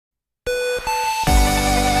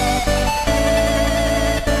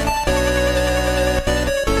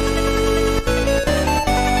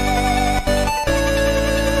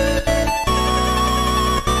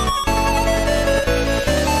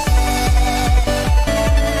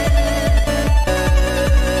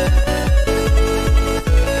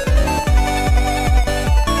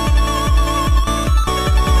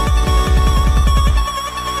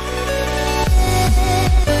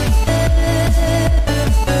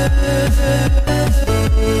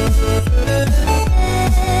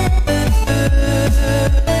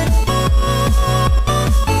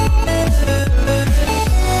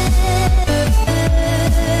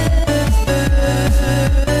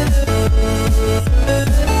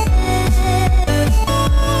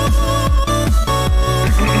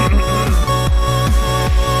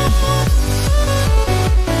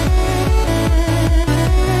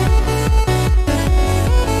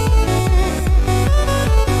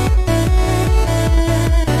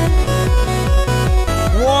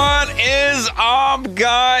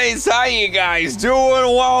guys? How you guys doing?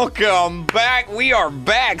 Welcome back. We are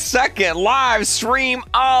back. Second live stream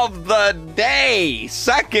of the day.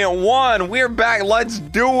 Second one. We're back. Let's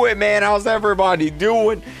do it, man. How's everybody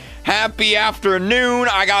doing? Happy afternoon.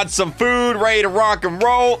 I got some food ready to rock and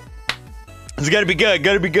roll. It's gonna be good.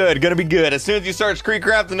 Gonna be good. Gonna be good. As soon as you search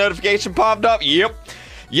KREEKCRAFT, the notification popped up. Yep.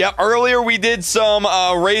 Earlier we did some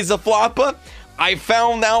Raise a Floppa. I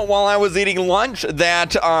found out while I was eating lunch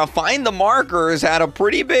that Find the Markers had a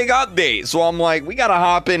pretty big update. So I'm like, we gotta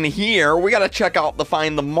hop in here. We gotta check out the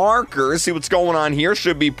Find the Markers, see what's going on here.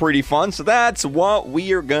 Should be pretty fun. So that's what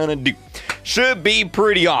we are gonna do. Should be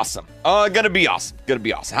pretty awesome. Gonna be awesome. Gonna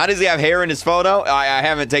be awesome. How does he have hair in his photo? I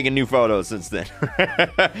haven't taken new photos since then.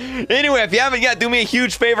 Anyway, if you haven't yet, do me a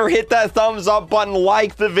huge favor. Hit that thumbs up button.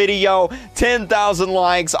 Like the video. 10,000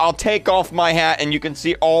 likes. I'll take off my hat and you can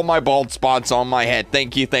see all my bald spots on my head.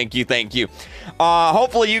 Thank you, thank you, thank you.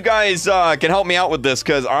 Hopefully you guys can help me out with this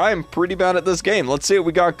because I'm pretty bad at this game. Let's see what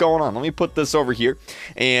we got going on. Let me put this over here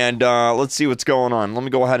and let's see what's going on. Let me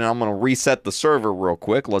go ahead and I'm going to reset the server real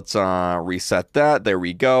quick. Let's reset that. There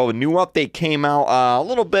we go. A new update came out a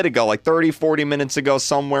little bit ago, like 30-40 minutes ago,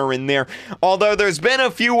 somewhere in there. Although there's been a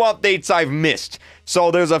few updates I've missed. So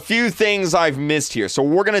there's a few things I've missed here. So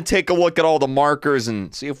we're going to take a look at all the markers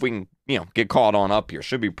and see if we can, you know, get caught on up here.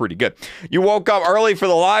 Should be pretty good. You woke up early for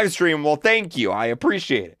the live stream. Well, thank you. I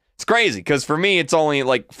appreciate it. It's crazy because for me, it's only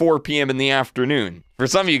like 4 p.m. in the afternoon. For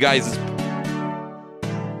some of you guys, it's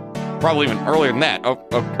probably even earlier than that.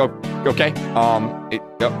 Okay.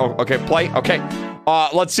 Okay, play. Okay.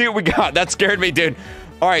 Let's see what we got. That scared me, dude.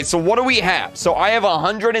 All right, so what do we have? So I have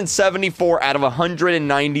 174 out of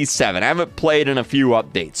 197. I haven't played in a few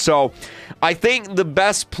updates. So I think the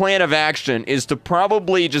best plan of action is to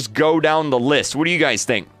probably just go down the list. What do you guys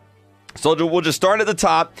think? So we'll just start at the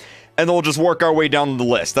top, and then we'll just work our way down the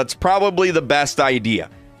list. That's probably the best idea,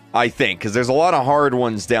 I think, because there's a lot of hard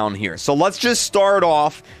ones down here. So let's just start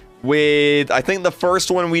off with, I think the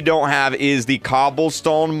first one we don't have is the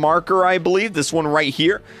cobblestone marker, I believe. This one right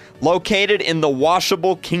here. Located in the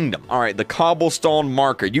Washable Kingdom. All right, the cobblestone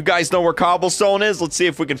marker. You guys know where cobblestone is? Let's see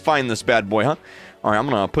if we can find this bad boy, huh? All right, I'm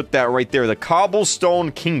going to put that right there. The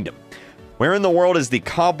cobblestone kingdom. Where in the world is the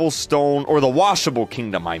cobblestone, or the Washable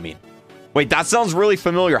Kingdom, I mean? Wait, that sounds really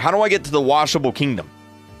familiar. How do I get to the Washable Kingdom?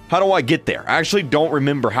 How do I get there? I actually don't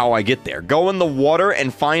remember how I get there. Go in the water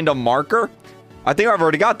and find a marker? I think I've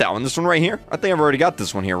already got that one. This one right here? I think I've already got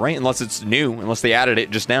this one here, right? Unless it's new, unless they added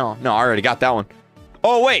it just now. No, I already got that one.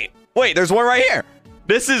 Oh, wait, there's one right here.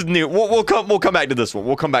 This is new. We'll come back to this one.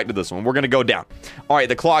 We'll come back to this one. We're going to go down. All right,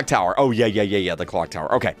 the clock tower. Oh, yeah, the clock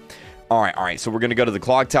tower. Okay. All right. So we're going to go to the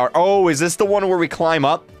clock tower. Oh, is this the one where we climb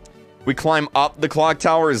up? We climb up the clock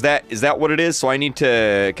tower. Is that what it is? So I need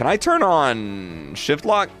to, can I turn on shift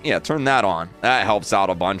lock? Yeah, turn that on. That helps out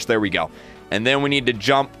a bunch. There we go. And then we need to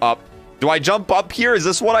jump up. Do I jump up here? Is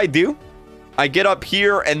this what I do? I get up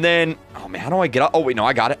here and then, oh man, how do I get up? Oh wait, no,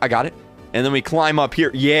 I got it. And then we climb up here.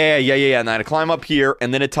 Yeah. And then I climb up here,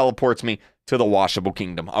 and then it teleports me to the Washable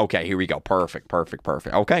Kingdom. Okay, here we go. Perfect.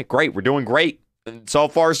 Okay, great. We're doing great. So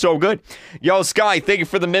far, so good. Yo, Sky, thank you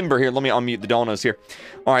for the member here. Let me unmute the donuts here.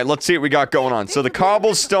 All right, let's see what we got going on. So the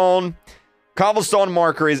cobblestone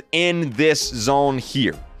marker is in this zone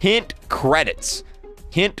here. Hint credits.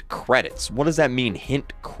 What does that mean?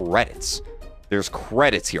 Hint credits. There's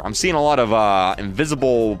credits here. I'm seeing a lot of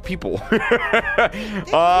invisible people. What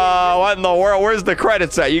in the world? Where's the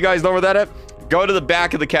credits at? You guys know where that at? Go to the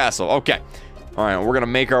back of the castle. Okay. All right, we're going to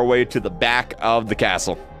make our way to the back of the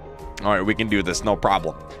castle. All right, we can do this. No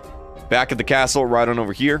problem. Back of the castle, right on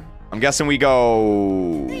over here. I'm guessing we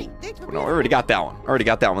go... No, I already got that one.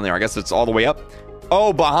 There. I guess it's all the way up.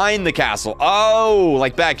 Oh, behind the castle. Oh,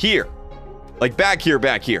 like back here. Back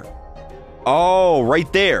here. Oh,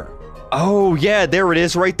 right there. Oh, yeah, there it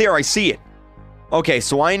is right there. I see it. Okay,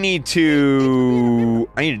 so I need to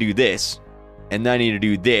do this. And then I need to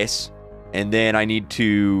do this. And then I need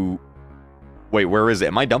to... Wait, where is it?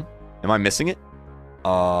 Am I dumb? Am I missing it?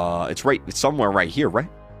 It's somewhere right here, right?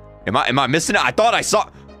 Am I missing it? I thought I saw...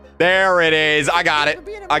 There it is. I got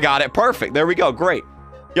it. Perfect. There we go. Great.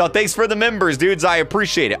 Yo, thanks for the members, dudes. I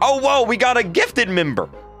appreciate it. Oh, whoa, we got a gifted member.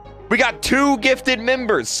 We got 2 gifted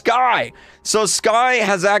members, Sky. So Sky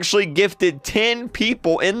has actually gifted 10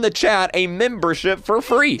 people in the chat a membership for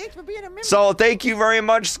free. Thanks for being a member. So thank you very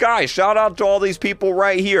much, Sky. Shout out to all these people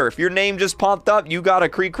right here. If your name just popped up, you got a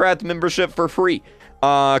KREEKCRAFT membership for free.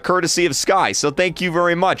 Courtesy of Sky. So thank you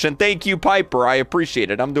very much. And thank you, Piper. I appreciate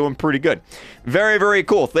it. I'm doing pretty good. Very, very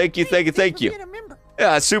cool. Thank you.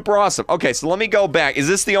 Yeah, super awesome. Okay, so let me go back. Is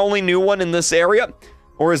this the only new one in this area?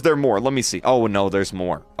 Or is there more? Let me see. Oh, no, there's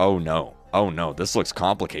more. Oh, no. Oh, no. This looks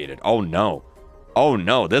complicated. Oh, no. Oh,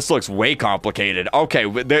 no. This looks way complicated. Okay,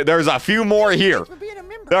 there's a few more here.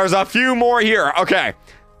 There's a few more here. Okay.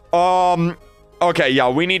 Okay, yeah,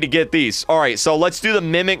 we need to get these. All right, so let's do the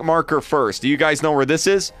mimic marker first. Do you guys know where this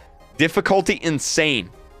is? Difficulty insane.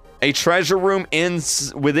 A treasure room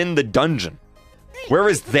within the dungeon. Where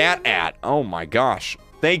is that at? Oh, my gosh.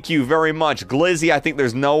 Thank you very much. Glizzy, I think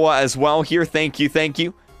there's Noah as well here. Thank you, thank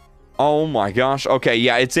you. Oh, my gosh. Okay,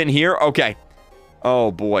 yeah, it's in here. Okay.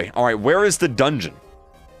 Oh, boy. All right, where is the dungeon?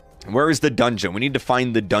 Where is the dungeon? We need to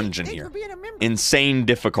find the dungeon here. Insane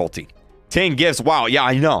difficulty. 10 gifts. Wow, yeah,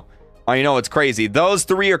 I know. I know, it's crazy. Those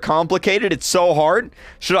 3 are complicated. It's so hard.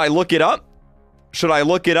 Should I look it up? Should I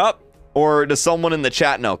look it up? Or does someone in the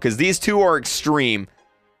chat know? Because these 2 are extreme.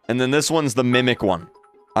 And then this one's the mimic one.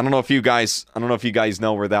 I don't know if you guys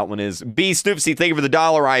know where that one is. B Snoopsy, thank you for the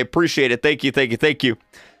 $1. I appreciate it. Thank you, thank you, thank you.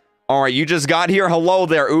 All right, you just got here. Hello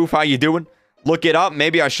there, Oof. How you doing? Look it up.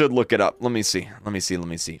 Maybe I should look it up. Let me see. Let me see. Let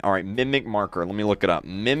me see. All right, mimic marker. Let me look it up.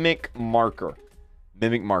 Mimic marker.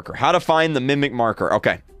 Mimic marker. How to find the mimic marker.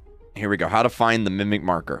 Okay. Here we go. How to find the mimic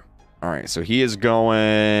marker. All right, so he is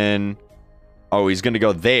going... Oh, he's going to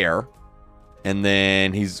go there. And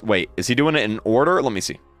then he's... Wait, is he doing it in order? Let me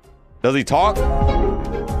see. Does he talk?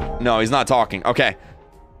 No, he's not talking. Okay.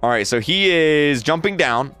 All right, so he is jumping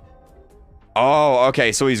down. Oh,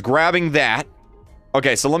 okay, so he's grabbing that.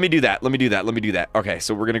 Okay, so let me do that. Let me do that. Let me do that. Okay,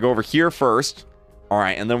 so we're going to go over here first. All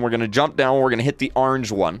right, and then we're going to jump down. We're going to hit the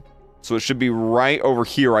orange one. So it should be right over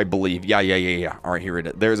here, I believe. Yeah. All right, here it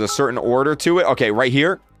is. There's a certain order to it. Okay, right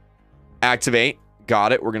here. Activate.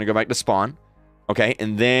 Got it. We're going to go back to spawn. Okay,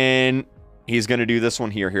 and then he's going to do this one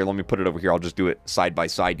here. Here, let me put it over here. I'll just do it side by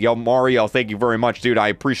side. Yo, Mario, thank you very much, dude. I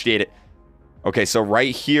appreciate it. Okay, so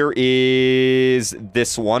right here is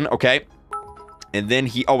this one. Okay. And then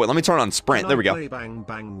he... Oh, wait, let me turn on sprint. There we go. Bang,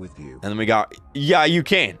 bang with you. And then we got... Yeah, you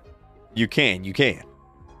can. You can.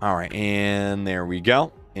 All right, and there we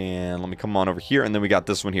go. And let me come on over here. And then we got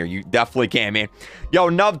this one here. You definitely can, man. Yo,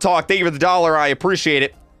 Nub Talk, thank you for the $1. I appreciate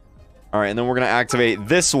it. All right, and then we're going to activate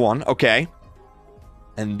this one. Okay.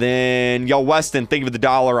 And then, yo, Weston, thank you for the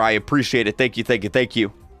 $1. I appreciate it. Thank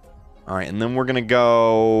you. All right, and then we're going to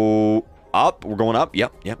go up. We're going up.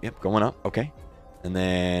 Yep. Going up. Okay. And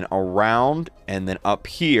then around. And then up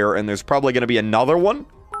here. And there's probably going to be another one.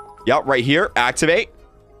 Yep, right here. Activate.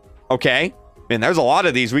 Okay. Man, there's a lot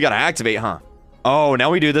of these we got to activate, huh? Oh, now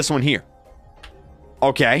we do this one here.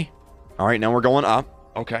 Okay. All right, now we're going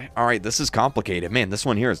up. Okay. All right, this is complicated. Man, this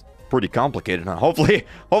one here is pretty complicated, huh? Hopefully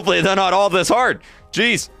they're not all this hard.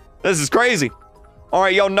 Jeez, this is crazy. All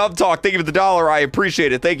right, yo, Nub Talk, thank you for the $1. I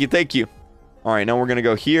appreciate it. Thank you. All right, now we're going to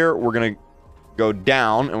go here. We're going to go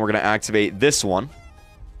down, and we're going to activate this one.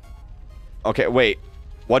 Okay, wait.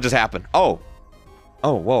 What just happened? Oh,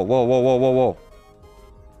 whoa.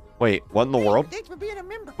 Wait, what in the world? Thanks for being a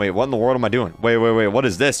member. Wait, what in the world am I doing? Wait. What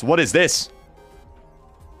is this? What is this?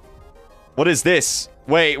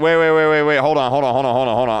 Wait. Hold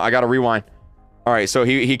on. I gotta rewind. All right, so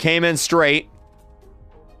he came in straight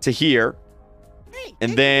to here. Hey,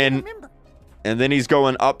 and then he's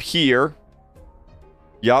going up here.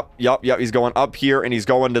 Yup. He's going up here, and he's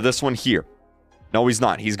going to this one here. No, he's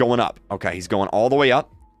not. He's going up. Okay, he's going all the way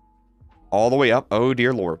up. All the way up. Oh,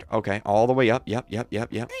 dear Lord. Okay, all the way up. Yep.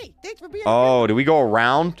 Hey, thanks for being Oh, do we go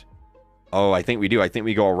around? Oh, I think we do. I think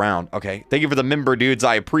we go around. Okay, thank you for the member, dudes.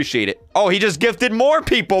 I appreciate it. Oh, he just gifted more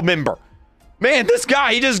people member. Man, this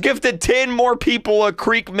guy, he just gifted 10 more people a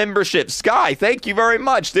Creek membership. Sky, thank you very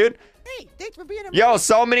much, dude. Hey, thanks for being a member. Yo,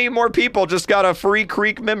 so many more people just got a free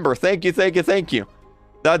Creek member. Thank you.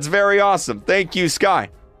 That's very awesome. Thank you, Sky.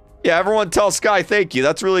 Yeah, everyone tell Sky thank you.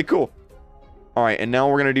 That's really cool. All right, and now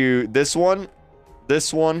we're going to do this one,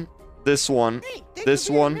 this one, this one, this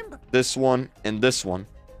one, this one, and this one.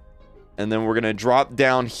 And then we're going to drop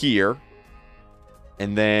down here.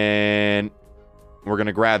 And then we're going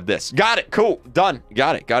to grab this. Got it. Cool. Done.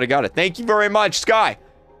 Got it. Thank you very much, Sky.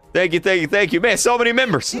 Thank you. Man, so many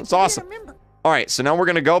members. It's awesome. All right, so now we're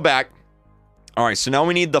going to go back. All right, so now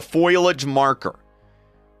we need the foliage marker.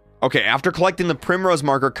 Okay, after collecting the primrose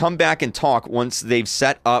marker, come back and talk once they've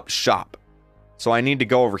set up shop. So I need to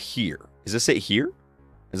go over here. Is this it here?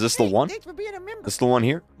 Is this the one? Thanks for being a member. This the one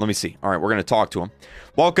here? Let me see. All right, we're going to talk to him.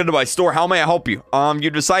 Welcome to my store. How may I help you? You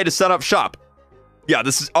decided to set up shop. Yeah,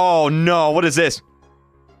 this is... Oh, no. What is this?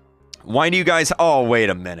 Why do you guys... Oh, wait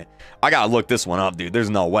a minute. I got to look this one up, dude. There's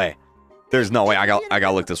no way. I got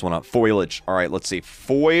to look this one up. Foliage. All right, let's see.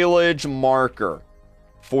 Foliage marker.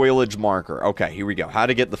 Okay, here we go. How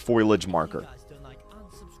to get the foliage marker.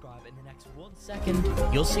 second,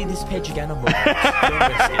 you'll see this page again on Roblox. Don't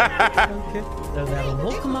risk it. Hello there, and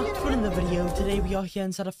welcome back to another video. Today we are here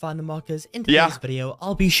inside of Finder Markers. In today's video,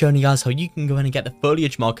 I'll be showing you guys how you can go in and get the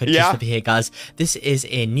foliage marker just over here, guys. This is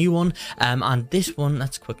a new one, and this one,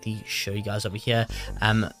 let's quickly show you guys over here.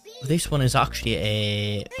 This one is actually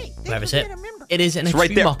a, where is it? It is an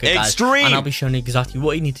extreme marker, guys. Extreme! And I'll be showing you exactly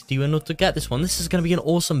what you need to do in order to get this one. This is going to be an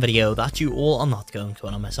awesome video that you all are not going to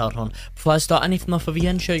want to miss out on. Before I start anything off over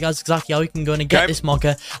here and show you guys exactly how you can go in and get this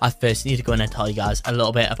marker, I first need to go in and tell you guys a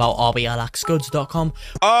little bit about rblxgoods.com.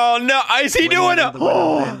 Oh no, is he doing a...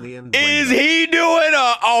 Is he doing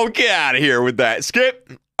a... Oh, get out of here with that.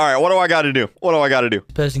 Skip. All right, what do I got to do? What do I got to do?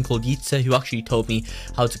 A person called Yitza who actually told me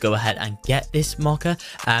how to go ahead and get this marker.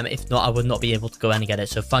 If not, I would not be able to go in and get it.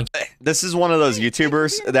 So thank you. This is one of those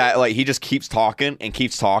YouTubers that, like, he just keeps talking and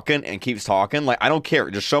keeps talking and keeps talking. Like, I don't care.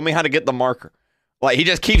 Just show me how to get the marker. Like, he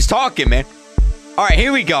just keeps talking, man. All right,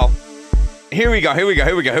 here we go. Here we go. Here we go.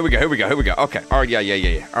 Here we go. Here we go. Here we go. Here we go. Okay. All right.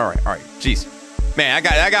 Yeah. All right. Jeez. Man,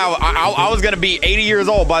 I was going to be 80 years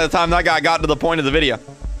old by the time that guy got to the point of the video.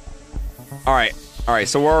 All right. All right,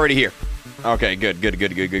 so we're already here. Okay, good.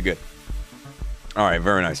 All right,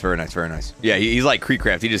 very nice. Yeah, he's like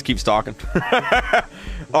KREEKCRAFT. He just keeps talking.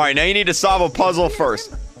 All right, now you need to solve a puzzle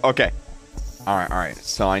first. Okay. All right.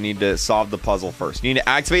 So I need to solve the puzzle first. You need to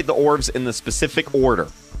activate the orbs in the specific order.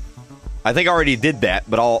 I think I already did that,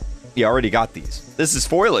 but I already got these. This is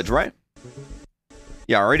foliage, right?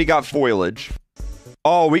 Yeah, I already got foliage.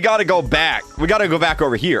 Oh, we gotta go back. We gotta go back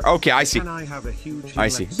over here. Okay, I see. I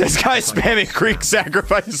see. This guy's spamming Creek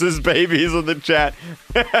sacrifices babies in the chat.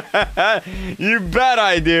 You bet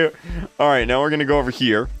I do. All right, now we're gonna go over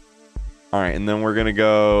here. All right, and then we're gonna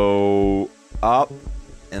go up,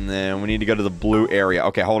 and then we need to go to the blue area.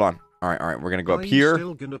 Okay, hold on. All right. We're gonna go up here.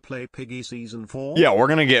 Still gonna play Piggy Season 4? Yeah, we're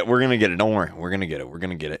gonna get it. Don't worry. We're gonna get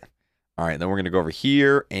it. All right, then we're gonna go over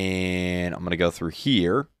here, and I'm gonna go through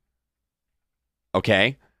here.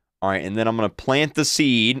 Okay. All right, and then I'm going to plant the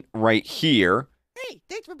seed right here. Hey,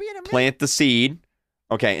 thanks for being a Plant the seed.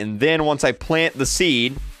 Okay, and then once I plant the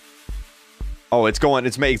seed... Oh, it's going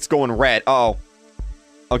red. Oh.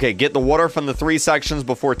 Okay, get the water from the 3 sections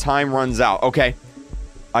before time runs out. Okay.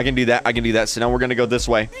 I can do that. So now we're going to go this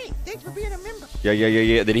way. Hey, thanks for being a member.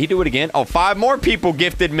 Yeah. Did he do it again? Oh, 5 more people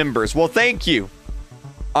gifted members. Well, thank you.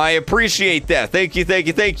 I appreciate that. Thank you.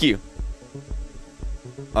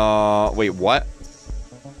 Wait, what?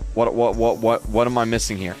 What am I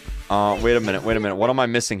missing here? Wait a minute. What am I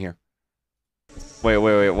missing here? Wait.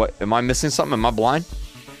 What? Am I missing something? Am I blind?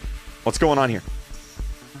 What's going on here?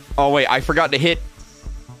 Oh, wait. I forgot to hit.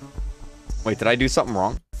 Wait, did I do something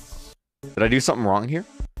wrong? Did I do something wrong here?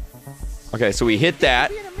 Okay, so we hit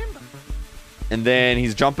that. And then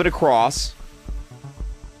he's jumping across.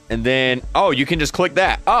 And then... Oh, you can just click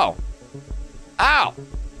that. Oh. Ow.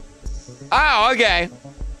 Oh, okay.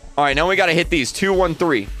 All right, now we got to hit these. 2, 1,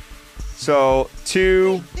 3. So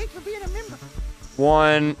 2,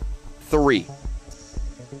 1, 3.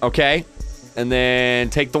 Okay. And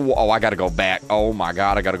then take the... Oh, I got to go back. Oh, my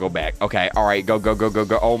God. I got to go back. Okay. All right. Go.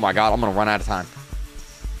 Oh, my God. I'm going to run out of time.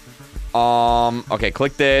 Okay.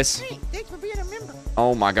 Click this. Hey, thanks for being a member.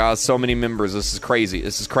 Oh, my God. So many members. This is crazy.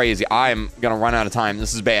 I am going to run out of time.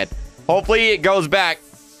 This is bad. Hopefully, it goes back.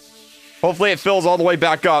 Hopefully, it fills all the way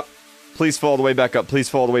back up. Please fill all the way back up. Please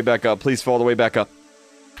fill all the way back up. Please fill all the way back up.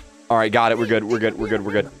 All right, got it. We're good. All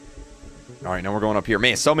right, now we're going up here.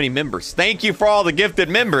 Man, so many members. Thank you for all the gifted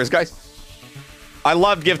members, guys. I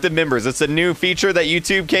love gifted members. It's a new feature that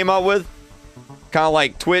YouTube came up with. Kind of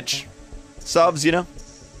like Twitch subs, you know?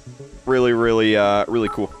 Really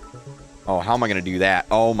cool. Oh, how am I going to do that?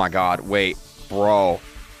 Oh, my God. Wait, bro.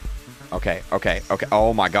 Okay.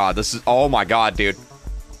 Oh, my God. Oh, my God, dude.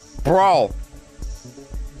 Bro.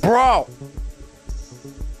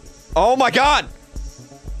 Oh, my God.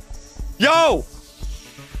 Yo!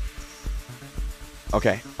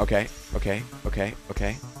 Okay,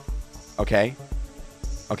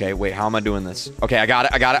 wait, how am I doing this? Okay, I got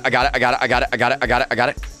it.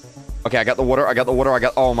 Okay, I got the water.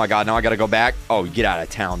 Oh my God, now I gotta go back. Oh, get out of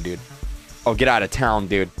town, dude. Oh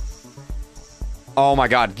my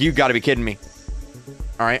God, you gotta be kidding me.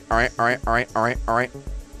 All right. I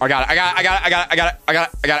got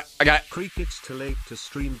it. Creek, it's too late to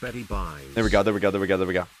stream Betty buys. There we go.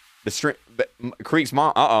 The stream, Creek's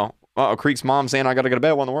mom. Creek's mom saying I gotta go to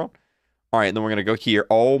bed. What in the world? All right, and then we're gonna go here.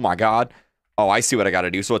 Oh my God. Oh, I see what I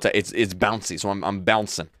gotta do. So it's bouncy. So I'm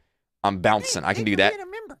bouncing. I can do that.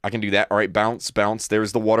 All right, bounce.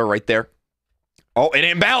 There's the water right there. Oh, it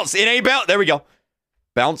ain't bounce. There we go.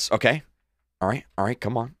 Bounce. Okay. All right.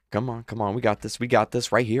 Come on. We got this.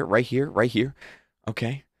 Right here.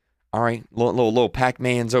 Okay. All right, little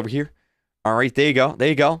Pac-Man's over here. All right, there you go. There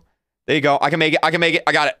you go. There you go. I can make it. I can make it.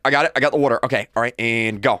 I got it. I got it. I got the water. Okay. All right,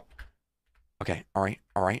 and go. Okay. All right.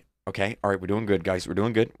 All right. Okay. All right. We're doing good, guys. We're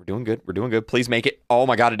doing good. We're doing good. We're doing good. Please make it. Oh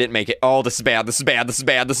my God, I didn't make it. Oh, this is bad. This is bad. This is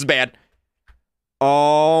bad. This is bad.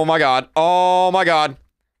 Oh my God. Oh my God.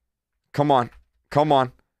 Come on. Come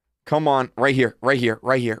on. Come on. Right here. Right here.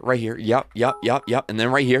 Right here. Right here. Yep. Yep. Yep. Yep. And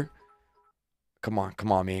then right here. Come on.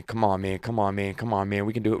 Come on, man. Come on, man. Come on, man. Come on, man.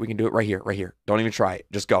 We can do it. We can do it right here. Right here. Don't even try it.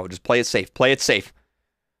 Just go. Just play it safe. Play it safe.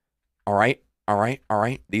 All right. All right. All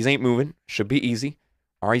right. These ain't moving. Should be easy.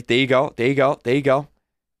 All right. There you go. There you go. There you go.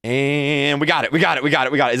 And we got it. We got it. We got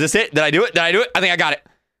it. We got it. Is this it? Did I do it? Did I do it? I think I got it.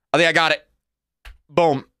 I think I got it.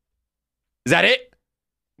 Boom. Is that it?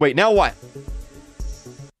 Wait, now what?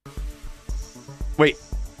 Wait.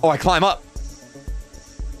 Oh, I climb up.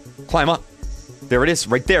 Climb up. There it is.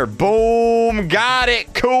 Right there. Boom. Got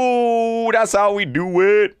it. Cool. That's how we do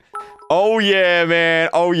it. Oh, yeah, man.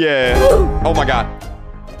 Oh, yeah. Oh, my God.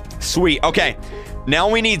 Sweet. Okay. Now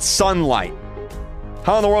we need sunlight.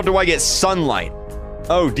 How in the world do I get sunlight?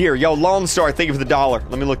 Oh, dear. Yo, Lone Star, thank you for the $1.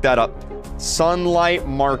 Let me look that up. Sunlight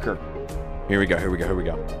marker. Here we go. Here we go. Here we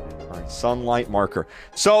go. All right. Sunlight marker.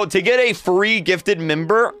 So, to get a free gifted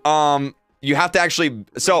member, you have to actually...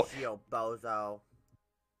 So...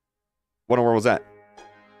 What in the world was that?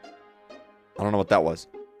 I don't know what that was.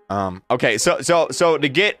 Okay, so to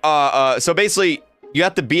get so basically you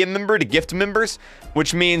have to be a member to gift members,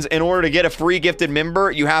 which means in order to get a free gifted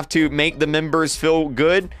member, you have to make the members feel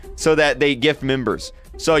good so that they gift members.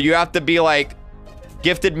 So you have to be like,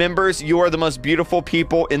 gifted members, you are the most beautiful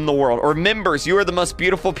people in the world. Or members, you are the most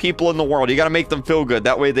beautiful people in the world. You gotta make them feel good.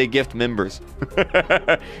 That way they gift members.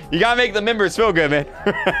 You gotta make the members feel good, man.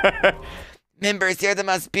 Members, you're the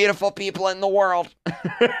most beautiful people in the world. All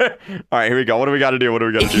right, here we go. What do we got to do? What do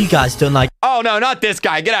we got to do? If you guys don't like... Oh, no, not this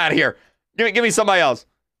guy. Get out of here. Give me somebody else.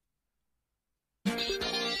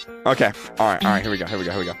 Okay. All right. Here we go. Here we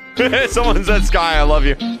go. Here we go. Someone said Sky, I love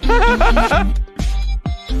you.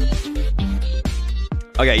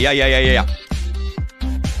 Okay, yeah.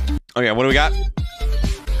 Okay, what do we got?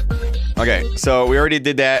 Okay, so we already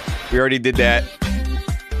did that. We already did that.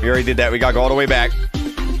 We got to go all the way back.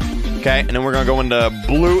 Okay, and then we're gonna go into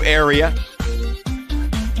blue area.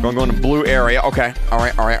 We're gonna go into blue area. Okay. All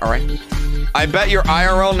right. I bet your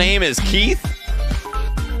IRL name is Keith.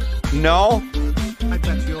 No. I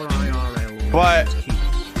bet your IRL name But is Keith.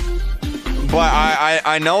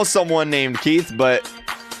 I know someone named Keith, but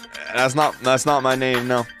that's not my name.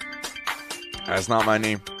 No. That's not my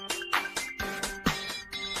name.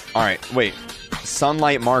 All right. Wait.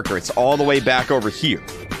 Sunlight marker. It's all the way back over here.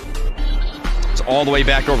 All the way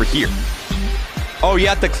back over here. Oh, you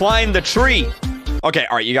have to climb the tree. Okay,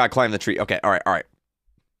 all right, you gotta climb the tree. Okay, all right.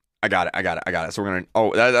 I got it. So we're gonna...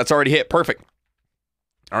 Oh, that's already hit. Perfect.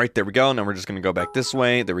 All right, there we go. Now we're just gonna go back this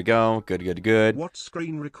way. There we go. Good. What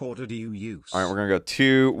screen recorder do you use? All right, we're gonna go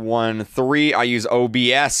 2, 1, 3. I use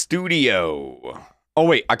OBS Studio. Oh,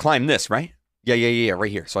 wait, I climb this, right? Yeah,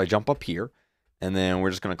 right here. So I jump up here, and then we're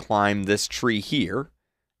just gonna climb this tree here,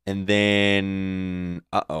 and then...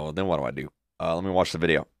 Uh-oh, then what do I do? Let me watch the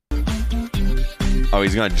video. Oh,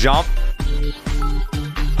 he's gonna jump.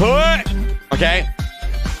 Okay.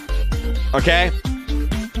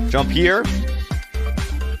 Jump here.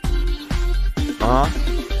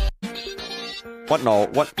 What? No.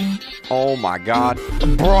 What? Oh my God.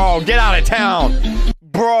 Bro, get out of town.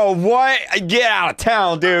 Bro, what? Get out of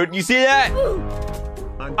town, dude. You see that?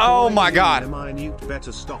 Oh my God.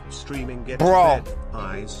 Better stop streaming. Get bro.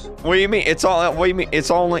 Eyes. What do you mean? It's all. What do you mean?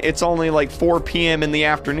 It's only like 4 p.m. in the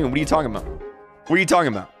afternoon. What are you talking about? What are you talking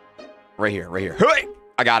about? Right here. Hey!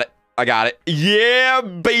 I got it. Yeah,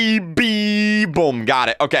 baby. Boom. Got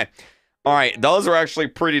it. Okay. All right. Those are actually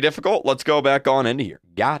pretty difficult. Let's go back on into here.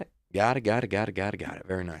 Got it.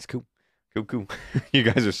 Very nice. Cool. You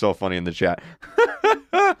guys are so funny in the chat.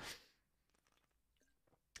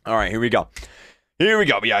 All right. Here we go.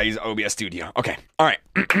 Yeah, he's OBS Studio. Okay. All right.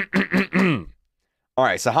 All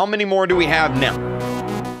right. So how many more do we have now?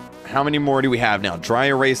 Dry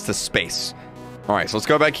erase to space. All right. So let's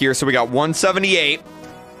go back here. So we got 178.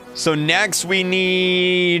 So next we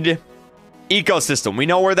need ecosystem. We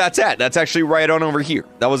know where that's at. That's actually right on over here.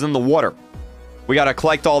 That was in the water. We got to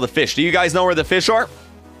collect all the fish. Do you guys know where the fish are?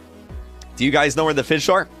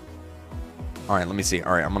 All right. Let me see.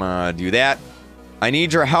 All right. I'm going to do that. I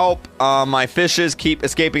need your help. My fishes keep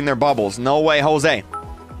escaping their bubbles. No way, Jose.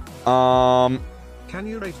 Can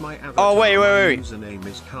you rate my avatar? Oh, wait. Username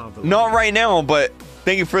is not right now, but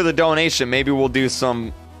thank you for the donation. Maybe we'll do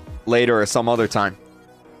some later or some other time.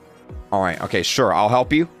 All right. Okay, sure. I'll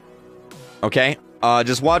help you. Okay.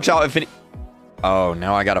 Just watch out if any... Oh,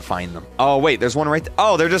 now I gotta find them. Oh, wait, there's one right there.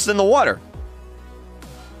 Oh, they're just in the water.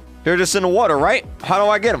 They're just in the water, right? How do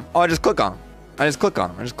I get them? Oh, I just click on them. I just click on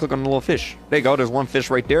them. I just click on the little fish. There you go. There's one fish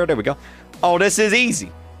right there. There we go. Oh, this is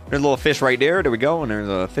easy. There's a little fish right there. There we go. And there's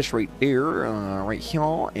a fish right there. Right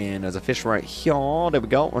here. And there's a fish right here. There we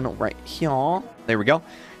go. Oh, no, right here. There we go.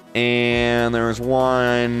 And there's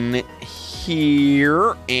one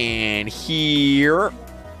here and here.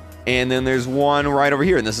 And then there's one right over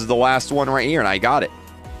here. And this is the last one right here. And I got it.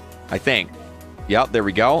 I think. Yep, there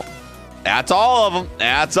we go. That's all of them.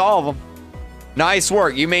 That's all of them. Nice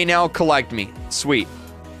work. You may now collect me. Sweet.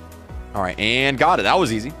 All right, and got it. That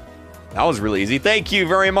was easy. That was really easy. Thank you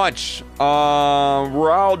very much.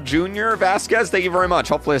 Raul Jr. Vasquez, thank you very much.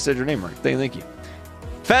 Hopefully I said your name right. Thank you.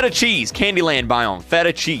 Feta cheese. Candyland biome.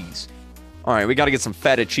 Feta cheese. All right, we got to get some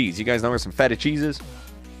feta cheese. You guys know where some feta cheese is?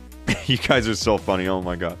 You guys are so funny. Oh,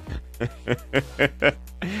 my God.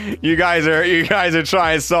 You guys are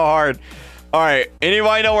trying so hard. All right,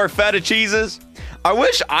 anybody know where feta cheese is? I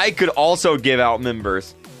wish I could also give out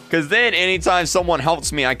members, because then anytime someone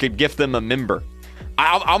helps me, I could gift them a member.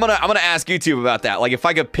 I'm gonna ask YouTube about that. Like, if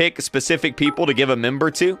I could pick specific people to give a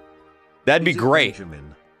member to, that'd be great.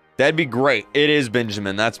 Benjamin? That'd be great. It is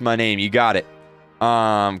Benjamin. That's my name. You got it.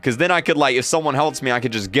 Because then I could, like, if someone helps me, I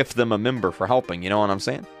could just gift them a member for helping. You know what I'm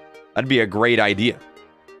saying? That'd be a great idea.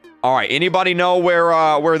 All right, anybody know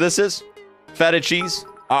where this is? Feta cheese.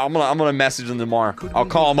 I'm gonna message them tomorrow. I'll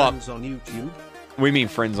call them up. On YouTube? We mean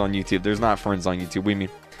friends on YouTube. There's not friends on YouTube. We mean,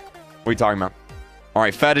 what are you talking about? All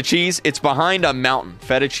right, feta cheese. It's behind a mountain.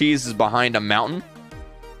 Feta cheese is behind a mountain.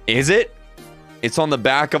 Is it? It's on the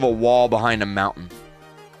back of a wall behind a mountain.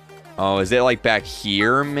 Oh, is it like back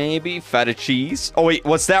here maybe? Feta cheese. Oh, wait,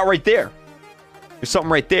 what's that right there? There's something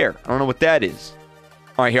right there. I don't know what that is.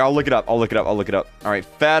 All right, here, I'll look it up. All right,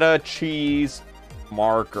 feta cheese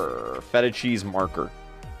marker. Feta cheese marker.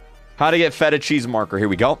 How to get feta cheese marker. Here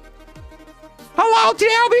we go. Hello,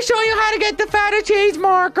 today I'll be showing you how to get the feta cheese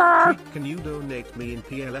marker. Can you donate me in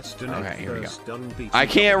PLS donate Okay, here we go. done I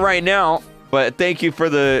can't right now, but thank you for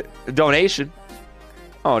the donation.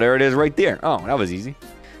 Oh, there it is right there. Oh, that was easy.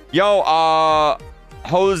 Yo,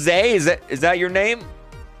 Jose, is that your name?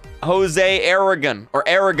 Jose Aragon or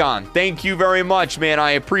Aragon. Thank you very much, man.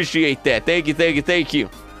 I appreciate that. Thank you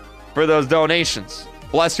for those donations.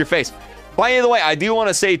 Bless your face. By the way, I do want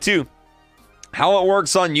to say too, how it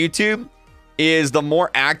works on YouTube is the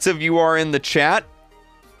more active you are in the chat,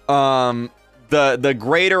 the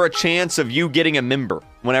greater a chance of you getting a member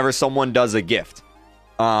whenever someone does a gift.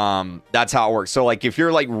 That's how it works. So like if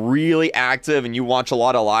you're like really active and you watch a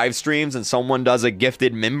lot of live streams and someone does a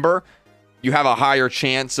gifted member, you have a higher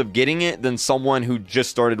chance of getting it than someone who just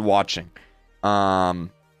started watching.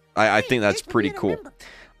 I think that's pretty cool.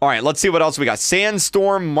 All right, let's see what else we got.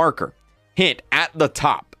 Sandstorm marker. Hint at the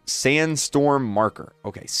top. Sandstorm marker.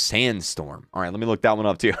 Okay, sandstorm. All right, let me look that one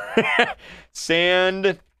up too.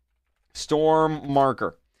 Sandstorm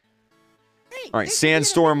marker. All right,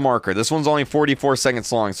 sandstorm marker. This one's only 44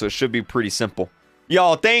 seconds long, so it should be pretty simple.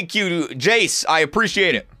 Y'all, thank you, Jace. I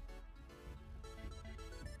appreciate it.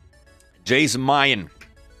 Jace Mayan.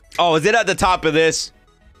 Oh, is it at the top of this?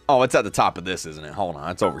 Oh, it's at the top of this, isn't it? Hold on,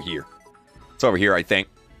 it's over here. It's over here, I think.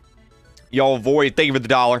 Y'all, Void, thank you for the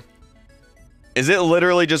 $1. Is it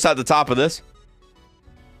literally just at the top of this?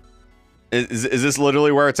 Is this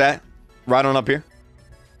literally where it's at? Right on up here?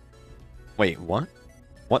 Wait, what?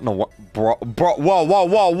 What in the what? Bro,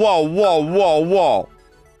 whoa.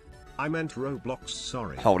 I meant Roblox,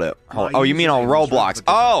 sorry. Hold up. Oh, you mean on Roblox?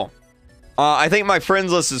 Oh! I think my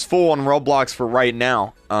friends list is full on Roblox for right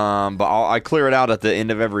now. But I clear it out at the end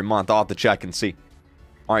of every month. I'll have to check and see.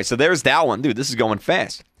 Alright, so there's that one. Dude, this is going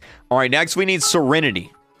fast. Alright, next we need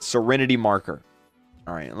Serenity. Serenity marker.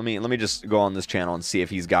 Alright, let me just go on this channel and see if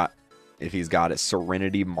he's got it.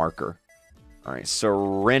 Serenity marker. Alright,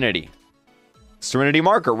 Serenity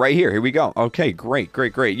marker right here. Here we go. Okay, great.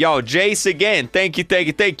 Yo, Jace again. Thank you.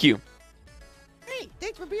 Hey,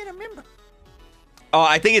 thanks for being a member. Oh,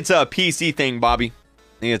 I think it's a PC thing, Bobby. I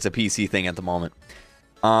think it's a PC thing at the moment.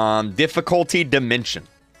 Difficulty dimension.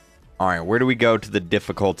 All right, where do we go to the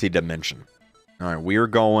difficulty dimension? All right, we're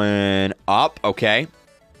going up. Okay.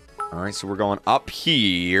 All right, so we're going up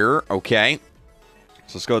here. Okay.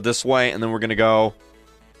 So let's go this way, and then we're going to go...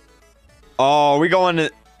 Oh, we're going to...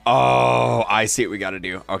 Oh, I see what we got to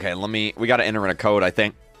do. Okay, we got to enter in a code, I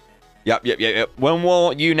think. Yep. When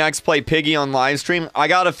will you next play Piggy on live stream? I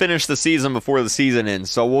got to finish the season before the season ends,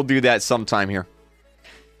 so we'll do that sometime here.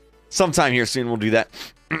 Sometime here soon we'll do that.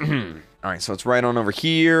 All right, so it's right on over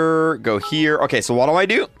here. Go here. Okay, so what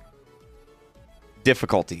do?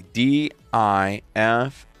 Difficulty. difficulty.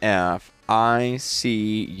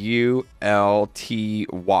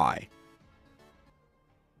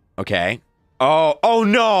 Okay. Oh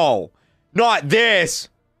no! Not this!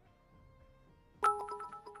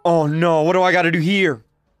 Oh no, what do I gotta do here?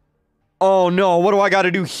 Oh no, what do I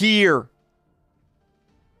gotta do here?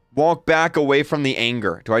 Walk back away from the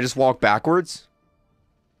anger. Do I just walk backwards?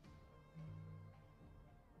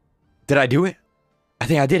 Did I do it? I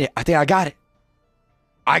think I did it. I think I got it.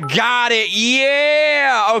 I got it!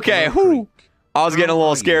 Yeah! Okay, whew. I was getting a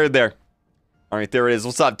little scared there. Alright, there it is.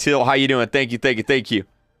 What's up, Till? How you doing? Thank you.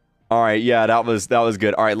 Alright, yeah, that was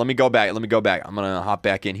good. Alright, let me go back. I'm gonna hop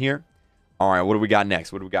back in here. Alright, what do we got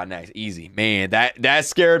next? Easy. Man, that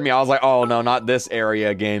scared me. I was like, oh no, not this area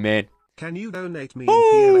again, man. Can you donate me in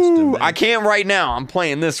PLS donate? I can't right now. I'm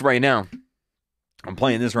playing this right now.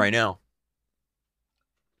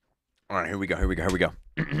 Alright, here we go.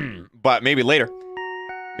 But maybe later.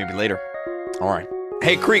 Alright.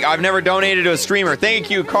 Hey, Creek, I've never donated to a streamer. Thank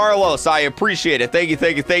you, Carlos. I appreciate it.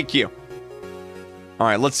 Thank you.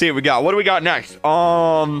 Alright, let's see what we got. What do we got next?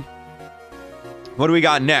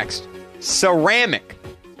 Ceramic.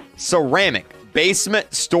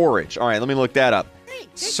 Basement storage. Alright, let me look that up.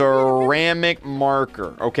 Ceramic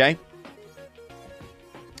marker. Okay.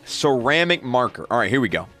 Ceramic marker. Alright, here we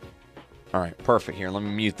go. Alright, perfect. Here, let me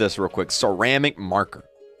mute this real quick. Ceramic marker.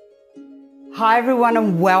 Hi everyone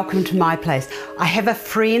and welcome to my place. I have a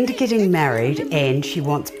friend getting married and she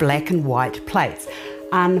wants black and white plates.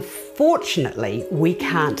 Unfortunately, we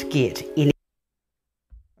can't get any.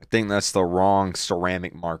 I think that's the wrong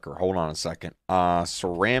ceramic marker. Hold on a second.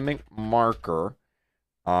 Ceramic marker.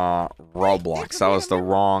 Roblox. That was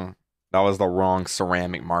the wrong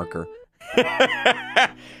ceramic marker.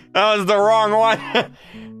 That was the wrong one.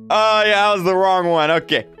 Oh yeah, that was the wrong one.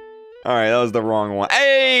 Okay. Alright, that was the wrong one.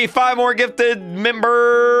 Hey, 5 more gifted members!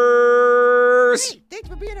 Hey, thanks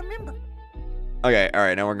for being a member. Okay,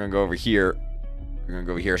 alright, now we're gonna go over here.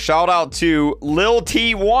 Shout out to Lil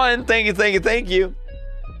T1. Thank you.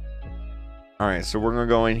 Alright, so we're gonna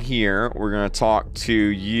go in here. We're gonna talk to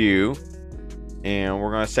you. And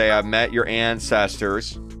we're gonna say, I've met your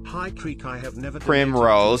ancestors. Hi, Creek. I have never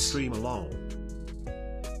Primrose. Stream along.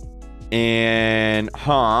 And,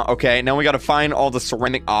 okay, now we gotta find all the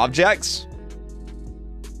ceramic objects.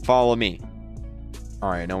 Follow me.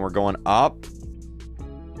 Alright, now we're going up.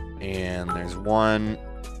 And there's one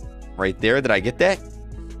right there. Did I get that?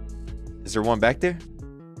 Is there one back there?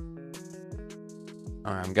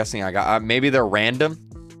 Alright, I'm guessing I got, maybe they're random.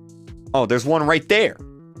 Oh, there's one right there.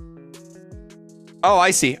 Oh,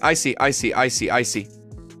 I see what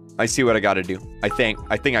I gotta do. I think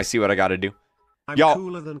I see what I gotta do. I'm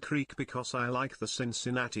cooler than Creek because I like the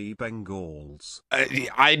Cincinnati Bengals.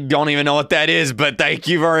 I don't even know what that is, but thank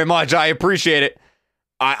you very much. I appreciate it.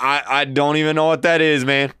 I don't even know what that is,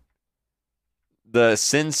 man. The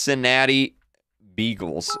Cincinnati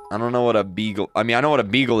Beagles. I don't know what a beagle. I mean, I know what a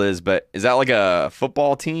beagle is, but is that like a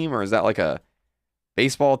football team or is that like a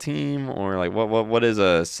baseball team or like what is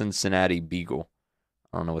a Cincinnati Beagle?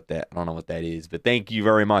 I don't know what that is, but thank you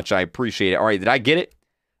very much. I appreciate it. All right, did I get it?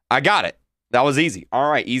 I got it. That was easy.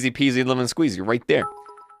 All right, easy peasy lemon squeezy right there.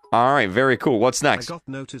 All right, very cool. What's next? I got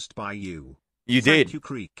noticed by you. You did. Thank you,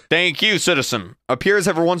 Creek. Thank you, citizen. Appears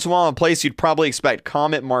every once in a while in a place you'd probably expect.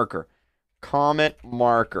 Comet marker.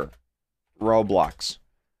 Roblox.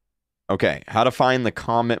 Okay, how to find the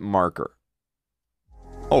comet marker.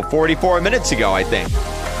 Oh, 44 minutes ago, I think.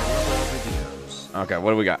 Okay,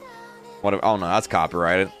 what do we got? Oh no, that's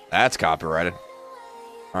copyrighted.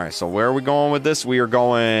 All right, so where are we going with this? We are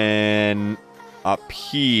going up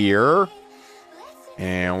here.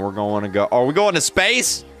 And we're going to go... Oh, we're going to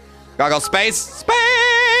space? Gotta go space? Space!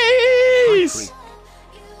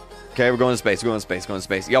 Okay, we're going to space.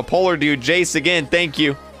 Yo, Polar Dude, Jace again, thank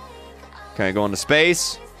you. Okay, going to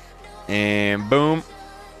space. And boom.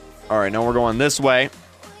 All right, now we're going this way.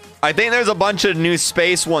 I think there's a bunch of new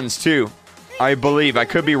space ones, too. I believe. I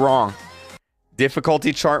could be wrong.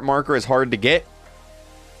 Difficulty chart marker is hard to get.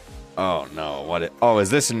 Oh, no. Oh, is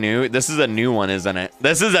this new? This is a new one, isn't it?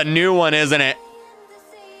 That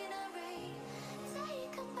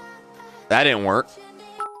didn't work.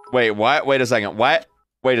 Wait, what? Wait a second. What?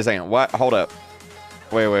 Hold up.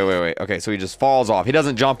 Wait. Okay, so he just falls off. He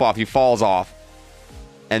doesn't jump off. He falls off.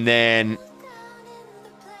 And then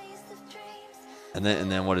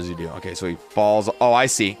what does he do? Okay, so he falls. Oh, I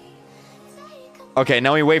see. Okay,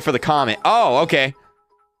 now we wait for the comet. Oh, okay.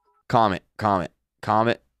 Comet.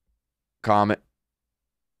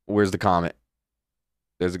 Where's the comet?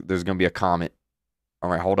 There's gonna be a comet.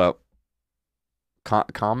 All right, hold up.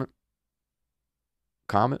 Comet.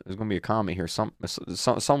 comment? There's gonna be a comment here.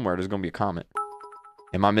 Somewhere there's gonna be a comment.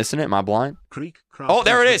 Am I missing it? Am I blind? Oh,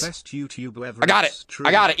 there it is. I got it.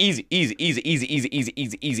 I got it. Easy, easy, easy, easy, easy, easy,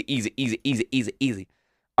 easy, easy, easy, easy, easy, easy, easy.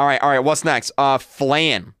 All right. What's next?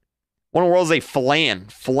 Flan. What in the world is a flan?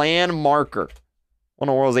 Flan marker. What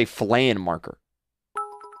in the world is a flan marker?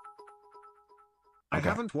 I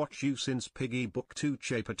haven't watched you since Piggy Book 2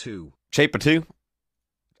 Chaper 2. Chaper 2?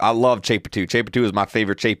 I love Chaper 2. Chaper 2 is my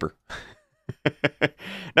favorite Chaper. That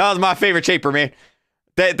was my favorite Chaper, man.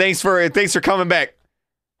 Thanks for coming back.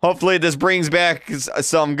 Hopefully this brings back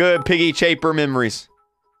some good Piggy Chaper memories.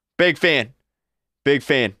 Big fan. Big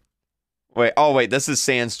fan. Wait, this is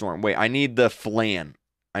Sandstorm. Wait, I need the flan.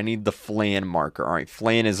 I need the flan marker. All right,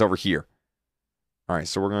 flan is over here. All right,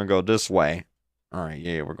 so we're going to go this way. All right,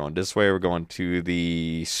 yeah, we're going this way. We're going to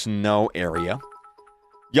the snow area.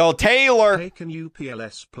 Yo, Taylor! Hey, can you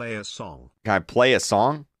PLS play a song? Can I play a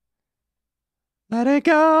song? Let it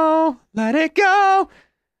go, let it go.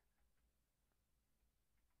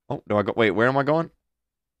 Oh, do I go? Wait, where am I going?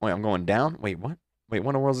 Wait, I'm going down? Wait, what? Wait, what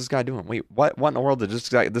in the world is this guy doing? Wait, what in the world did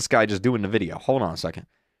this guy just do in the video? Hold on a second.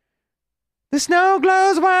 The snow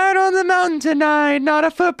glows white on the mountain tonight, not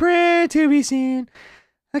a footprint to be seen.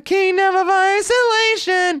 A kingdom of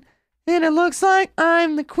isolation, and it looks like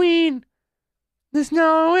I'm the queen. The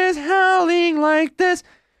snow is howling like this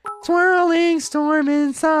swirling storm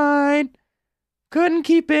inside. Couldn't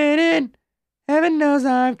keep it in, heaven knows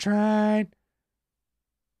I've tried.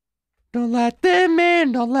 Don't let them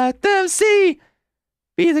in, don't let them see.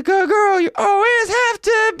 Be the good girl you always have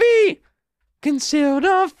to be. Conceal,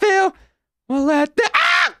 don't feel, we'll let the...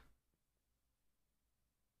 Ah!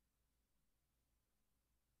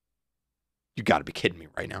 You gotta be kidding me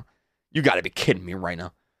right now. You gotta be kidding me right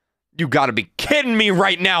now. You gotta be kidding me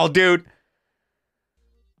right now, dude.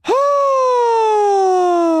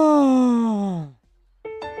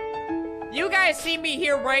 You guys see me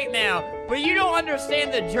here right now, but you don't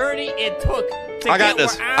understand the journey it took to I got get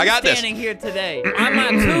this. where I'm I got this. standing here today. I'm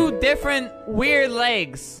on two different weird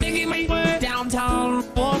legs. Making my way downtown,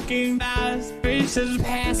 walking fast, faces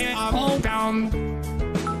past our hometown.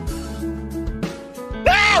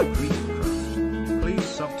 Please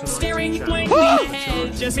sub to Staring my blankly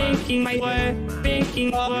ahead, just making my way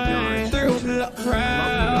through the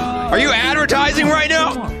crowd. Are you advertising right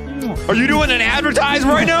now? Are you doing an advertise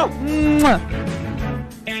right now?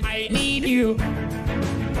 And I need you,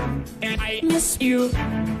 and I miss you,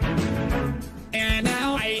 and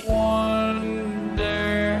now I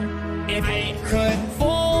wonder if I could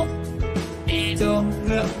fall into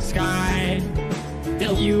the sky.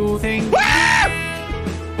 Do you think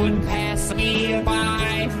would pass me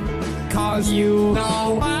by? Cause you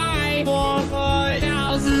know I walk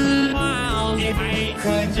 1,000 miles if I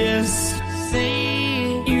could just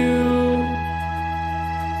see you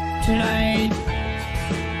tonight.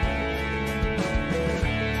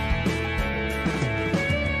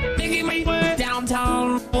 Making my way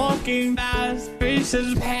downtown, walking fast,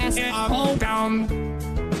 faces past our hometown.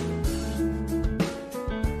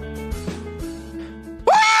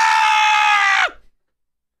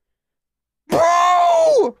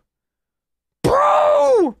 Bro!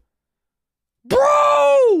 Bro!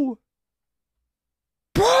 Bro!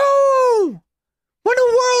 Bro! What in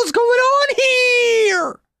the world's going on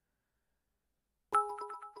here?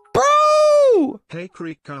 Bro! Hey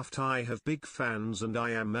KREEKCRAFT, I have big fans and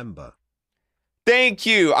I am member. Thank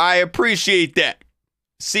you. I appreciate that.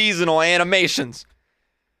 Seasonal animations.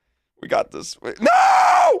 We got this.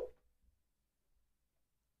 No!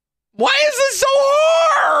 Why is this so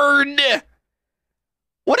hard?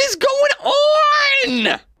 What is going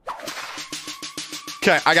on?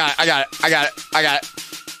 Okay, I got it.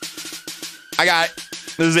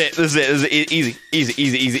 This is it. Easy.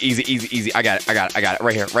 I got it.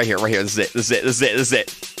 Right here. This is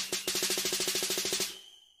it.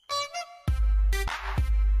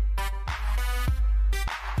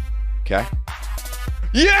 Okay.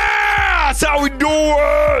 Yeah! That's how we do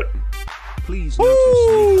it! Please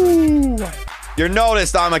notice me. You're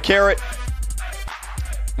noticed, I'm a carrot.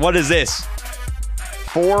 What is this?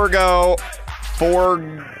 Four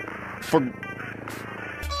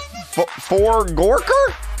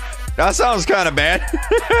Gorker? That sounds kind of bad. If you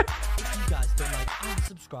guys don't like and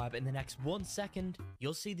subscribe in the next 1 second,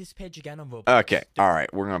 you'll see this page again on Roblox. Okay, all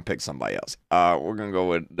right, we're gonna pick somebody else. We're gonna go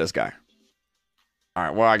with this guy. All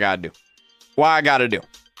right, what I gotta do? What I gotta do?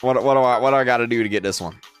 What do I gotta do to get this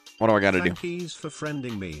one? What do I gotta do? Thankies for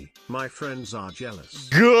friending me. My friends are jealous.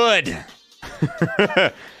 Good.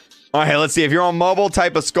 All right, let's see. If you're on mobile,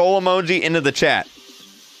 type a skull emoji into the chat.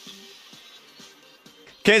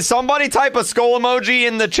 Can somebody type a skull emoji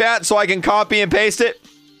in the chat so I can copy and paste it?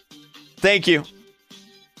 Thank you.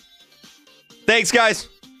 Thanks, guys.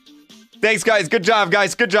 Thanks, guys. Good job,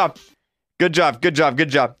 guys. Good job. Good job. Good job. Good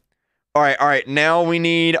job. All right. All right. Now we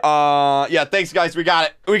need, yeah, thanks, guys. We got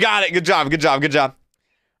it. We got it. Good job. Good job. Good job.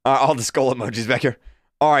 All the skull emojis back here.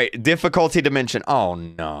 All right. Difficulty dimension. Oh,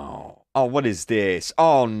 no. Oh, what is this?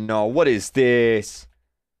 Oh, no. What is this?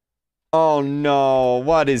 Oh, no.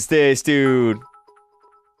 What is this, dude?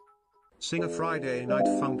 Sing a Friday Night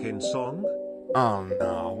Funkin' song. Oh,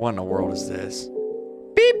 no. What in the world is this? There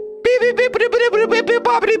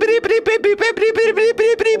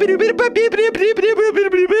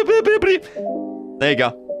you go.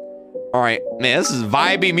 All right, man, this is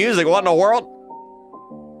vibey music. What in the world?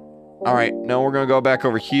 All right, now we're gonna go back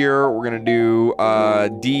over here. We're gonna do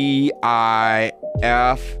DIFFICULTY,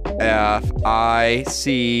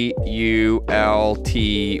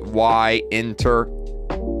 enter.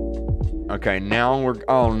 Okay, now we're,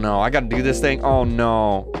 oh no, I gotta do this thing. Oh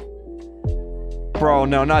no. Bro,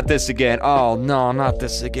 no, not this again. Oh no, not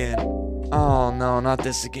this again. Oh no, not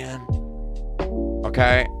this again.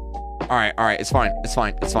 Okay. All right, it's fine. It's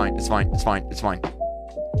fine. It's fine. It's fine. It's fine. It's fine.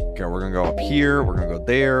 Okay, we're gonna go up here. We're gonna go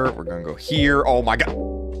there. We're gonna go here. Oh my god.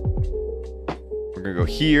 We're gonna go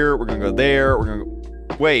here. We're gonna go there. We're gonna go.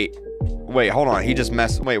 Wait, hold on. He just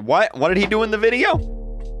messed. Wait, what? What did he do in the video?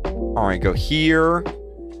 All right, go here.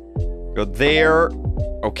 Go there.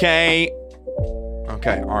 Okay.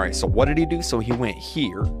 Okay, all right. So what did he do? So he went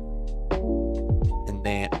here. And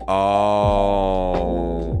then,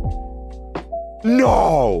 oh.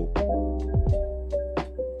 No!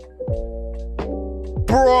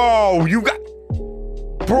 Bro, you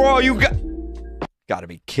gotta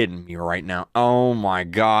be kidding me right now. Oh my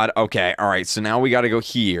god. Okay, all right. So now we gotta go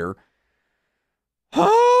here.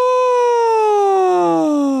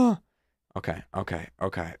 Okay.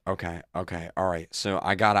 All right. So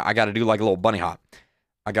I gotta do like a little bunny hop.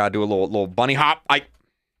 I gotta do a little bunny hop. I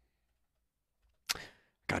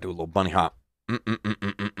gotta do a little bunny hop.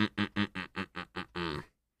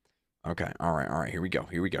 Okay. All right. Here we go.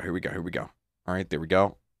 All right. There we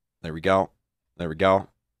go.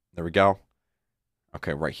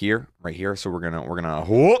 Okay. Right here. So we're gonna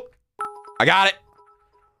whoop. I got it.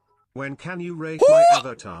 When can you rate my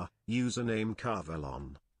avatar? Username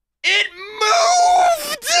Carvelon. It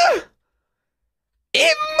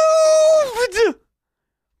moved!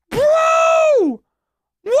 Bro!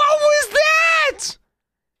 What was that?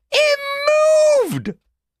 It moved!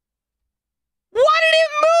 Why did it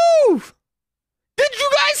move? Did you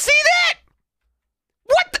guys see that?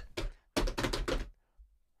 What the?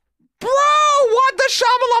 Bro, what the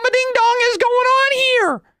shamalama ding dong is going on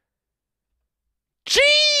here?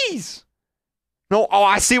 Jeez! No, oh,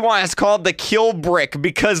 I see why it's called the kill brick,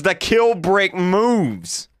 because the kill brick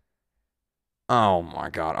moves. Oh my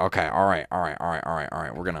god. Okay, all right.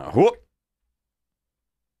 We're gonna whoop.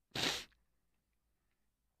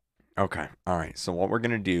 Okay, all right. So what we're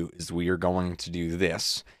gonna do is we are going to do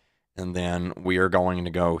this, and then we are going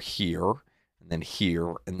to go here, and then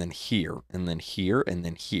here, and then here, and then here, and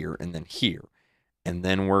then here, and then here, and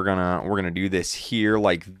then we're gonna do this here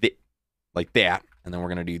like that, and then we're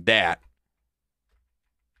gonna do that.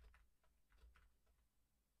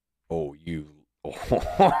 Oh, you.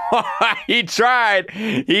 Oh, he tried,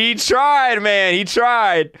 man. He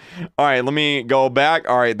tried. All right, let me go back.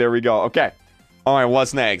 All right, there we go. Okay. All right,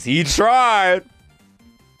 what's next? He tried.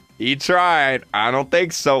 I don't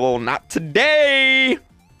think so. Not today.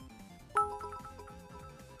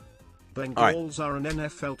 Bengals are an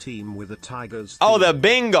NFL team with a Tigers theme. Oh, the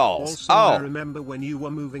Bengals. Also, I remember when you were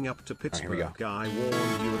moving up to Pittsburgh, I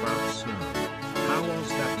warned you about snow. How was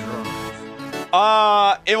that drive?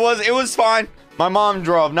 It was fine. My mom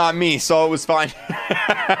drove, not me, so it was fine.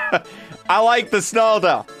 I like the snow,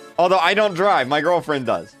 though. Although I don't drive. My girlfriend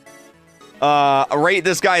does. Rate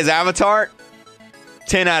this guy's avatar.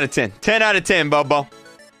 10 out of 10. 10 out of 10, Bobo.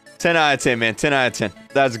 10 out of 10, man. 10 out of 10.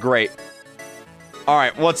 That's great. All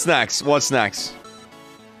right, what's next? All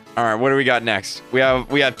right, what do we got next? We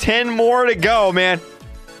have 10 more to go, man.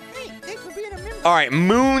 Hey, thanks for being a member. All right,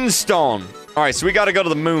 Moonstone. All right, so we got to go to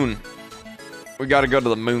the moon. We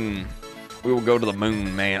will go to the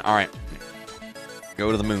moon, man. All right.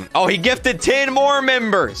 Go to the moon. Oh, he gifted 10 more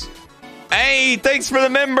members. Hey, thanks for the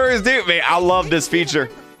members, dude. Man, I love this feature.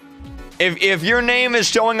 If your name is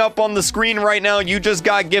showing up on the screen right now, you just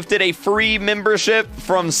got gifted a free membership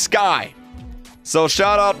from Sky. So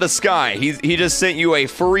shout out to Sky. He just sent you a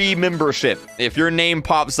free membership. If your name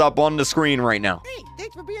pops up on the screen right now. Hey,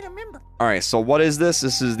 thanks for being a member. All right, so what is this?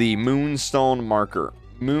 This is the Moonstone marker.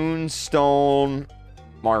 Moonstone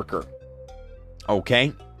marker.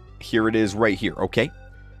 Okay. Here it is right here. Okay.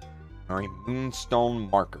 All right, Moonstone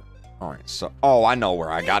marker. All right, so... Oh, I know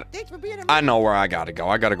where I got it. Thanks for being a member. I know where I gotta go.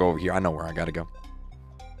 I gotta go over here. I know where I gotta go.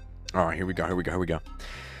 All right, here we go. Here we go. Here we go.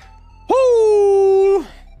 Woo!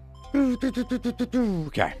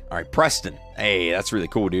 Okay. All right, Preston. Hey, that's really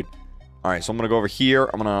cool, dude. All right, so I'm gonna go over here.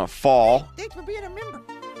 I'm gonna fall. Thanks for being a member.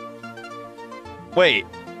 Wait.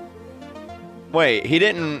 Wait, he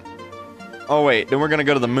didn't... Oh, wait. Then we're gonna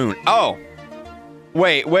go to the moon. Oh!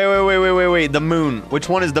 Wait. The moon. Which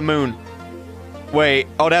one is the moon? Wait.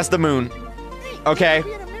 Oh, that's the moon. Okay.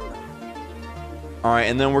 Being a member. All right,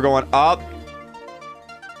 and then we're going up.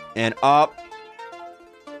 And up.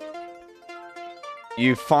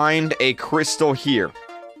 You find a crystal here.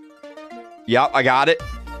 Yep, I got it.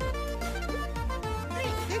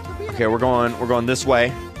 Thanks for being a Okay, we're going this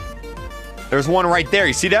way. There's one right there.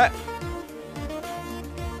 You see that?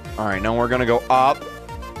 All right, now we're gonna go up.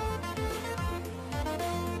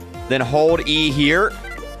 Then hold E here.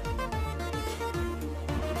 Thanks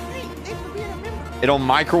for being a member. It'll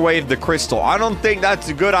microwave the crystal. I don't think that's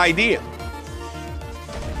a good idea.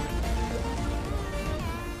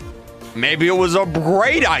 Maybe it was a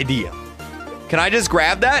great idea. Can I just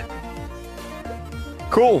grab that?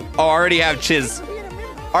 Cool. Oh, I already have chiz.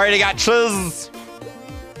 Already got chiz.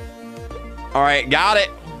 All right, got it.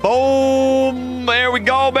 Boom. There we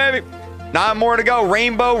go, baby. 9 more to go.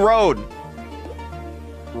 Rainbow Road.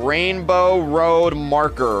 Rainbow Road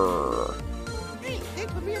marker. Hey,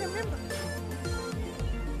 thanks for being a member.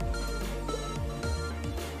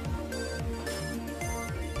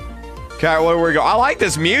 Okay, where do we go? I like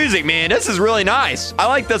this music, man. This is really nice. I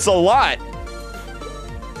like this a lot.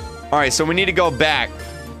 All right, so we need to go back.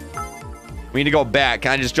 We need to go back.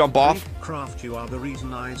 Can I just jump off? KREEKCRAFT, you are the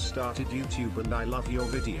reason I started YouTube and I love your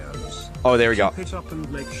videos. Oh, there we go. Keep it up and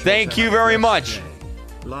make sure Thank to you have very a much. day.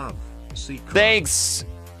 Love. Secret. Thanks.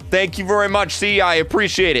 Thank you very much. See, I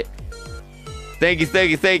appreciate it. Thank you,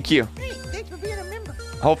 thank you, thank you. Hey, thanks for being a member.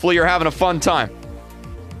 Hopefully you're having a fun time.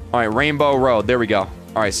 All right, Rainbow Road. There we go.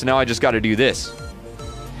 All right, so now I just got to do this.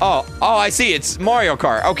 Oh, I see. It's Mario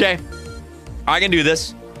Kart. Okay. I can do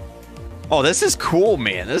this. Oh, this is cool,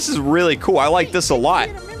 man. This is really cool. I like this a lot.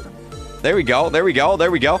 There we go. There we go.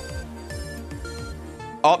 There we go.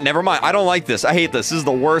 Oh, never mind. I don't like this. I hate this. This is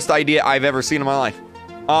the worst idea I've ever seen in my life.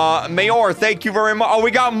 Mayor, thank you very much. Oh,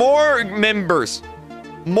 we got more members.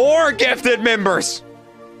 More gifted members.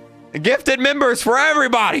 Gifted members for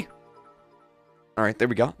everybody. All right, there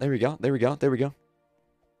we go. There we go. There we go. There we go.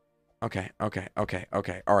 Okay. All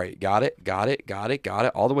right, got it.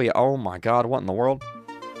 All the way. Oh my God, what in the world?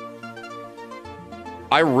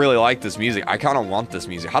 I really like this music. I kind of want this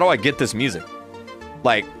music. How do I get this music?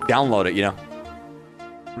 Like, download it, you know?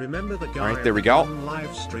 Remember the guy All right, there we go. on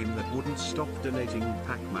live stream that wouldn't stop donating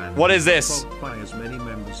Pac-Man? What is this? By as many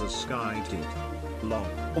members as Sky did. Long.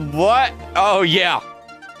 What? Oh, yeah.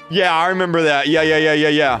 Yeah, I remember that. Yeah. Hey,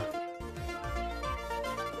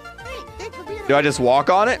 thanks for being a Do I just walk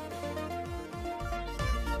on it?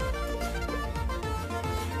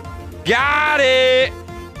 Got it!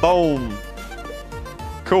 Boom.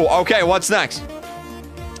 Cool. Okay, what's next?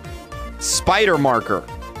 Spider marker.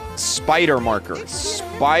 Spider marker.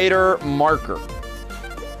 Spider marker.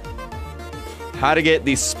 How to get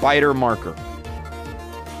the spider marker.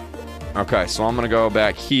 Okay, so I'm gonna go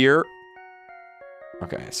back here.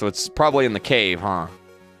 Okay, so it's probably in the cave, huh?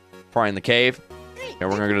 Probably in the cave. Yeah,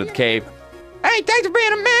 we're gonna go to the cave. Hey, thanks for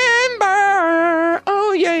being a member.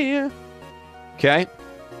 Oh yeah. Okay.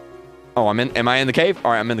 Oh, am I in the cave?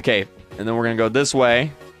 All right, I'm in the cave. And then we're gonna go this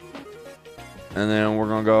way. And then we're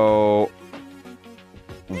gonna go.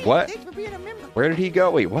 What? Thanks for being a member. Where did he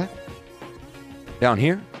go? Wait, what? Down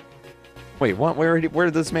here? Wait, what? Where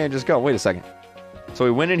did this man just go? Wait a second. So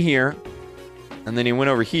he went in here, and then he went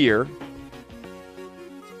over here,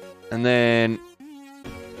 and then.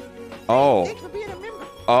 Oh. Thanks for being a member.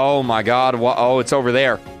 Oh my God! What? Oh, it's over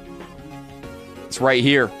there. It's right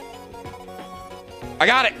here. I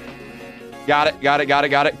got it.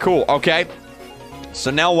 Got it. Cool. Okay.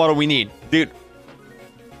 So now what do we need, dude?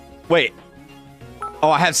 Wait. Oh,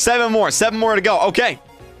 I have 7 more. 7 more to go. Okay.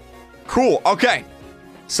 Cool. Okay.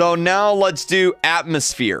 So now let's do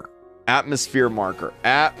atmosphere. Atmosphere marker.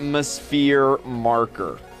 Atmosphere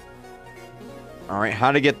marker. All right.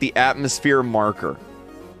 How to get the atmosphere marker.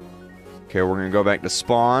 Okay, we're going to go back to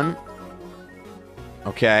spawn.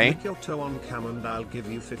 Okay. Lick your toe on cam and I'll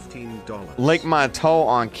give you $15. Lick my toe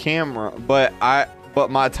on camera, but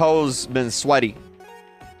my toe's been sweaty.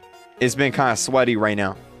 It's been kind of sweaty right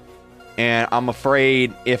now. And I'm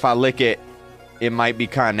afraid if I lick it, it might be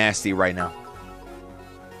kind of nasty right now.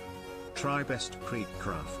 Try best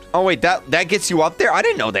KREEKCRAFT. Oh wait, that gets you up there? I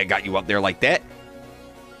didn't know that got you up there like that.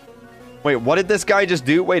 Wait, what did this guy just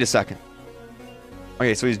do? Wait a second.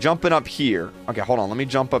 Okay, so he's jumping up here. Okay, hold on. Let me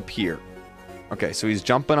jump up here. Okay, so he's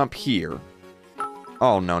jumping up here.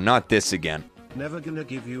 Oh, no, not this again. Never gonna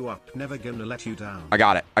give you up. Never gonna let you down. I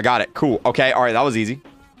got it. I got it. Cool. Okay, all right, that was easy.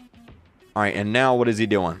 All right, and now what is he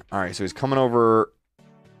doing? All right, so he's coming over.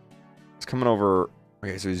 He's coming over.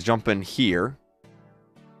 Okay, so he's jumping here.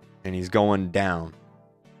 And he's going down.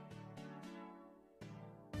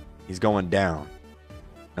 He's going down.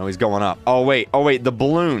 No, he's going up. Oh, wait. Oh, wait. The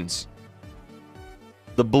balloons.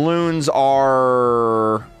 The balloons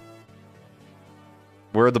are...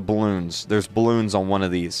 Where are the balloons? There's balloons on one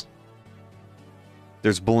of these.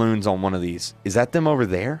 There's balloons on one of these. Is that them over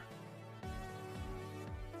there?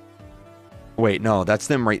 Wait, no. That's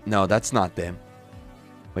them right... No, that's not them.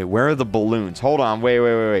 Wait, where are the balloons? Hold on.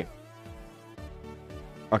 Wait.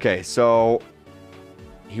 Okay, so...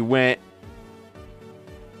 He went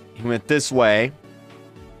this way.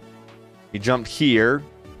 He jumped here.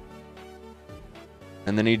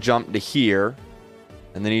 And then he jumped to here.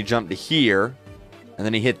 And then he jumped to here. And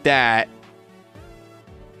then he hit that.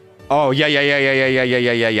 Oh,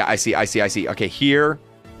 yeah. I see. Okay, here.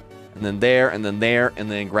 And then there, and then there. And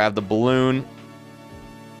then grab the balloon.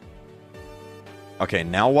 Okay,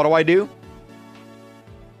 now what do I do?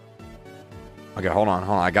 Okay, hold on.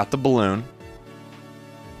 I got the balloon.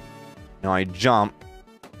 Now I jump.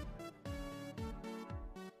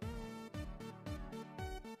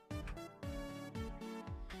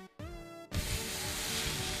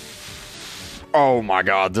 Oh my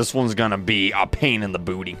god, this one's gonna be a pain in the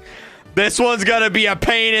booty. This one's gonna be a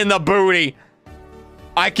pain in the booty.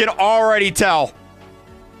 I can already tell.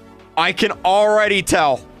 I can already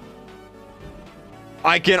tell.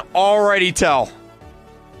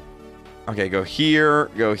 Okay, go here,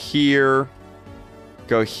 go here,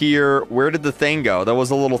 go here. Where did the thing go? There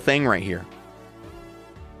was a little thing right here.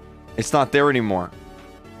 It's not there anymore.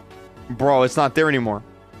 Bro, it's not there anymore.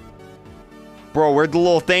 Bro, where'd the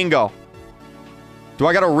little thing go? Do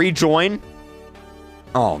I gotta rejoin?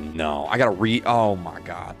 Oh no, I gotta oh my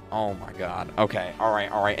god. Okay,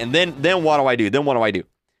 alright. And then what do I do?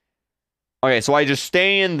 Okay, so I just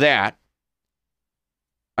stay in that.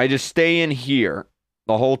 I just stay in here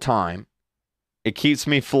the whole time. It keeps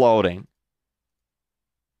me floating.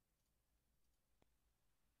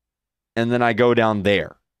 And then I go down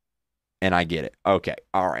there. And I get it. Okay,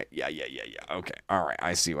 alright. Yeah. Okay, alright.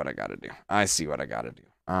 I see what I gotta do.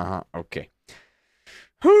 Okay.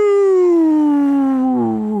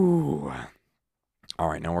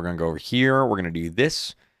 Alright, now we're gonna go over here. We're gonna do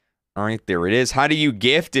this. Alright, there it is. How do you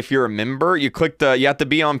gift if you're a member? You have to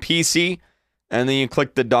be on PC, and then you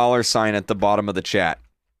click the $ at the bottom of the chat.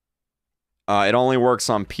 It only works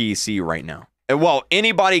on PC right now. Well,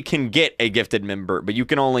 anybody can get a gifted member, but you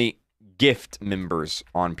can only gift members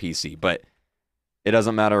on PC. But it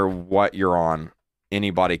doesn't matter what you're on.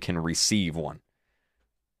 Anybody can receive one.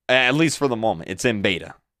 At least for the moment. It's in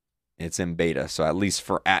beta. So at least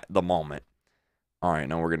for at the moment. All right,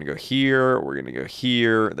 now we're going to go here.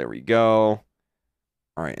 There we go.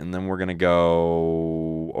 All right, and then we're going to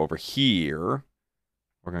go over here.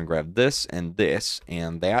 We're going to grab this and this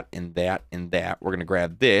and that and that and that. We're going to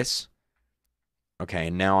grab this.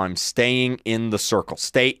 Okay, now I'm staying in the circle.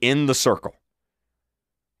 Stay in the circle.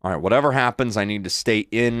 All right, whatever happens, I need to stay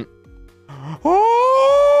in.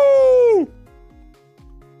 Oh!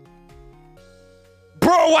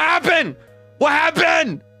 Bro, what happened? What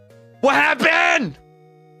happened?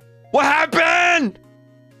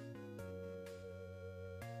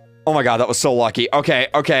 Oh my god, that was so lucky. Okay.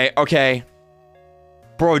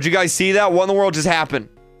 Bro, did you guys see that? What in the world just happened?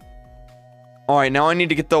 All right, now I need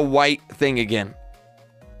to get the white thing again.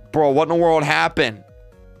 Bro, what in the world happened?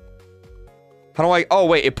 How do I... Oh,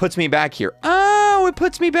 wait, it puts me back here. Oh, it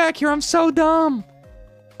puts me back here. I'm so dumb.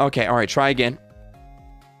 Okay, all right, try again.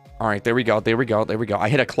 All right, there we go. I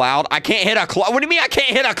hit a cloud. I can't hit a cloud. What do you mean I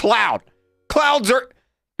can't hit a cloud? Clouds are...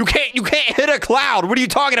 You can't hit a cloud. What are you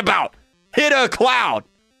talking about? Hit a cloud.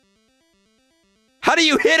 How do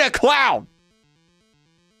you hit a cloud?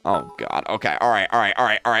 Oh, God. Okay, all right.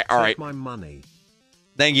 Take my money.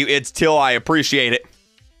 Thank you, It's Till. I appreciate it.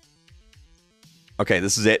 Okay,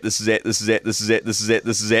 this is it.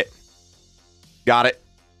 Got it.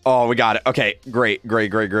 Oh, we got it. Okay, great.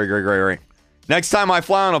 Next time I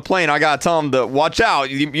fly on a plane, I gotta tell them to watch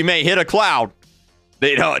out. You may hit a cloud.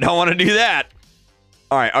 They don't want to do that.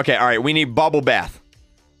 All right. We need bubble bath.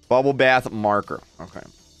 Bubble bath marker. Okay.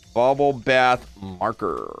 Bubble bath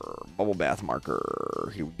marker.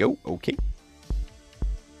 Here we go. Okay.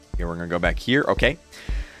 Here, we're gonna go back here. Okay.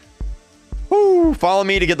 Woo, follow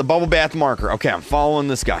me to get the bubble bath marker. Okay, I'm following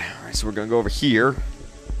this guy. All right, so we're gonna go over here.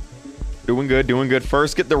 Doing good, doing good.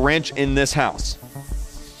 First, get the wrench in this house.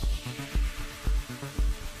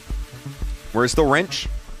 Where's the wrench?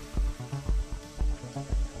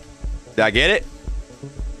 Did I get it?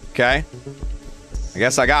 Okay. I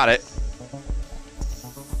guess I got it.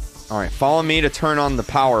 All right, follow me to turn on the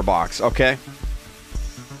power box. Okay.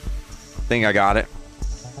 Think I got it.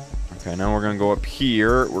 Okay, now we're gonna go up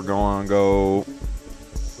here. We're gonna go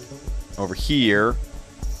over here.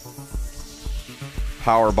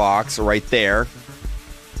 Power box right there.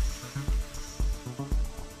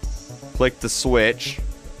 Click the switch.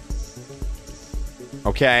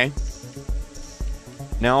 Okay.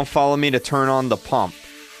 Now follow me to turn on the pump.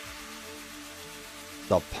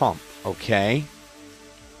 The pump. Okay.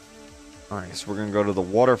 Alright, so we're gonna go to the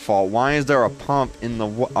waterfall. Why is there a pump in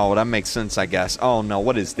the oh, that makes sense, I guess. Oh no,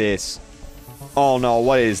 what is this? Oh no,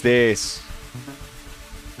 what is this?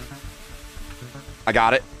 I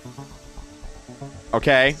got it.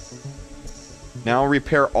 Okay. Now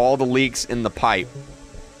repair all the leaks in the pipe.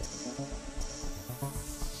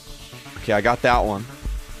 Okay, I got that one.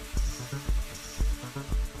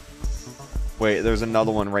 Wait, there's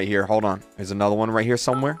another one right here. Hold on. There's another one right here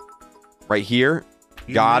somewhere. Right here.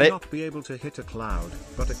 Got it. You may not be able to hit a cloud,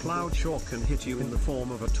 but a cloud sure can hit you in the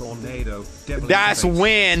form of a tornado. That's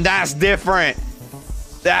wind. That's different.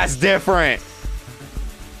 That's different.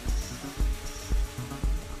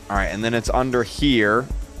 All right, and then it's under here.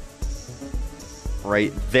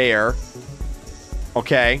 Right there.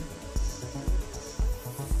 Okay.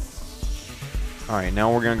 All right,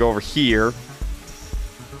 now we're going to go over here.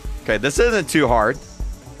 Okay, this isn't too hard.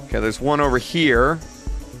 Okay, there's one over here.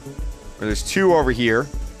 Or there's two over here.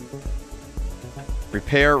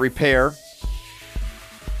 Repair, repair.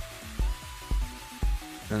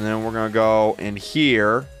 And then we're gonna go in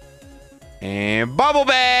here. And bubble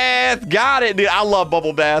bath! Got it, dude. I love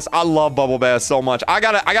bubble baths. I love bubble baths so much. I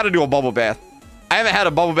gotta do a bubble bath. I haven't had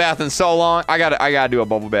a bubble bath in so long. I gotta do a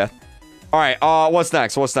bubble bath. Alright, what's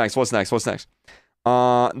next? What's next? What's next? What's next?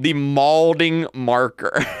 The molding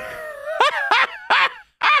marker.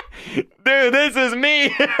 Dude, this is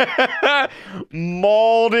me.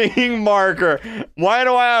 Molding marker. Why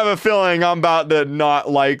do I have a feeling I'm about to not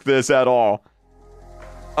like this at all?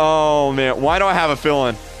 Oh, man. Why do I have a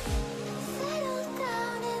feeling?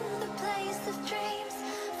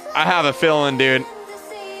 I have a feeling, dude.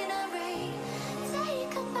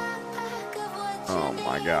 Oh,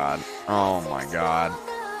 my God. Oh, my God.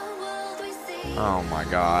 Oh, my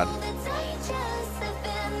God.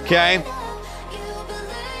 Okay.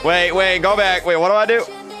 Wait, go back. Wait, what do I do?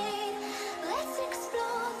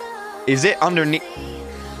 Is it underneath?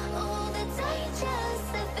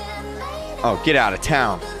 Oh, get out of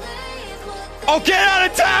town. Oh, get out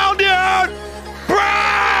of town, dude!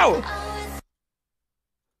 Bro!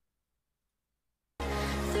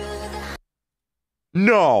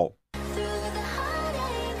 No.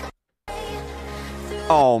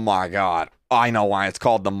 Oh, my God. I know why it's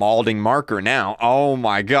called the molding marker now. Oh,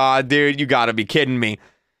 my God, dude. You gotta be kidding me.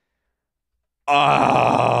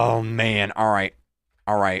 Oh, man. All right.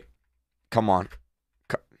 All right. Come on.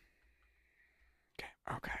 Okay.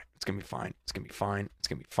 Okay. It's going to be fine. It's going to be fine. It's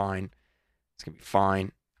going to be fine. It's going to be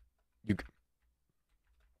fine. It's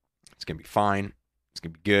going to be fine. It's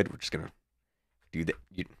going to be good. We're just going to do that.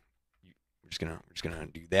 We're just going to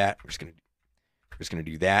do that. We're just going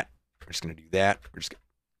to do that. We're just going to do that. We're just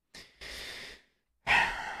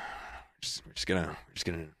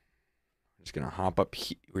going to hop up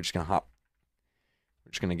here. We're just going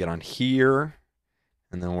to get on here,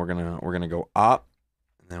 and then we're going to go up,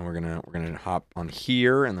 and then we're going to hop on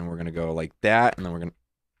here, and then we're going to go like that, and then we're going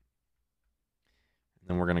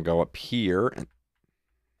to go up here, and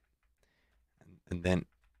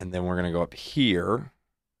then we're going to go up here,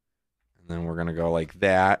 and then we're going to go like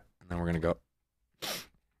that, and then we're going to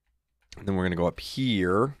go up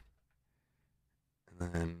here, and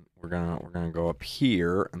then we're going to go up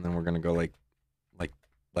here, and then we're going to go like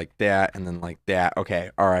that, and then like that. Okay,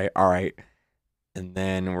 all right. And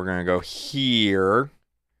then we're gonna go here,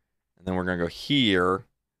 and then we're gonna go here.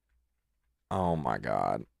 Oh my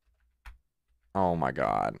God. Oh my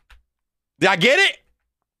God. Did I get it?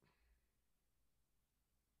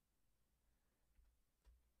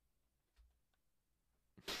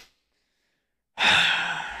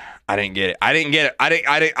 I didn't get it. I didn't get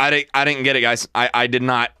it, guys. I did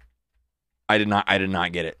not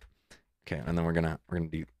get it. Okay, and then we're gonna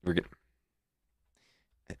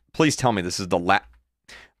please tell me this is the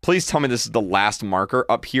last marker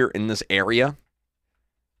up here in this area.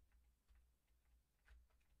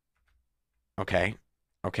 Okay.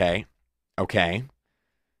 All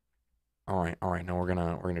right. Now we're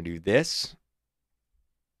gonna do this.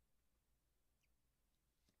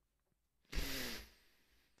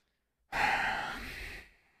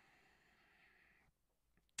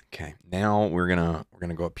 Okay, now we're gonna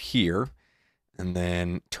go up here, and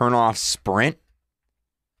then turn off sprint,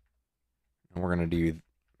 and we're gonna do.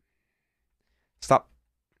 Stop.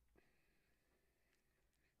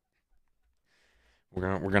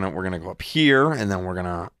 We're gonna go up here, and then we're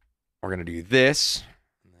gonna do this,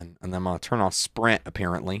 and then I'm gonna turn off sprint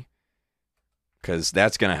apparently, because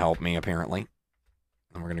that's gonna help me apparently.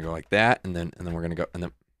 And we're gonna go like that, and then we're gonna go, and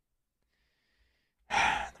then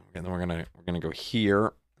we're gonna go here,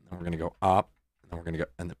 and then we're gonna go up, and then we're gonna go,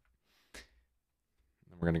 and then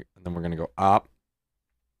we're gonna go up,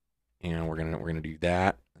 and we're gonna do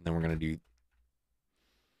that, and then we're gonna do.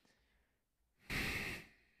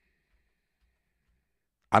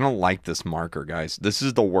 I don't like this marker, guys. This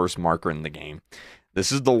is the worst marker in the game.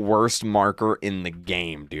 This is the worst marker in the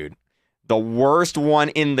game, dude. The worst one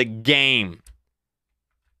in the game.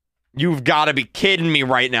 You've got to be kidding me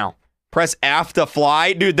right now. Press F to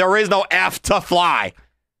fly? Dude, there is no F to fly.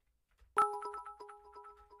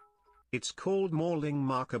 It's called molding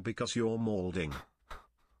marker because you're molding.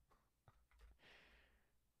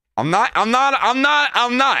 I'm not. It's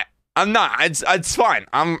fine.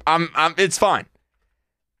 It's fine.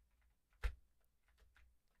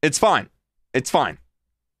 It's fine. It's fine.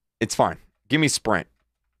 It's fine. Give me sprint.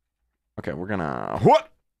 Okay, we're gonna...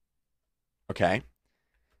 What? Okay.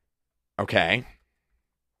 Okay.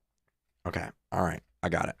 Okay. All right. I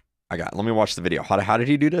got it. Let me watch the video. How did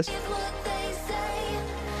he do this?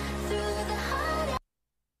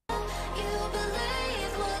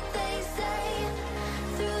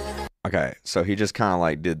 Okay, so he just kind of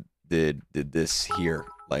like did this here.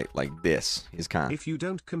 Like this. He's kind of... If you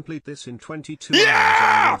don't complete this in 22 hours,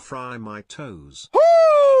 I will fry my toes.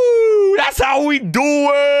 Woo! That's how we do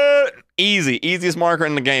it! Easy. Easiest marker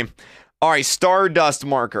in the game. All right, Stardust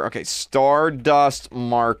marker. Okay, Stardust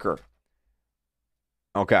marker.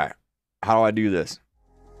 Okay. How do I do this?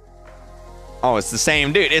 Oh, it's the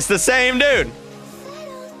same dude. It's the same dude!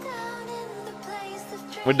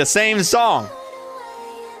 With the same song.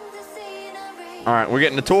 All right, we're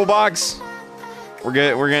getting the toolbox. We're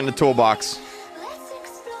getting the toolbox.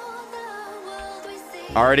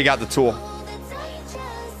 I already got the tool.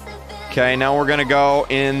 Okay, now we're gonna go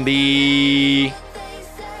in the...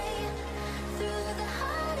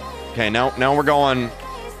 Okay, now we're going...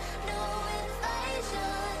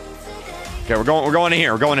 Okay, we're going in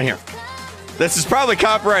here. We're going in here. This is probably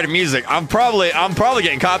copyrighted music. I'm probably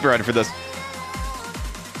getting copyrighted for this.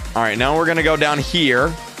 All right, now we're gonna go down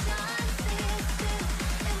here.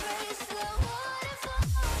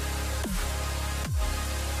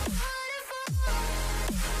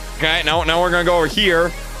 Okay, now we're gonna go over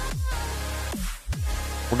here.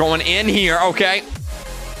 We're going in here, okay.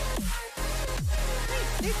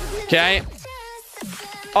 Okay.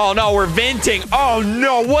 Oh no, we're venting. Oh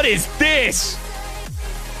no, what is this?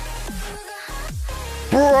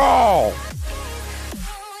 Bro!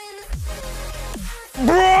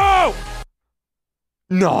 Bro!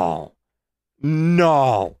 No.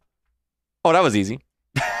 No. Oh, that was easy.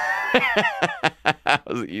 That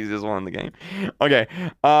was the easiest one in the game. Okay.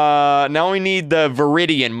 Now we need the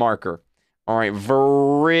Viridian marker. All right,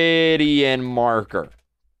 Viridian marker.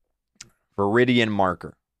 Viridian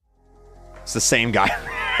marker. It's the same guy.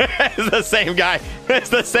 It's the same guy. It's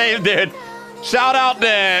the same dude. Shout out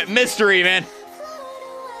to Mystery, man.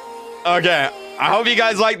 Okay. I hope you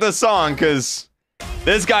guys like this song, because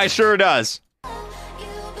this guy sure does. All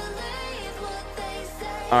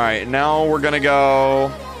right, now we're going to go...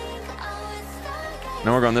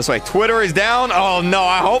 No, we're going this way. Twitter is down. Oh no,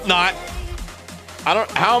 I hope not.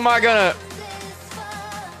 How am I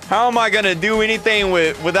gonna do anything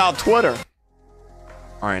without Twitter?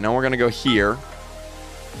 All right, now we're gonna go here.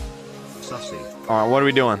 Sussy. All right, what are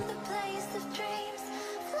we doing?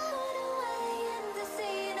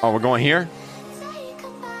 Oh, we're going here?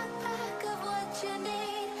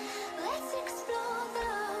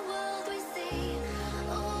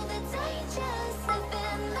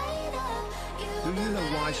 Do you know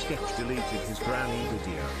why Sketch deleted his granny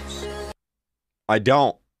videos? I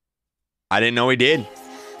don't. I didn't know he did.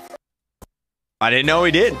 I didn't know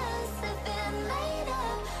he did.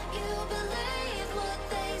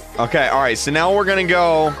 Okay, all right, so now we're gonna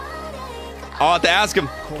go... I'll have to ask him.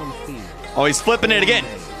 Cornfield. Oh, he's flipping it again.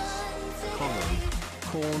 Connery.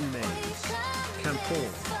 Corn maze.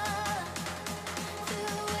 Camporn.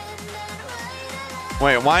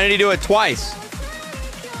 Wait, why did he do it twice?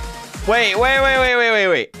 Wait.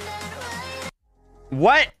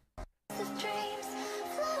 What?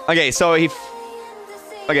 Okay, so he...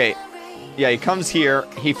 Okay. Yeah, he comes here.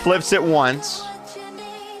 He flips it once.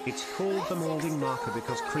 It's called the molding marker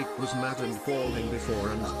because Creek was mad and balding before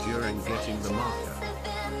and during getting the marker.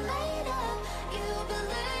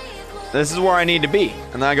 This is where I need to be.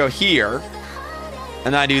 And then I go here.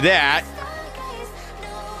 And then I do that.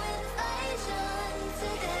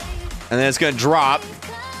 And then it's gonna drop.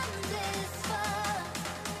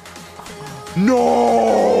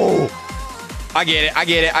 No! I get it. I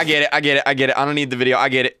get it. I get it. I get it. I get it. I don't need the video. I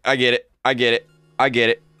get it. I get it. I get it. I get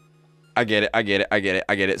it. I get it. I get it. I get it.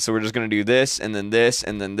 I get it. So we're just gonna do this, and then this,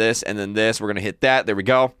 and then this, and then this. We're gonna hit that. There we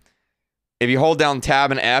go. If you hold down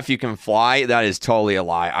tab and F, you can fly. That is totally a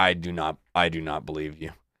lie. I do not believe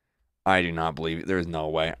you. I do not believe you. There's no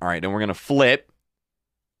way. All right, then we're gonna flip.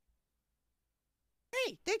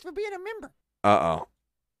 Hey, thanks for being a member. Uh-oh.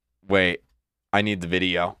 Wait. I need the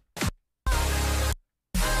video.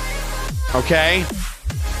 Okay.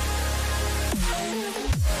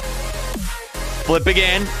 Flip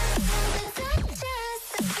again.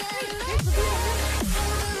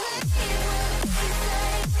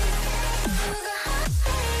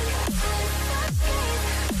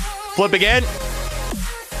 Flip again.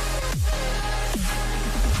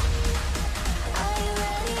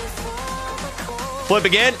 Flip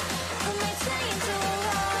again.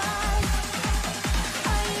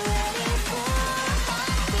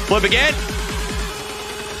 Flip again.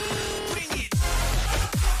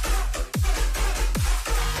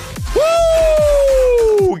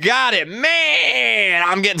 Woo! Got it. Man,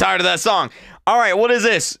 I'm getting tired of that song. All right, what is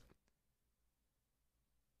this?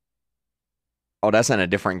 Oh, that's in a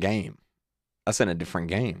different game. That's in a different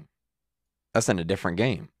game. That's in a different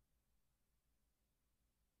game.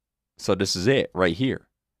 So this is it right here.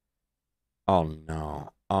 Oh,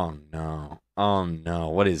 no. Oh, no. Oh, no.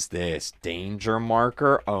 What is this? Danger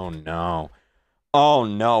marker? Oh, no. Oh,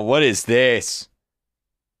 no. What is this?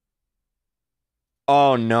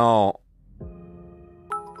 Oh, no.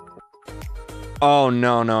 Oh,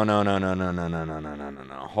 no, no, no, no, no, no, no, no, no, no, no, no,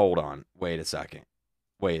 no. Hold on. Wait a second.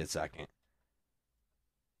 Wait a second.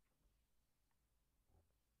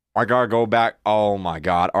 I gotta go back. Oh, my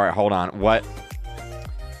God. All right, hold on. What?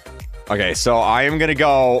 Okay, so I am gonna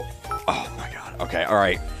go. Oh my God. Okay, all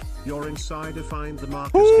right. You're inside to find the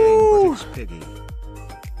Marcus game, but it's piggy.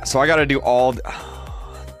 So I gotta do all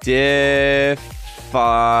difficulty.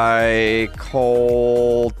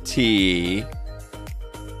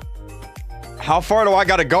 How far do I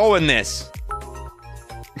gotta go in this?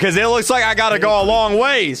 Because it looks like I gotta go a long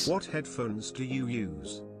ways. What headphones do you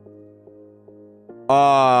use?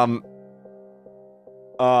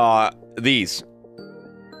 These.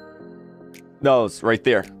 Those right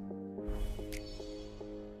there.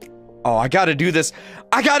 Oh, I gotta do this.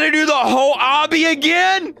 I gotta do the whole obby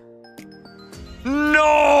again?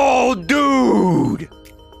 No, dude.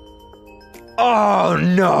 Oh,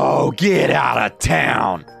 no. Get out of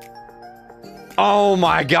town. Oh,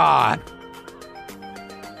 my God.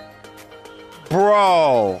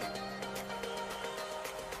 Bro.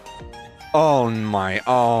 Oh, my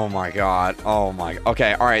God. Oh, my.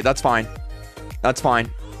 Okay, all right. That's fine. That's fine.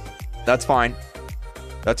 That's fine.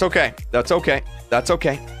 That's okay. That's okay. That's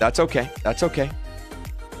okay. That's okay. That's okay.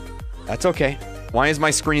 That's okay. Why is my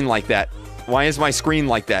screen like that? Why is my screen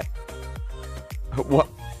like that? What?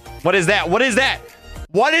 What is that? What is that?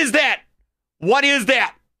 What is that? What is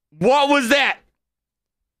that? What was that?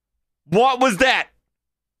 What was that?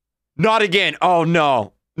 Not again. Oh,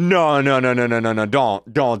 no. No, no, no, no, no, no, no. Don't.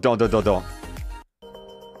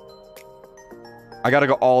 I gotta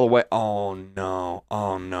go all the way. Oh, no.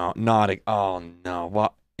 Oh, no. Not a... Oh, no.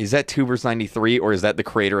 What? Is that Tubers93 or is that the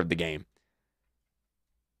creator of the game?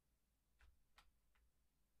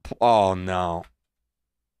 Oh, no.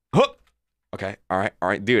 Hook. Okay. All right. All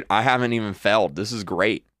right. Dude, I haven't even failed. This is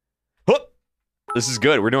great. Hook. This is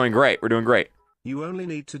good. We're doing great. We're doing great. You only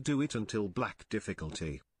need to do it until black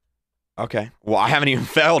difficulty. Okay. Well, I haven't even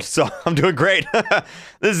failed, so I'm doing great.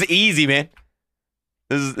 This is easy, man.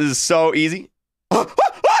 This is so easy. Okay.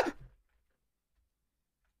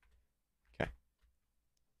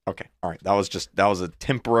 Okay. All right. That was a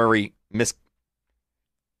temporary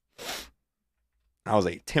That was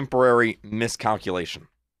a temporary miscalculation.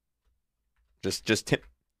 Just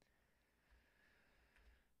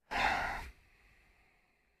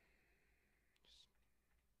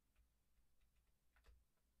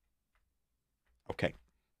Okay.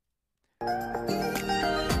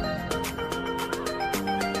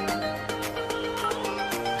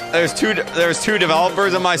 There's two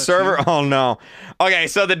developers on my server. Oh no. Okay,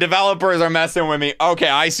 so the developers are messing with me. Okay,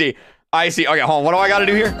 I see. Okay, hold on. What do I got to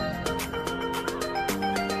do here?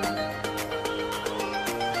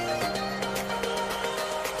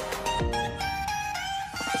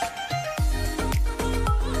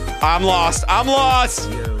 I'm lost. I'm lost.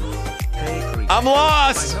 Yo, hey, I'm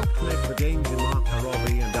lost. I helped make the game Mark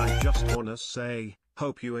Robbie, and I just wanna say,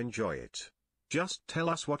 Hope you enjoy it. Just tell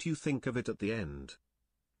us what you think of it at the end.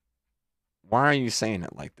 Why are you saying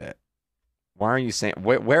it like that? Why are you saying...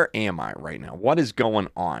 Where am I right now? What is going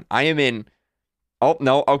on? I am in... Oh,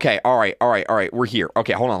 no. Okay. All right. We're here.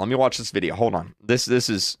 Okay, hold on. Let me watch this video. Hold on. This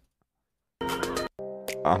is... Okay,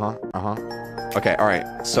 all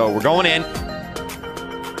right. So we're going in.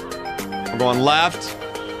 We're going left.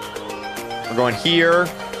 We're going here.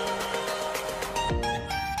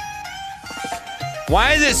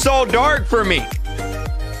 Why is it so dark for me?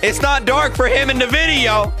 It's not dark for him in the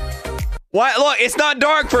video. Why? Look, it's not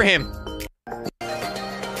dark for him.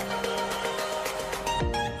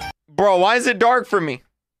 Bro, why is it dark for me?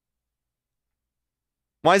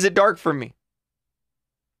 Why is it dark for me?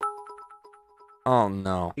 Oh,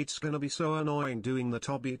 no. It's gonna be so annoying doing the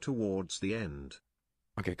Toby towards the end.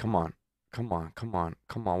 Okay, come on. What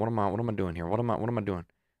am I doing here? What am I doing?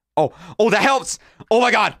 Oh, that helps. Oh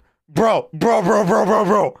my God. Bro.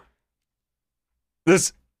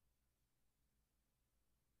 This.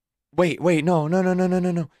 Wait, no.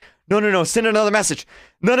 No, send another message.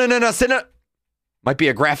 No, send a. Might be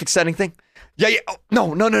a graphic setting thing. Yeah.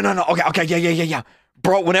 Oh, no. Okay, yeah.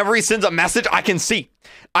 Bro, whenever he sends a message, I can see.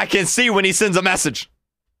 When he sends a message.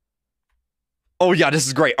 Oh yeah, this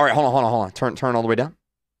is great. All right, hold on. Turn all the way down.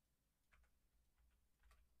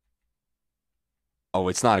 Oh,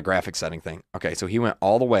 it's not a graphic setting thing. Okay, so he went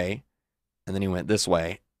all the way, and then he went this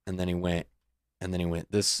way, and then he went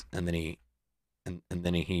this, and then he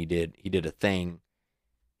did a thing.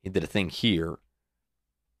 He did a thing here.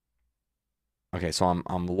 Okay, so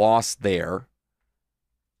I'm lost there.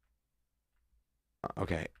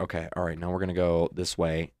 Okay, all right. Now we're gonna go this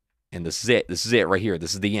way, and this is it. This is it right here.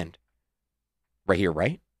 This is the end. Right here,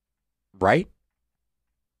 right? Right?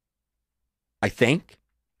 I think.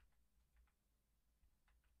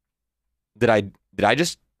 Did I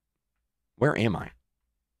just... Where am I?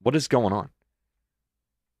 What is going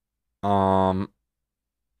on?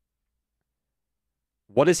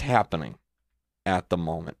 What is happening at the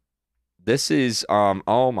moment? This is,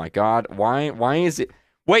 oh my God. Why is it...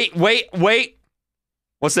 Wait.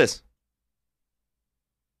 What's this?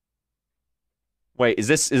 Wait, is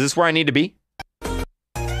this where I need to be?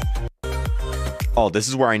 Oh, this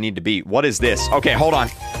is where I need to be. What is this? Okay, hold on.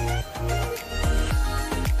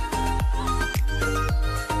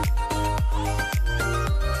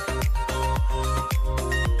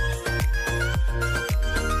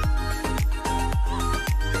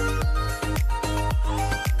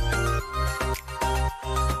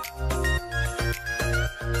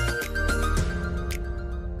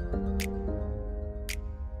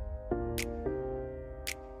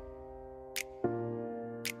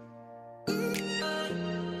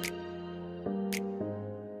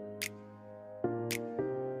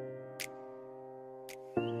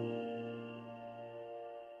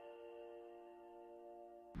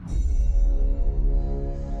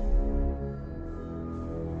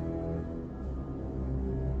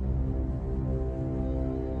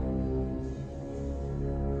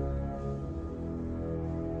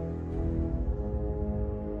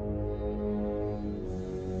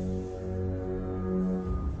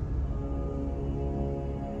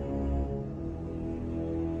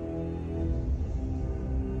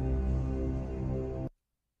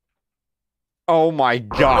 Oh my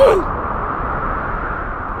God.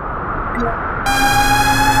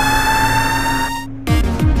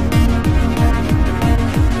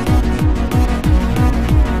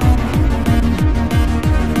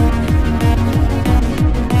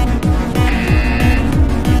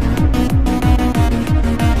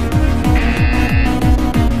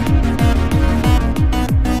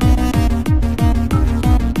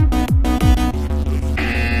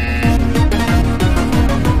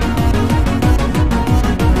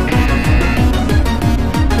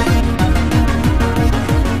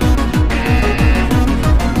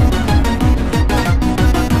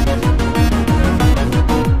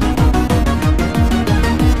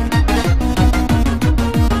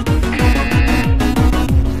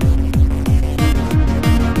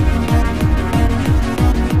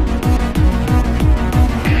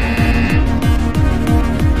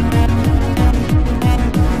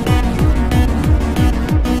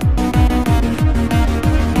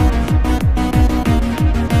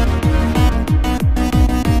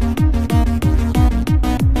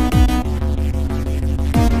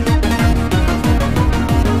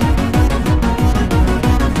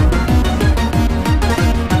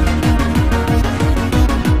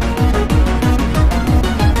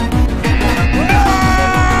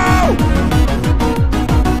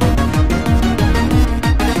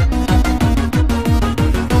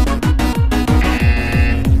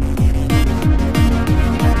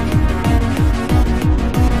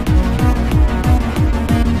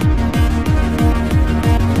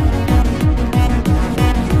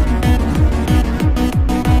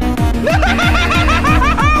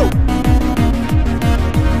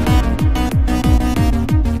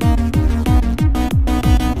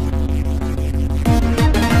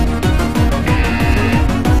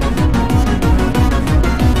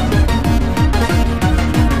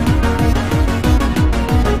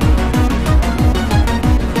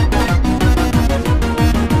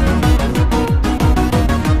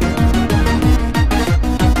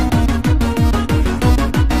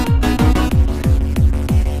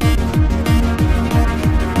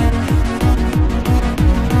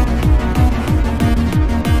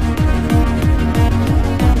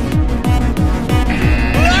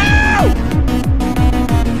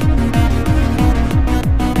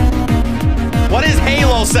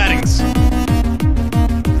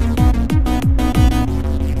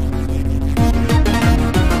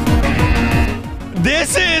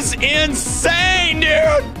 is insane,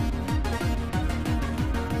 dude.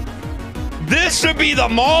 This should be the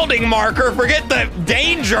molding marker. Forget the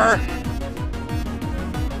danger.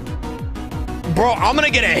 Bro, I'm gonna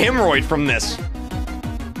get a hemorrhoid from this.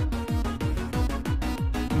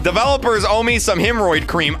 Developers owe me some hemorrhoid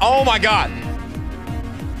cream. Oh my God.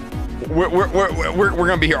 We're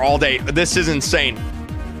gonna be here all day. This is insane.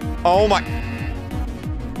 Oh my.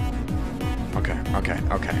 Okay.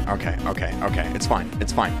 It's fine.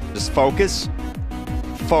 It's fine. Just focus.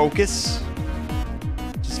 Focus.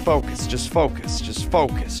 Just focus. Just focus. Just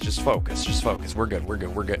focus. Just focus. Just focus. We're good. We're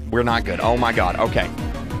good. We're good. We're not good. Oh my God. Okay.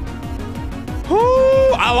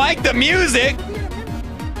 Whoo! I like the music.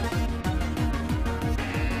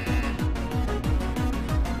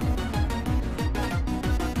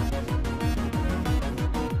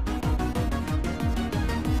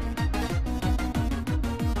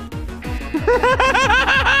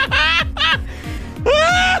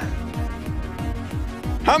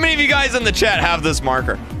 How many of you guys in the chat have this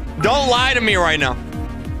marker? Don't lie to me right now.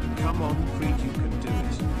 Come on, Creed, you can do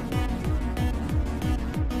it.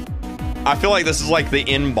 I feel like this is like the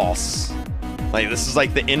end boss. Like this is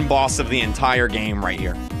like the end boss of the entire game right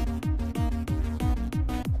here.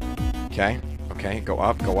 Okay, okay, go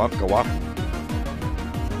up, go up, go up.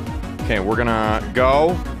 Okay, we're gonna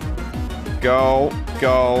go. Go.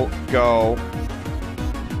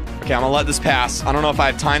 Okay, I'm gonna let this pass. I don't know if I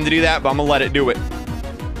have time to do that, but I'm gonna let it do it.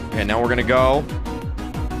 Okay, now we're gonna go.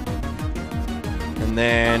 And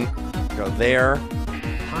then go there.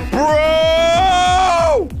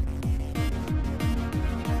 Bro!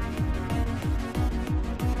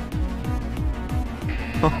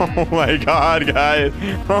 Oh my God, guys.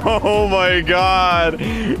 Oh my God.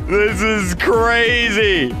 This is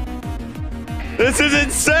crazy. This is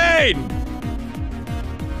insane.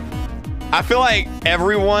 I feel like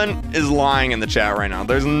everyone is lying in the chat right now.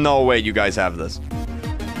 There's no way you guys have this.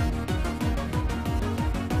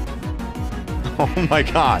 Oh my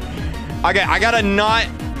God. Okay, I gotta not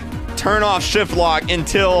turn off shift lock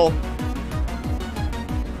until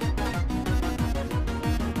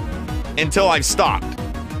I've stopped.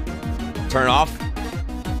 Turn off.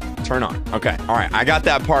 Turn on. Okay, all right. I got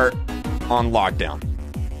that part on lockdown.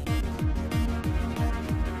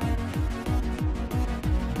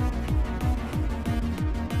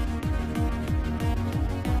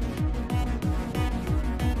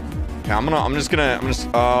 Okay, I'm just,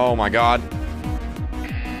 oh my God.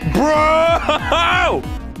 Bro!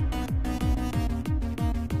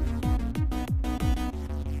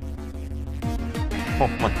 Oh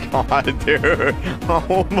my God, dude.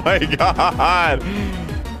 Oh my God.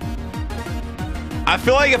 I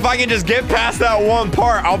feel like if I can just get past that one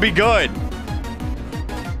part, I'll be good.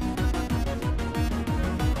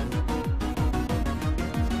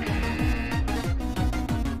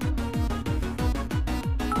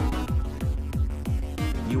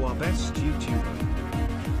 You are best YouTuber.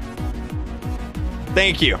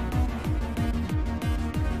 Thank you.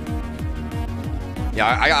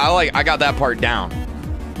 Yeah, I got that part down.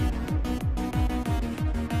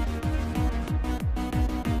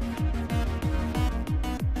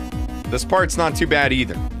 This part's not too bad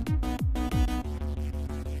either.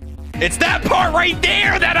 It's that part right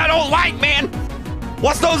there that I don't like, man.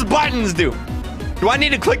 What's those buttons do? Do I need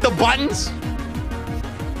to click the buttons?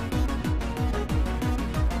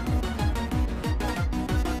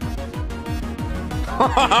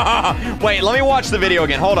 Wait, let me watch the video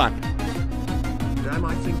again. Hold on. Damn,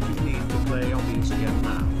 I think you need to play on these again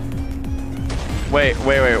now. Wait.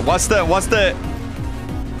 What's the...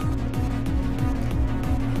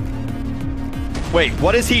 Wait,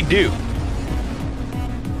 what does he do?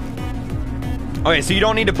 Okay, so you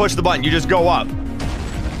don't need to push the button. You just go up.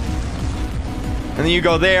 And then you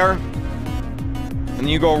go there. And then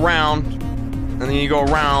you go around. And then you go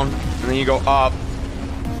around. And then you go up.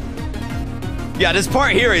 Yeah, this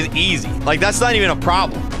part here is easy. Like, that's not even a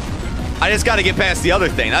problem. I just got to get past the other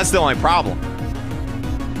thing. That's the only problem.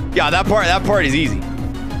 Yeah, that part is easy.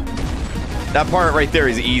 That part right there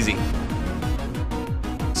is easy.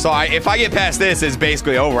 So if I get past this, it's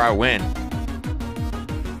basically over. I win.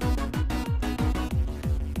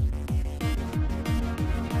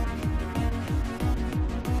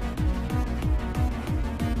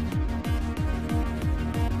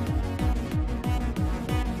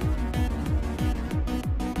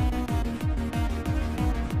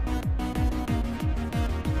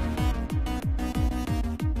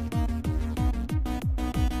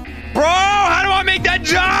 Bro, how do I make that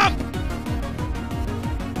jump?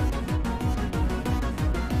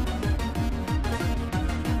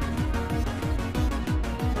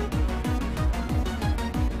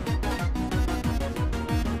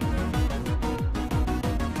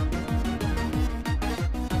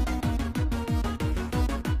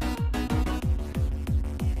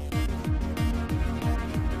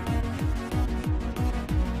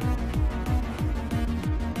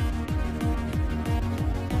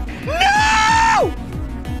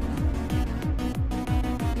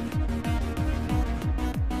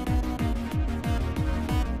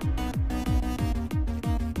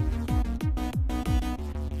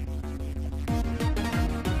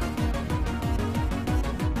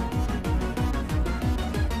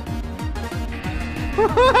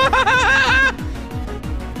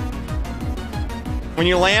 When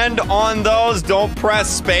you land on those, don't press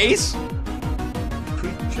space.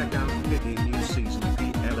 Check out Piggy new season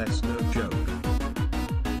PLS, no joke.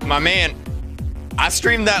 My man, I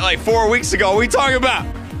streamed that like 4 weeks ago. What are you talking about?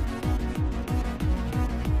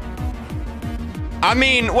 I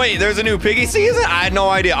mean, wait, there's a new Piggy season? I had no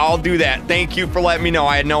idea. I'll do that. Thank you for letting me know.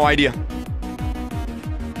 I had no idea.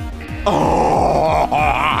 Oh,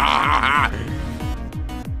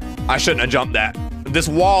 I shouldn't have jumped that. This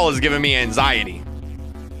wall is giving me anxiety.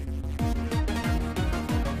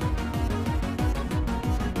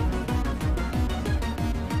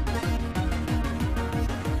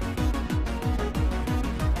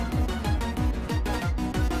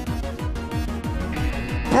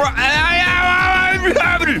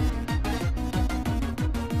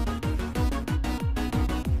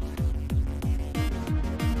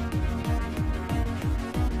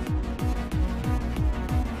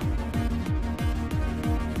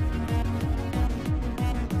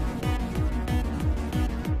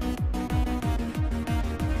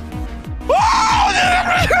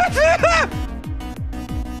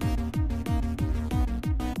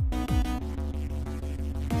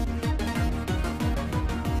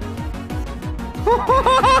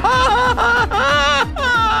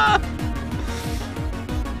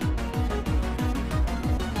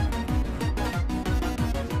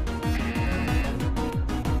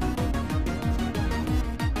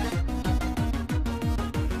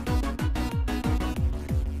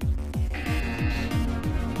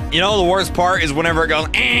 You know, the worst part is whenever it goes,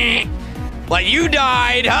 eh, like you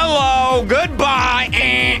died, hello, goodbye,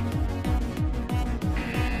 eh.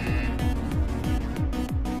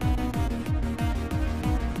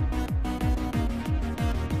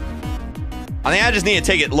 I think I just need to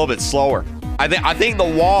take it a little bit slower. I think the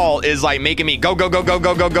wall is like making me go, go, go, go,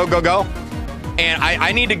 go, go, go, go, go. And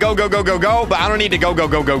I need to go, go, go, go, go, but I don't need to go, go,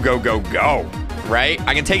 go, go, go, go, go. Right?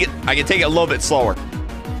 I can take it a little bit slower.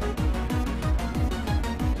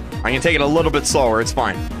 I can take it a little bit slower. It's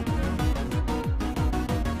fine.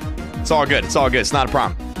 It's all good. It's all good. It's not a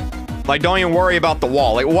problem. Like, don't even worry about the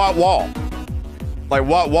wall. Like, what wall? Like,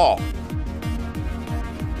 what wall?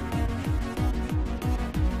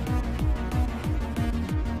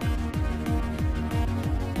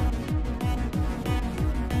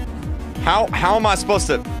 How am I supposed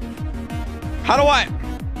to? How do I?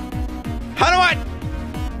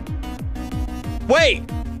 Wait.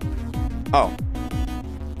 Oh.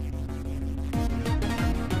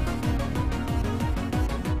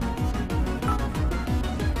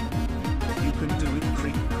 You can do it,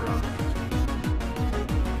 KREEKCRAFT.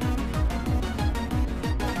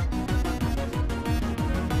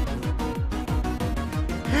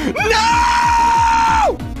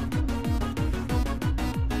 No!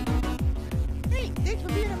 Hey, thanks for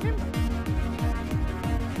being a member.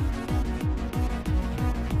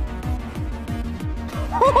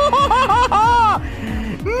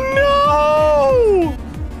 No!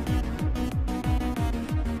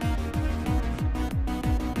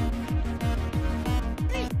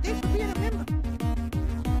 Hey, thanks for being a member.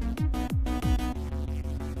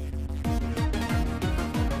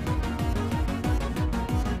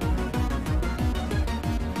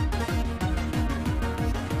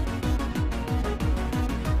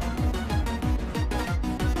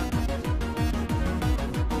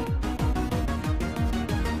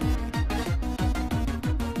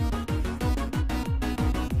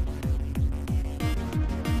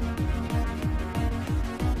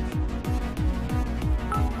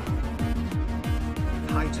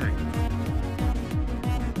 High tank.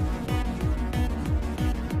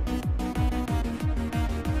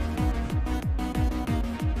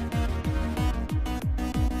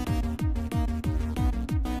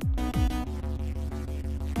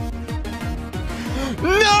 No!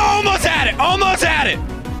 Almost had it! Almost had it!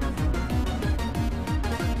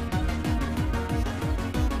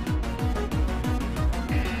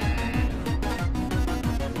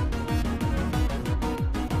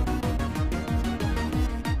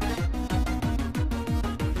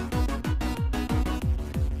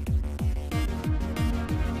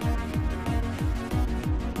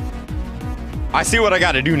 I see what I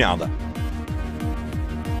gotta do now, though.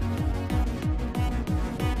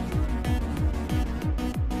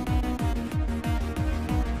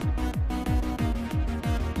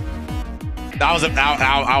 That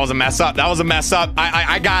was a mess up. That was a mess up.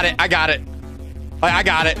 I got it. I got it. I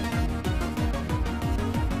got it.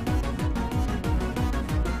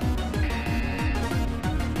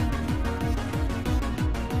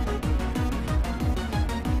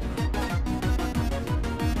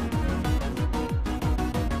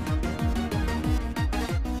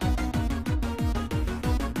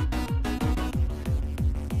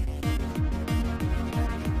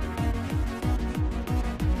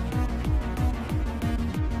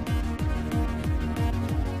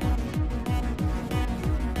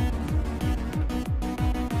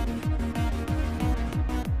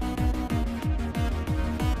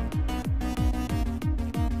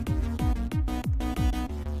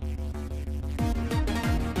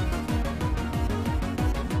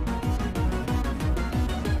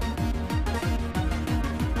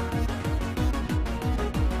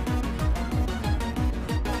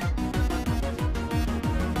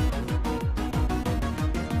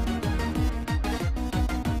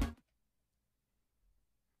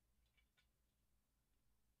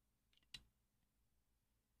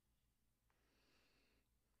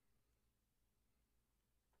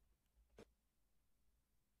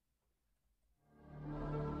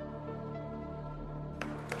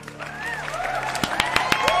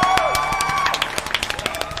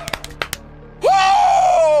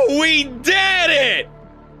 We did it!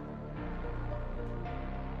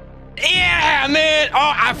 Yeah, man.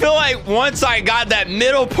 Oh, I feel like once I got that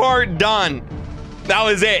middle part done, that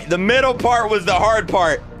was it. The middle part was the hard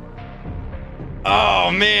part.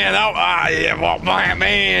 Oh, man. Yeah, well,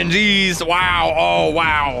 man, geez. Wow. Oh,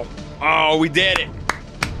 wow. Oh, we did it.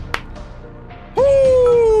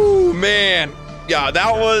 Woo, man. Yeah,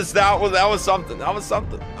 that was something. That was something.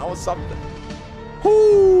 That was something.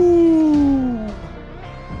 Woo.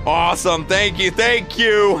 Awesome. Thank you. Thank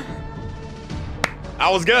you. That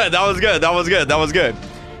was good. That was good. That was good. That was good.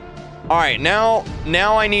 All right, now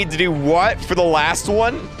I need to do what for the last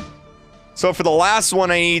one? So for the last one,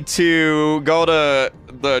 I need to go to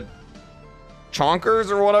the Chonkers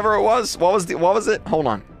or whatever it was. What was it? Hold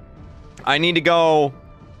on. I need to go.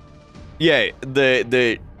 Yeah,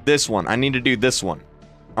 this one. I need to do this one.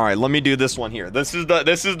 All right, let me do this one here. This is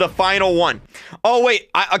the final one. Oh wait,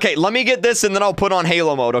 okay. Let me get this and then I'll put on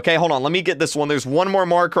Halo mode. Okay, hold on. Let me get this one. There's one more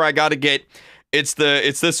marker I gotta get. It's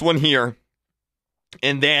this one here,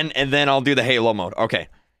 and then I'll do the Halo mode. Okay.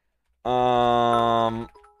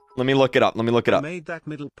 Let me look it up. I made that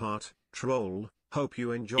middle part, troll. Hope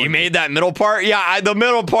you enjoyed. You made that middle part? Yeah, the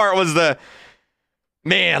middle part was the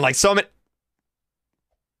man. Like so many.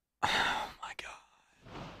 Oh my god.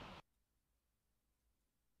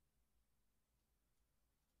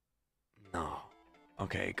 No.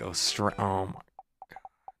 Okay, go straight. Oh my.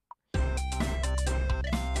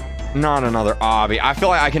 Not another obby. I feel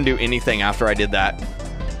like I can do anything after I did that.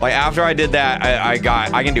 Like after I did that,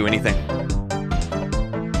 I can do anything.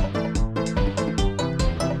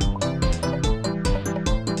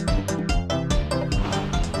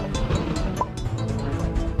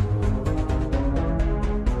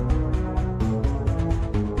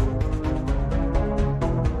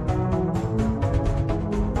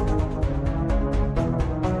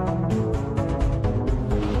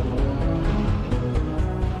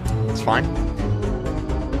 Fine.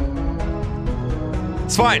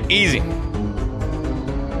 It's fine. Easy.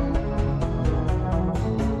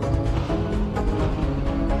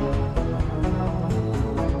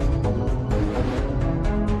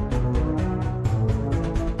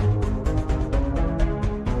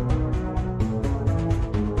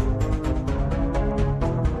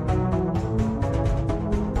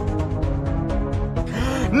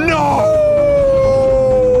 No!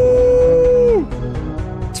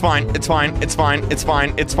 It's fine. It's fine. It's fine. It's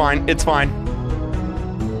fine. It's fine. It's fine.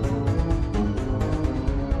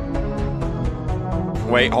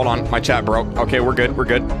 Wait, hold on. My chat broke. Okay, we're good. We're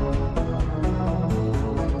good.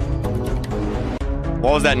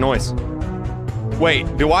 What was that noise?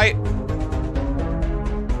 Wait, do I...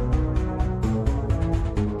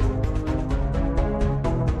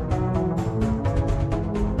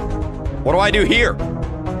 What do I do here?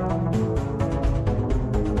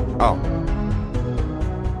 Oh.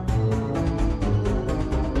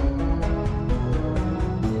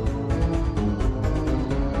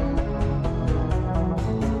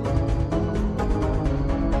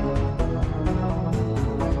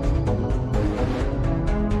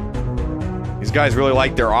 These guys really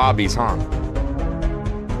like their obbies, huh?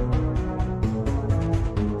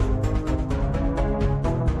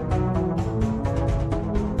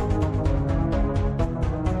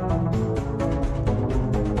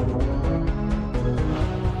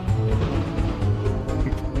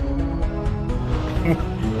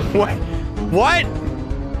 What? What?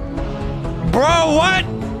 Bro, what?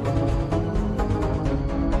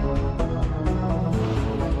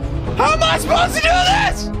 How am I supposed to do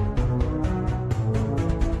this?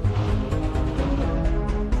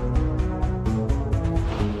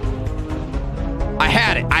 I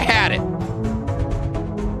had it. I had it.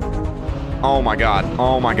 Oh my god.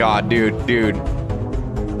 Oh my god, dude. Dude.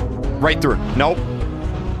 Right through. Nope.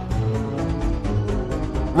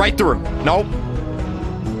 Right through. Nope.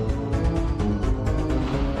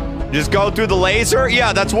 Just go through the laser?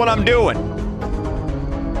 Yeah, that's what I'm doing.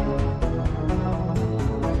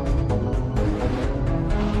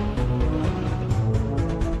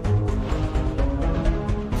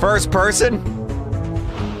 First person?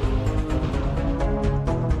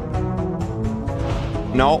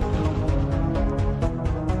 No.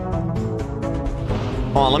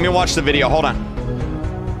 Hold on, let me watch the video. Hold on.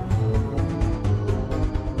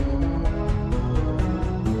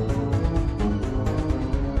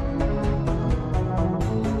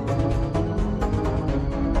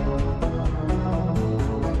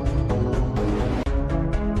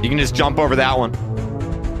 You can just jump over that one.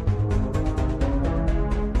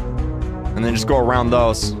 And then just go around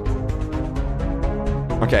those.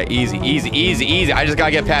 Okay, easy, easy, easy, easy. I just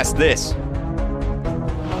gotta get past this.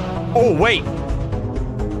 Oh, wait.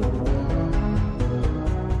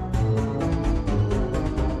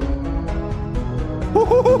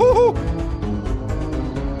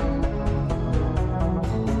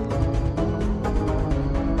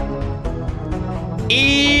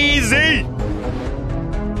 Easy.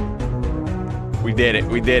 We did it.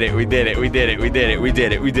 We did it. We did it. We did it. We did it. We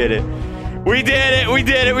did it. We did it. We did it. We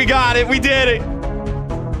did it. We got it. We did it.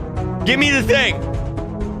 Give me the thing.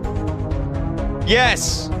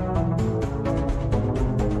 Yes.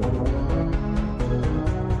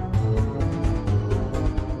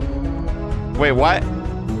 Wait, what?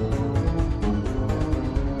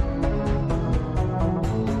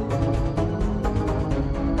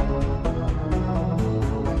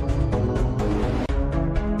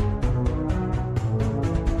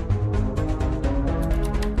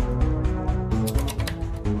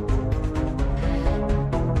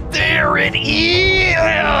 There it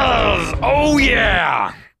is! Oh,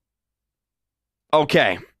 yeah!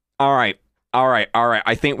 Okay. All right. All right. All right.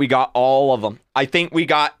 I think we got all of them. I think we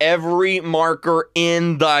got every marker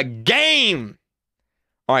in the game.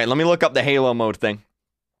 All right. Let me look up the Halo mode thing.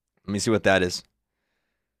 Let me see what that is.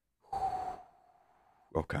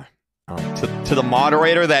 Okay. All right. To the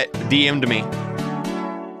moderator that DM'd me.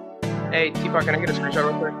 Hey, T-Park, can I get a screenshot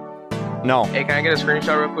real quick? No. Hey, can I get a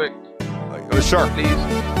screenshot real quick? Sure. Please.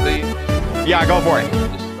 Please. Yeah, go for it.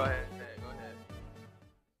 Just go ahead. Go ahead.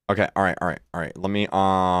 Okay, all right, all right, all right. Let me,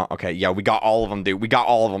 okay, yeah, we got all of them, dude. We got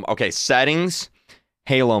all of them. Okay, settings,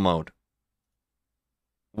 Halo mode.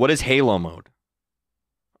 What is Halo mode?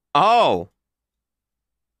 Oh.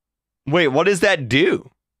 Wait, what does that do?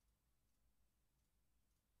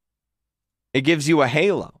 It gives you a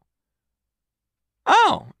halo.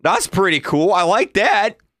 Oh, that's pretty cool. I like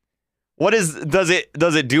that. What is, does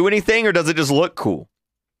it do anything or does it just look cool?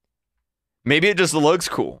 Maybe it just looks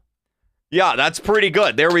cool. Yeah, that's pretty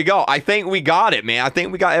good. There we go. I think we got it, man. I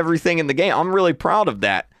think we got everything in the game. I'm really proud of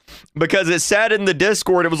that. Because it said in the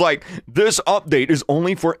Discord, it was like, this update is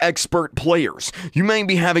only for expert players. You may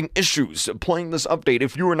be having issues playing this update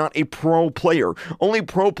if you are not a pro player. Only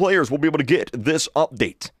pro players will be able to get this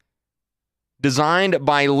update. Designed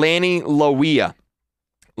by Lanny Loia.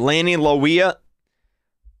 Lanny Loia.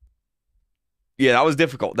 Yeah, that was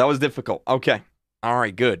difficult. That was difficult. Okay. All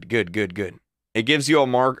right, good, good, good, good. It gives you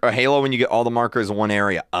a halo when you get all the markers in one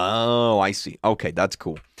area. Oh, I see. Okay, that's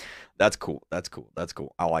cool. That's cool. That's cool. That's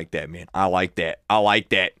cool. I like that, man. I like that. I like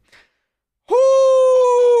that.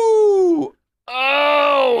 Whoo!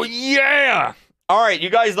 Oh, yeah! All right, you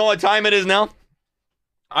guys know what time it is now?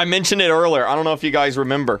 I mentioned it earlier. I don't know if you guys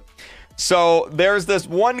remember. So, there's this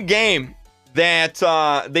one game that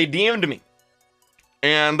they DM'd me.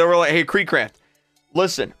 And they were like, hey, KREEKCRAFT,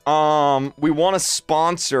 listen, we want to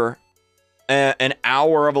sponsor an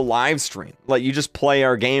hour of a live stream. Like, you just play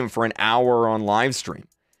our game for an hour on live stream.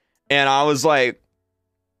 And I was like,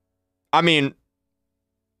 I mean,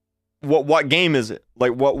 what game is it?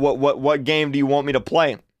 Like, what game do you want me to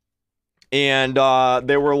play? And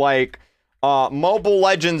they were like, Mobile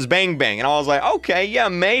Legends Bang Bang. And I was like, okay, yeah,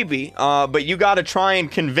 maybe. But you got to try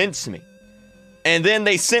and convince me. And then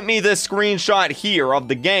they sent me this screenshot here of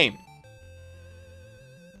the game.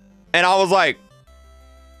 And I was like,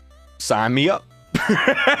 sign me up.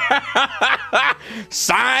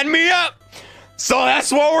 Sign me up. So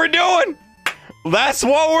that's what we're doing. That's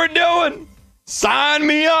what we're doing. Sign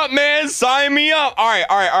me up, man. Sign me up. All right,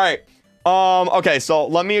 all right, all right. Okay, so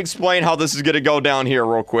let me explain how this is going to go down here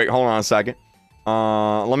real quick. Hold on a second.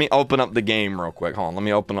 Let me open up the game real quick. Hold on. Let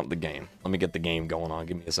me open up the game. Let me get the game going on.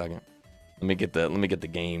 Give me a second. Let me get the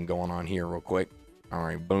game going on here real quick. All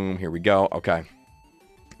right, boom. Here we go. Okay.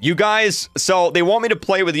 You guys, so they want me to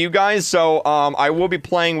play with you guys, so I will be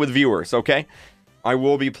playing with viewers, okay? I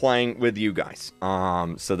will be playing with you guys.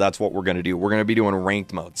 So that's what we're gonna do. We're gonna be doing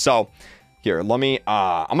ranked mode. So here, let me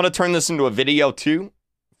I'm gonna turn this into a video too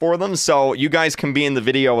for them, so you guys can be in the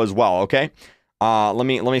video as well, okay? Let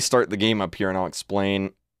me start the game up here and I'll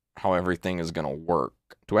explain how everything is gonna work.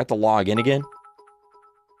 Do I have to log in again?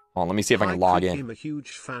 Oh, let me see if I can log in. I'm a huge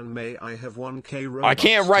fan. May I have 1K I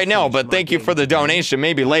can't right now, but thank you for the donation.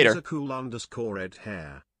 Maybe later. Cool _red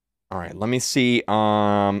hair. All right, let me see.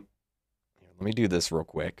 Let me do this real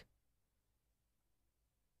quick.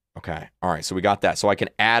 Okay. All right, so we got that. So I can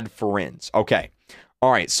add friends. Okay.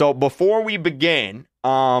 All right, so before we begin,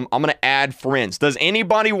 I'm going to add friends. Does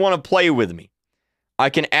anybody want to play with me? I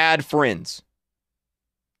can add friends.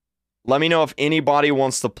 Let me know if anybody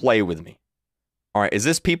wants to play with me. All right, is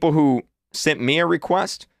this people who sent me a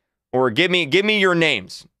request? Or give me your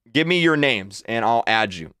names. Give me your names, and I'll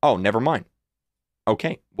add you. Oh, never mind.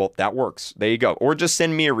 Okay, well, that works. There you go. Or just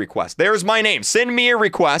send me a request. There's my name. Send me a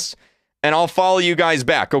request, and I'll follow you guys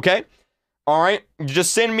back, okay? All right,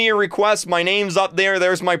 just send me a request. My name's up there.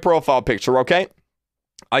 There's my profile picture, okay?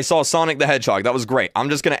 I saw Sonic the Hedgehog. That was great. I'm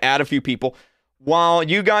just going to add a few people. While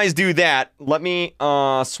you guys do that, let me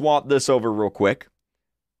swap this over real quick.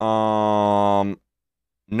 Not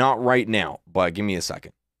right now, but give me a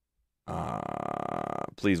second.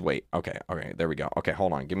 Please wait. Okay, there we go. Okay,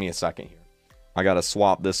 hold on. Give me a second here. I gotta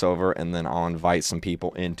swap this over, and then I'll invite some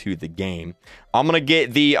people into the game. I'm gonna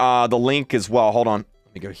get the link as well. Hold on.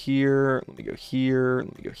 Let me go here. Let me go here.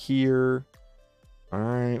 Let me go here. All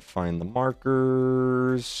right, find the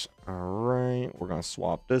markers. All right, we're gonna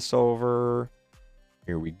swap this over.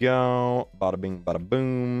 Here we go. Bada bing, bada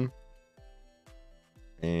boom.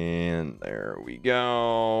 And there we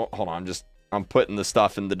go. Hold on, I'm putting the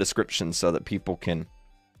stuff in the description so that people can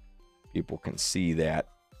see that.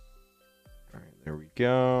 All right, there we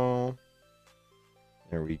go.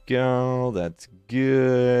 There we go. That's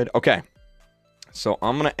good. Okay. So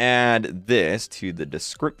I'm going to add this to the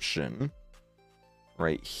description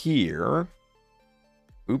right here.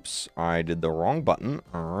 Oops, I did the wrong button.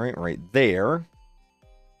 All right, right there.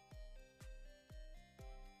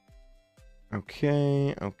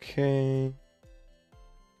 Okay, okay.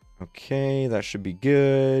 Okay, that should be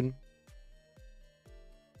good.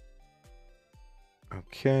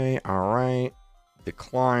 Okay, all right.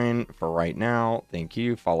 Decline for right now. Thank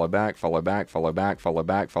you. Follow back, follow back, follow back, follow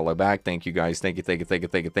back, follow back. Thank you, guys. Thank you, thank you, thank you,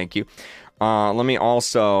 thank you, thank you. Let me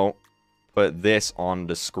also put this on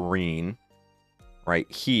the screen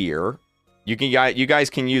right here. You guys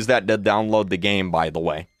can use that to download the game, by the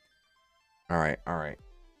way. All right, all right.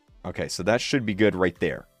 Okay, so that should be good right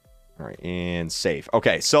there. All right, and save.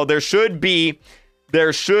 Okay, so there should be a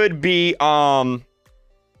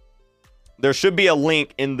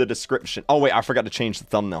link in the description. Oh wait, I forgot to change the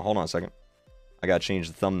thumbnail. Hold on a second. I gotta change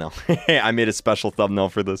the thumbnail. I made a special thumbnail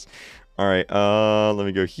for this. All right, let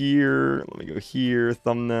me go here. Let me go here.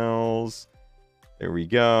 Thumbnails. There we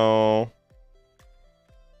go.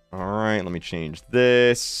 All right, let me change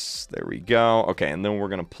this. There we go. Okay, and then we're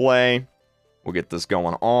gonna play. We'll get this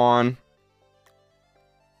going on.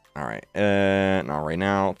 All right, not right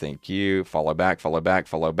now. Thank you. Follow back, follow back,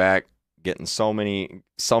 follow back. Getting so many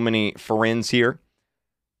friends here.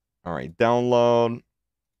 All right, download.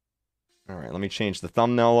 All right, let me change the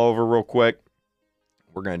thumbnail over real quick.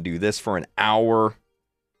 We're gonna do this for an hour.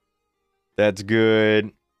 That's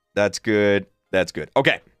good. That's good. That's good.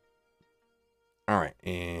 Okay. All right,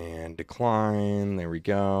 and decline. There we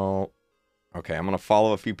go. Okay, I'm going to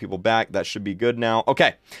follow a few people back. That should be good now.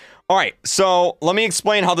 Okay. All right, so let me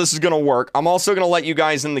explain how this is going to work. I'm also going to let you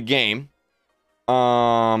guys in the game.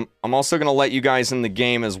 I'm also going to let you guys in the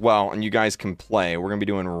game as well, and you guys can play. We're going to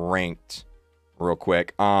be doing ranked real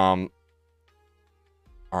quick. All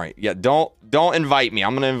right, yeah, don't invite me.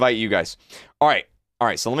 I'm going to invite you guys. All right,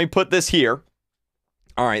 so let me put this here.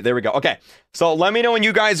 All right, there we go. Okay, so let me know when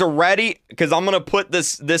you guys are ready, because I'm gonna put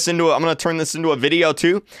this into I'm gonna turn this into a video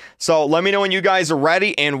too. So let me know when you guys are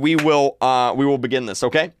ready, and we will begin this.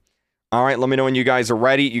 Okay. All right, let me know when you guys are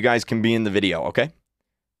ready. You guys can be in the video. Okay.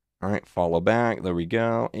 All right, follow back. There we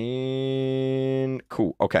go. And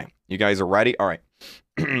cool. Okay, you guys are ready. All right.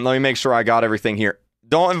 Let me make sure I got everything here.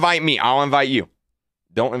 Don't invite me. I'll invite you.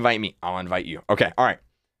 Don't invite me. I'll invite you. Okay. All right.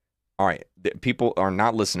 All right, people are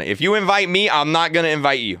not listening. If you invite me, I'm not gonna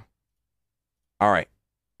invite you. All right,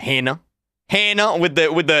 Hannah with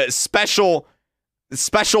the special.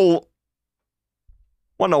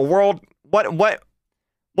 What in the world? What in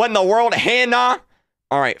the world, Hannah?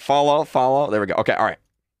 All right, follow. There we go. Okay, all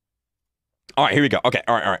right, here we go. Okay,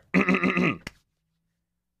 all right.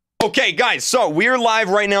 Okay, guys, so we're live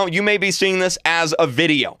right now. You may be seeing this as a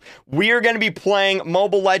video. We are going to be playing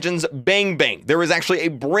Mobile Legends Bang Bang. There is actually a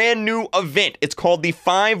brand new event. It's called the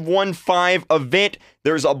 515 event.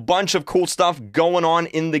 There's a bunch of cool stuff going on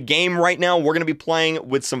in the game right now. We're going to be playing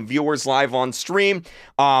with some viewers live on stream.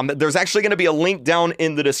 There's actually going to be a link down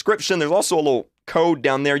in the description. There's also a little code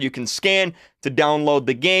down there you can scan to download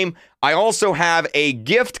the game. I also have a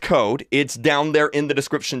gift code. It's down there in the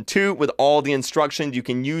description too with all the instructions. You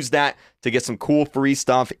can use that to get some cool free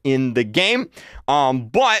stuff in the game.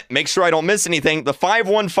 But make sure I don't miss anything. The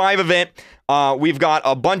 515 event, we've got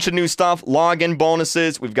a bunch of new stuff, login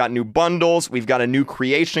bonuses. We've got new bundles. We've got a new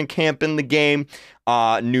creation camp in the game,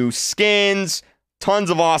 new skins, tons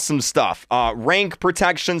of awesome stuff. Rank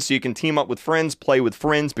protection so you can team up with friends, play with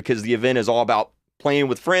friends, because the event is all about playing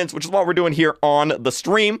with friends, which is what we're doing here on the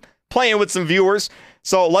stream, playing with some viewers.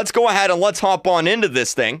 So let's go ahead and let's hop on into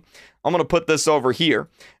this thing. I'm going to put this over here,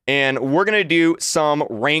 and we're going to do some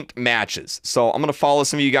ranked matches. So I'm going to follow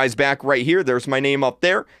some of you guys back right here. There's my name up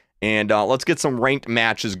there, and let's get some ranked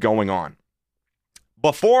matches going on.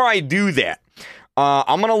 Before I do that,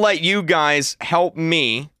 I'm going to let you guys help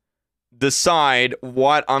me decide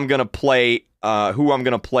what I'm gonna play, who I'm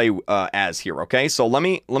gonna play as here. Okay, so let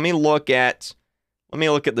me look at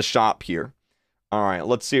the shop here. All right,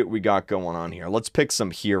 let's see what we got going on here. Let's pick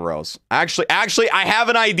some heroes. Actually, I have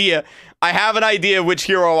an idea. I have an idea which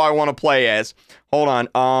hero I want to play as. Hold on.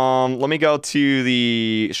 Let me go to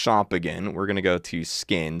the shop again. We're gonna go to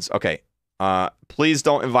skins. Okay. Please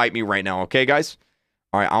don't invite me right now, okay, guys?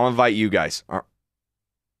 All right, I'll invite you guys.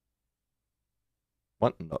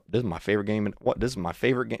 What? No, this is my favorite game. What? This is my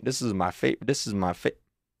favorite game. This is my favorite. This is my favorite.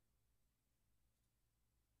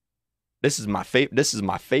 This is my favorite. This is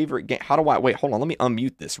my favorite game. How do I wait? Hold on. Let me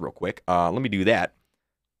unmute this real quick. Let me do that.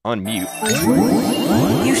 Unmute.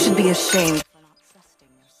 You should be ashamed for not trusting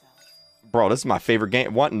yourself. Bro, this is my favorite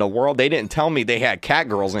game. What in the world? They didn't tell me they had cat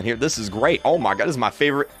girls in here. This is great. Oh my god, this is my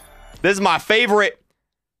favorite. This is my favorite.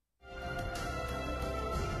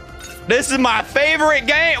 This is my favorite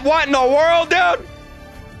game. What in the world, dude?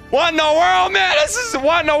 What in the world, man? This is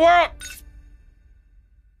what in the world?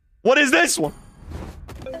 What is this one?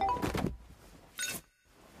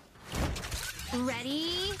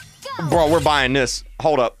 Ready? Go. Bro, we're buying this.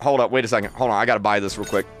 Hold up. Wait a second. Hold on. I gotta buy this real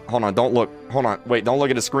quick. Hold on. Don't look. Hold on. Wait. Don't look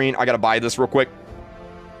at the screen. I gotta buy this real quick.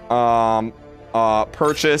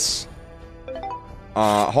 Purchase.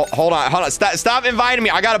 Hold on. Stop inviting me.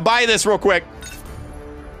 I gotta buy this real quick.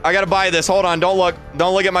 I gotta buy this. Hold on. Don't look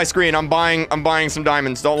at my screen. I'm buying some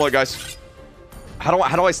diamonds. Don't look, guys. How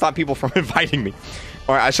do I stop people from inviting me?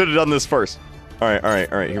 All right. I should have done this first. All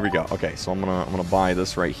right. Here we go. Okay. So I'm gonna buy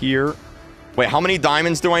this right here. Wait, how many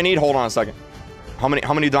diamonds do I need? Hold on a second. How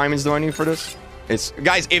many diamonds do I need for this? It's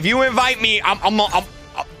guys, if you invite me,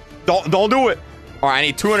 don't do it. All right, I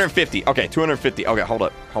need 250. Okay, 250. Okay, hold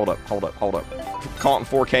up. Call it in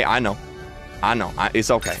 4K. I know.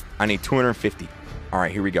 It's okay. I need 250. All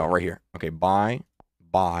right, here we go. Right here. Okay, buy.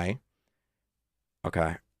 Okay.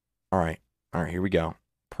 All right, here we go.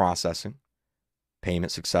 Processing.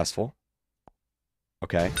 Payment successful.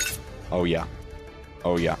 Okay. Oh yeah.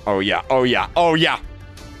 Okay,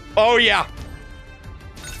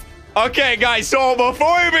 guys, so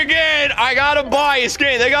before we begin, I gotta buy a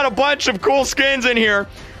skin. They got a bunch of cool skins in here.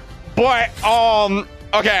 But,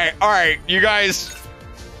 okay, alright, you guys,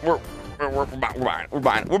 we're buying it. We're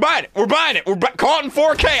caught in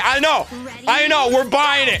 4K. I know, we're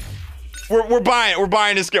buying it. We're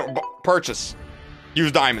buying this skin. Purchase.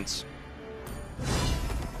 Use diamonds.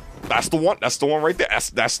 That's the one. That's the one right there.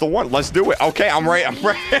 That's the one. Let's do it. Okay, I'm ready.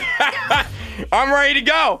 I'm ready to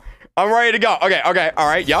go. Okay. All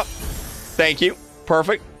right. Yep. Thank you.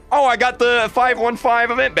 Perfect. Oh, I got the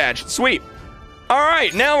 515 event badge. Sweet. All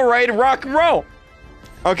right. Now we're ready to rock and roll.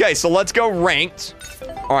 Okay, so let's go ranked.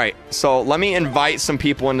 All right. So let me invite some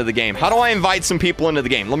people into the game. How do I invite some people into the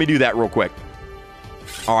game? Let me do that real quick.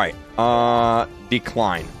 All right.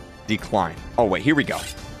 Decline. Oh, wait. Here we go.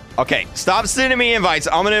 Okay, stop sending me invites.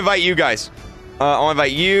 I'm gonna invite you guys. I'll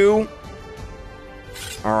invite you.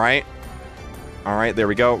 All right, there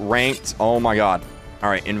we go. Ranked. Oh my god. All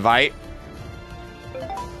right, invite.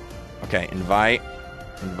 Okay, invite.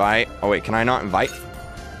 Oh wait, can I not invite?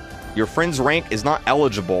 Your friend's rank is not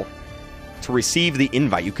eligible to receive the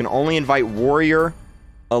invite. You can only invite warrior,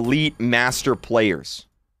 elite, master players.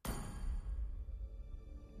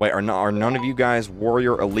 Wait, are none of you guys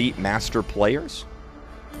warrior, elite, master players?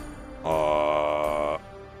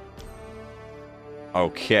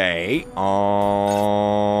 Okay.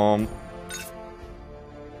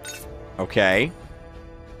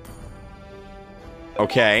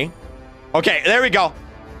 Okay, there we go.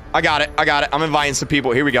 I got it. I'm inviting some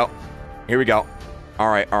people. Here we go. All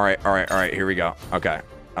right. Here we go. Okay.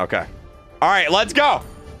 All right, let's go.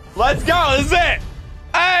 This is it.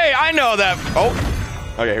 Hey, I know that. Oh.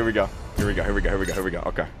 Okay, here we go.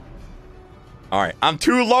 Okay. All right, I'm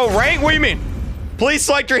too low rank. What do you mean? Please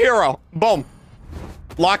select your hero. Boom.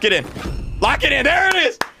 Lock it in. There it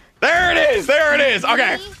is.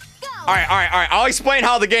 Okay. All right. I'll explain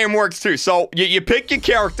how the game works too. So you pick your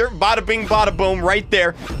character. Bada bing, bada boom, right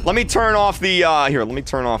there. Let me turn off the Let me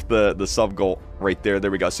turn off the sub goal right there. There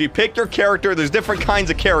we go. So you pick your character. There's different kinds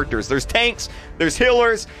of characters. There's tanks. There's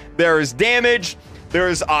healers. There's damage.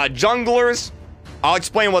 There's junglers. I'll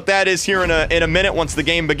explain what that is here in a minute once the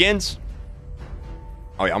game begins.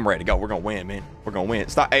 Oh yeah, I'm ready to go. We're gonna win, man. We're gonna win.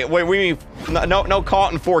 Stop. Hey, wait. We mean no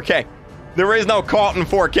caught in 4K. There is no caught in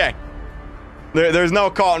 4K. There's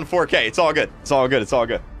no caught in 4K. It's all good. All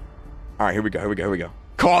right, here we go.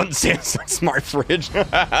 Caught in Samsung smart fridge. All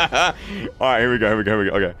right, here we go.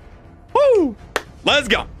 Okay. Woo! Let's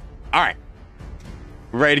go. All right.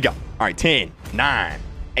 We're ready to go. All right, 10, 9,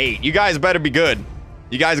 8. You guys better be good.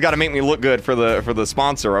 You guys got to make me look good for the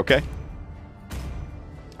sponsor, okay?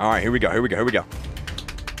 All right, here we go. Here we go. Here we go.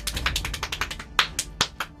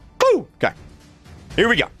 Woo! Okay. Here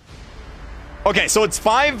we go. Okay, so it's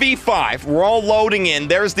 5v5. We're all loading in.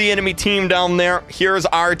 There's the enemy team down there. Here's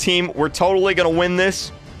our team. We're totally going to win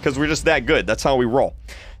this because we're just that good. That's how we roll.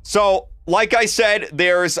 So, like I said,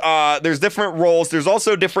 there's different roles. There's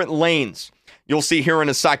also different lanes. You'll see here in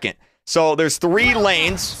a second. So, there's 3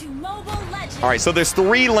 lanes. All right, so there's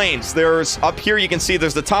 3 lanes. There's up here, you can see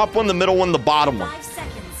there's the top one, the middle one, the bottom one.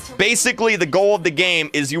 Basically, the goal of the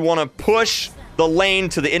game is you want to push the lane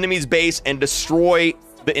to the enemy's base and destroy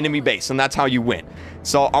the enemy base, and that's how you win.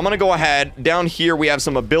 So I'm gonna go ahead. Down here we have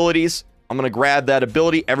some abilities. I'm gonna grab that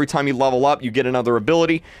ability. Every time you level up, you get another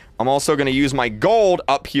ability. I'm also gonna use my gold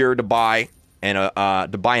up here to buy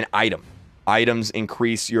an item. Items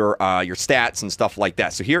increase your stats and stuff like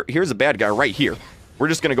that. So here's a bad guy right here. We're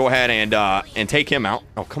just gonna go ahead and take him out.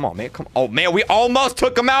 Oh, come on, man. Come on. Oh man, we almost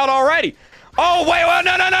took him out already. Oh wait,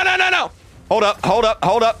 no.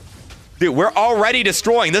 Hold up. Dude, we're already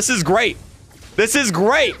destroying. This is great. This is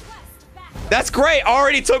great. That's great.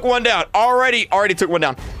 Already took one down. Already took one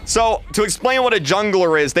down. So, to explain what a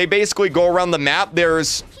jungler is, they basically go around the map.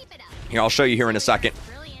 There's... Here, I'll show you here in a second.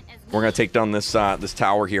 We're going to take down this this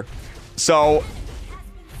tower here. So...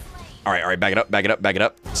 All right. Back it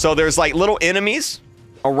up. So, there's like little enemies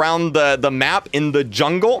around the map in the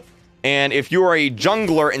jungle. And if you are a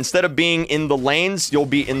jungler, instead of being in the lanes, you'll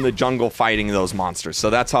be in the jungle fighting those monsters. So,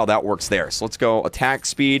 that's how that works there. So, let's go attack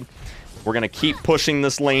speed. We're going to keep pushing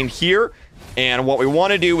this lane here. And what we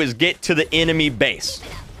want to do is get to the enemy base.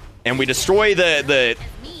 And we destroy the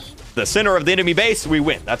center of the enemy base, we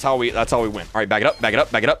win. That's how we win. All right, back it up.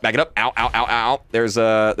 Ow. There's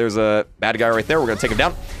a bad guy right there. We're going to take him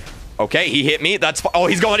down. Okay, he hit me. Oh,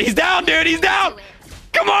 he's down, dude. He's down.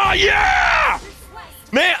 Come on, yeah!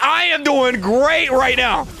 Man, I am doing great right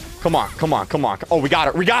now. Come on. Oh, we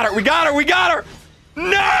got her.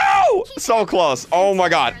 No! So close. Oh my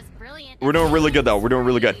god. We're doing really good, though. We're doing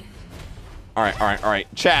really good. All right.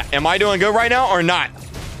 Chat, am I doing good right now or not?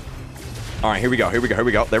 All right, here we go. There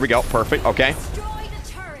we go. Perfect. Okay.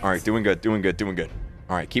 All right, doing good.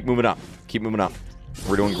 All right, keep moving up.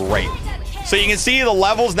 We're doing great. So you can see the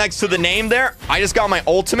levels next to the name there. I just got my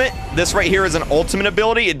ultimate. This right here is an ultimate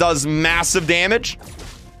ability. It does massive damage.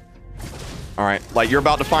 All right, like you're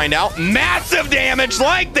about to find out. Massive damage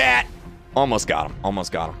like that. Almost got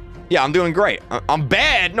him. Yeah, I'm doing great. I'm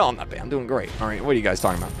bad. No, I'm not bad. I'm doing great. All right, what are you guys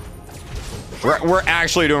talking about? We're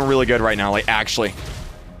actually doing really good right now. Like, actually.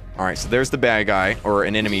 All right, so there's the bad guy, or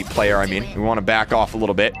an enemy player, I mean. We want to back off a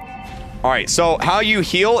little bit. All right, so how you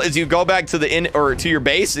heal is you go back to to your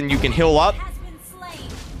base, and you can heal up.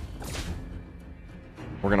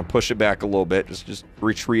 We're going to push it back a little bit. Just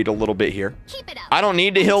retreat a little bit here. I don't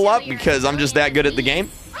need to heal up because I'm just that good at the game.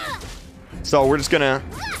 So we're just going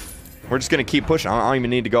to keep pushing. I don't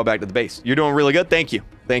even need to go back to the base. You're doing really good. Thank you.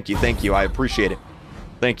 I appreciate it.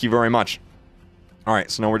 Thank you very much. All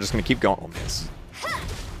right, so now we're just going to keep going on this.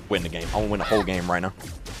 Win the game. I'm going to win the whole game right now.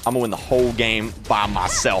 I'm going to win the whole game by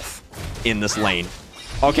myself in this lane.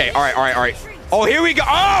 Okay, all right. Oh, here we go.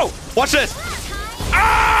 Oh, watch this.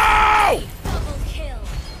 Oh!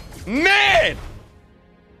 Man,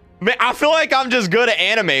 I feel like I'm just good at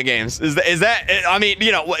anime games. Is that? I mean,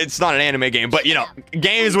 you know, it's not an anime game, but you know,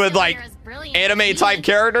 games with like anime type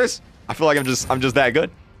characters. I feel like I'm just that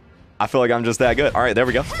good. All right, there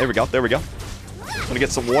we go. I'm gonna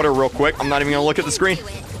get some water real quick. I'm not even gonna look at the screen.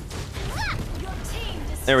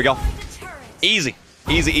 There we go. Easy.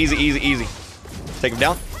 Take him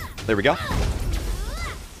down. There we go.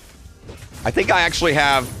 I think I actually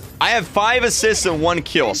have 5 assists and 1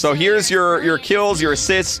 kill. So here's your kills, your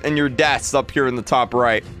assists, and your deaths up here in the top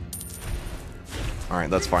right. All right,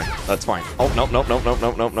 that's fine. Oh, nope.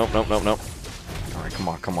 All right,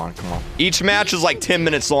 come on. Each match is like 10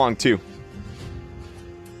 minutes long, too.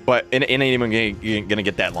 But it ain't even gonna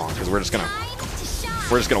get that long, because we're just gonna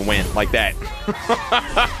win like that.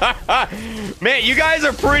 Man, you guys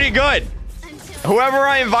are pretty good. Whoever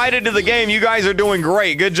I invited to the game, you guys are doing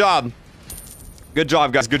great. Good job. Good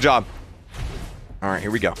job, guys. Good job. All right,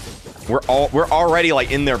 here we go. We're already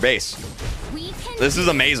like in their base. This is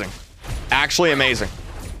amazing. Actually amazing.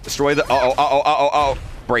 Destroy the oh.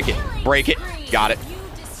 Break it. Got it.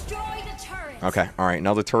 Okay. All right,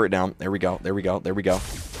 another turret down. There we go.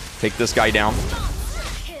 Take this guy down.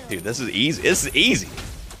 Dude, this is easy.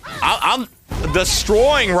 I'm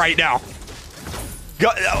destroying right now. Bro,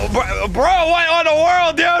 what in the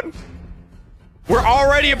world, dude? We're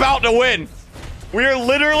already about to win. We're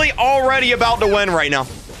literally already about to win right now.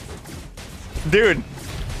 Dude.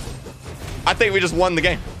 I think we just won the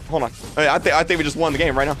game. Hold on. I think we just won the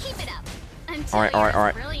game right now. All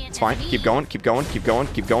right. It's fine. Keep going. Keep going. Back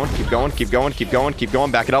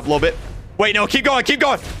it up a little bit. Wait, no, keep going.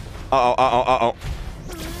 Uh-oh.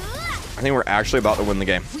 I think we're actually about to win the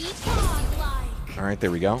game. All right,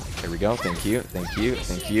 there we go. Thank you.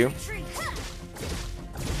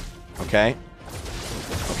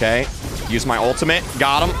 Okay. Use my ultimate.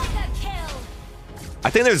 Got him. I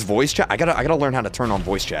think there's voice chat. I gotta learn how to turn on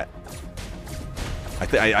voice chat.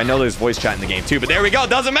 I know there's voice chat in the game too, but there we go.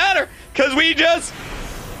 Doesn't matter, because we just...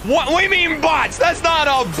 What we mean bots? That's not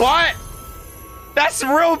a bot. That's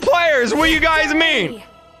real players. What do you guys mean?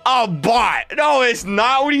 A bot? No, it's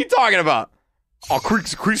not. What are you talking about? Oh,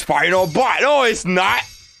 Creek's fighting a bot. No, it's not.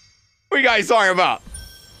 What are you guys talking about?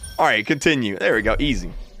 All right, continue. There we go.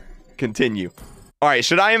 Easy. Continue. All right,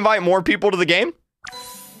 should I invite more people to the game?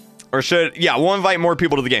 Or should... Yeah, we'll invite more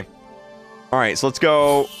people to the game. All right, so let's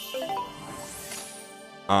go...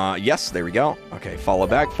 Yes, there we go. Okay, follow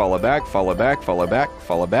back. All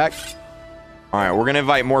right, we're gonna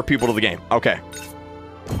invite more people to the game. Okay.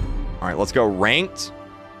 All right, let's go ranked.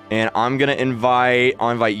 And I'll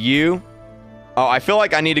invite you. Oh, I feel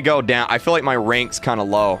like I need to go down. I feel like my rank's kind of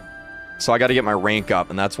low. So I got to get my rank up,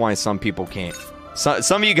 and that's why some people can't.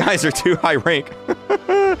 Some of you guys are too high rank.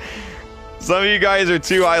 Some of you guys are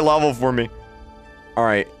too high level for me. All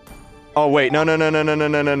right. Oh, wait. No.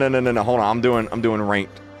 Hold on. I'm doing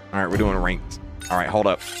ranked. All right, we're doing ranked. All right, hold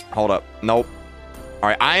up. Nope. All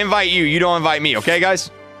right, I invite you. You don't invite me, okay,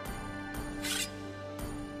 guys?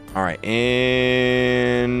 All right,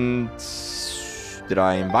 and... Did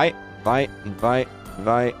I invite? Invite.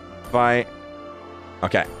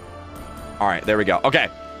 Okay. All right, there we go. Okay.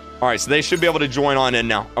 All right, so they should be able to join on in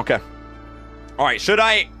now. Okay. All right,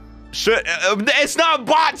 it's not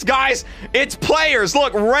bots, guys. It's players.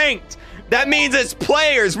 Look, ranked. That means it's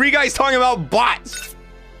players. What are you guys talking about bots?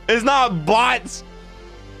 It's not bots.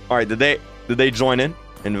 All right, did they join in?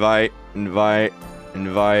 Invite.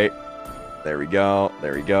 There we go.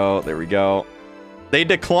 They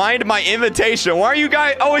declined my invitation. Why are you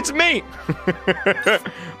guys... Oh, it's me.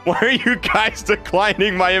 Why are you guys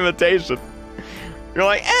declining my invitation? You're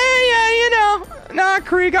like, hey, yeah, you know. Nah,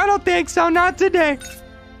 Kreek, I don't think so. Not today.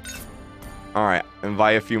 All right,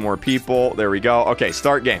 invite a few more people. There we go. Okay,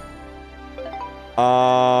 start game.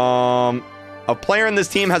 A player in this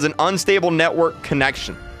team has an unstable network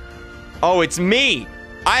connection. Oh, it's me.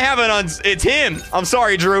 I have it's him. I'm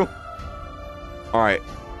sorry, Drew. All right,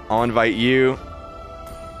 I'll invite you.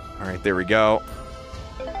 All right, there we go.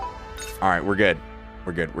 All right, we're good.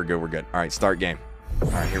 We're good. All right, start game.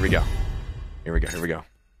 All right, here we go.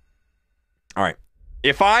 All right.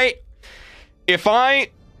 If I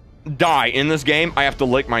die in this game, I have to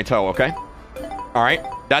lick my toe, okay? All right?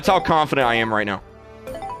 That's how confident I am right now.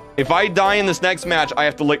 If I die in this next match, I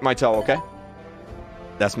have to lick my toe, okay?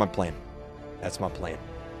 That's my plan.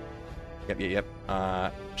 Yep.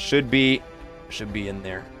 Should be in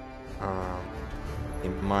there. You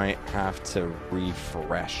might have to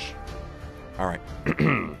refresh. All right.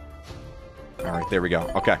 All right, there we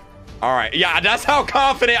go. Okay. All right. Yeah, that's how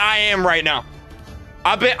confident I am right now.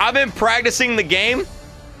 I've been practicing the game,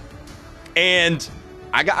 and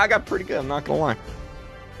I got pretty good. I'm not gonna lie.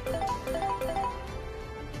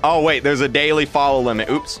 Oh wait, there's a daily follow limit.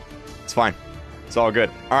 Oops. It's fine. It's all good.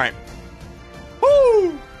 All right.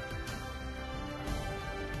 Woo!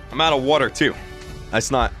 I'm out of water too. That's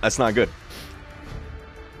not good.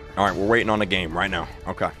 All right, we're waiting on the game right now.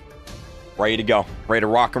 Okay. Ready to go. Ready to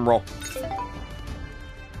rock and roll.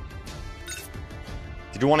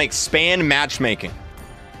 Did you want to expand matchmaking?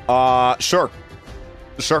 Sure.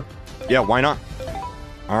 Yeah, why not?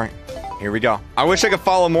 All right, here we go. I wish I could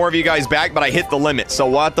follow more of you guys back, but I hit the limit, so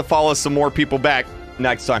we'll have to follow some more people back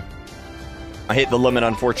next time. I hit the limit,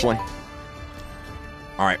 unfortunately.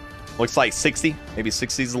 All right, looks like 60. Maybe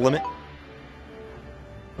 60 is the limit.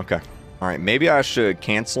 Okay. All right, maybe I should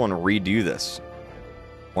cancel and redo this.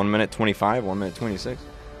 1 minute 25, 1 minute 26.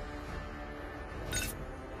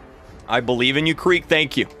 I believe in you, Kreek.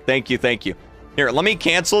 Thank you. Here, let me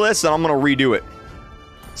cancel this, and I'm going to redo it.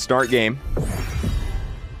 Start game.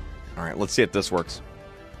 All right, let's see if this works.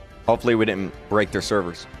 Hopefully we didn't break their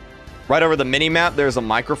servers. Right over the mini-map, there's a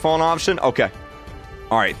microphone option. Okay.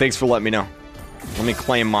 All right, thanks for letting me know. Let me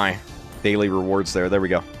claim my daily rewards there. There we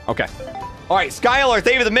go. Okay. All right, Skylar,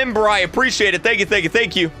 thank you for the member. I appreciate it.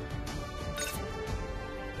 Thank you.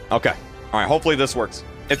 Okay. All right, hopefully this works.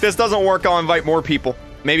 If this doesn't work, I'll invite more people.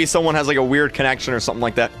 Maybe someone has like a weird connection or something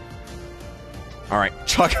like that. All right,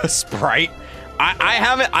 chug a Sprite.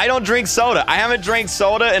 I don't drink soda. I haven't drank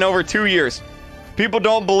soda in over 2 years. People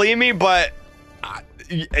don't believe me, but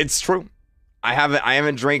it's true. I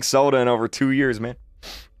haven't drank soda in over 2 years, man.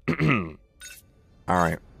 All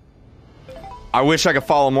right. I wish I could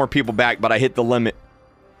follow more people back, but I hit the limit.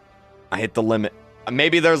 I hit the limit.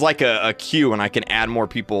 Maybe there's like a queue and I can add more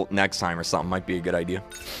people next time or something. Might be a good idea.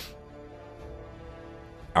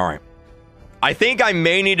 All right. I think I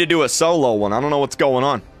may need to do a solo one. I don't know what's going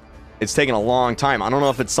on. It's taking a long time. I don't know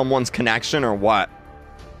if it's someone's connection or what.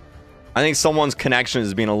 I think someone's connection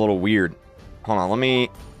is being a little weird. Hold on, let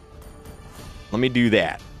me do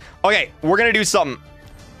that. Okay, we're gonna do something.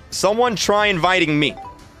 Someone try inviting me.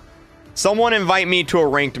 Someone invite me to a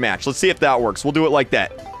ranked match. Let's see if that works. We'll do it like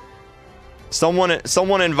that. Someone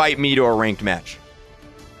invite me to a ranked match.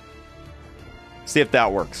 See if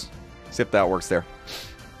that works. See if that works there.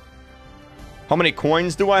 How many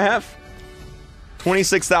coins do I have?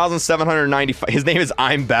 26,795. His name is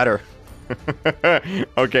I'm Better.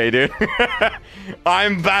 Okay, dude.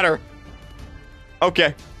 I'm better.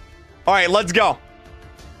 Okay. All right, let's go.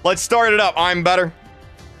 Let's start it up. I'm better.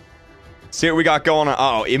 See what we got going on.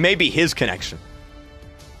 Oh, it may be his connection.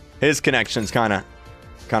 His connection's kind of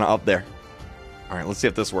up there. All right, let's see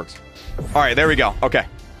if this works. All right, there we go. Okay.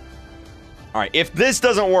 All right, if this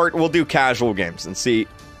doesn't work, we'll do casual games and see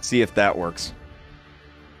if that works.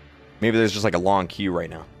 Maybe there's just like a long queue right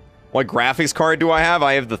now. What graphics card do I have?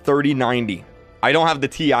 I have the 3090. I don't have the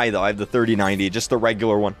TI though. I have the 3090, just the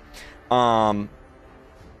regular one.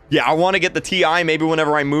 Yeah, I want to get the TI. Maybe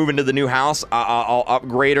whenever I move into the new house, I'll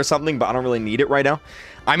upgrade or something, but I don't really need it right now.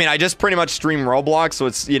 I mean, I just pretty much stream Roblox, so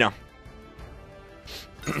it's, you know,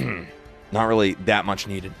 not really that much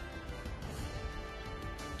needed.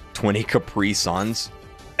 20 Capri Suns.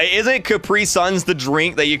 Isn't Capri Suns the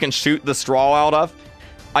drink that you can shoot the straw out of?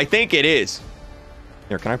 I think it is.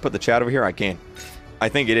 Here, can I put the chat over here? I can. I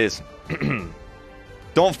think it is.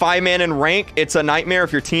 Don't 5-man in rank. It's a nightmare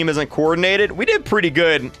if your team isn't coordinated. We did pretty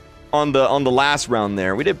good on the last round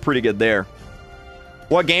there. We did pretty good there.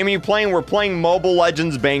 What game are you playing? We're playing Mobile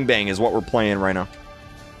Legends Bang Bang is what we're playing right now.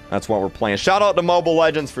 That's what we're playing. Shout out to Mobile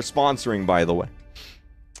Legends for sponsoring, by the way.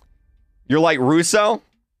 You're like Russo?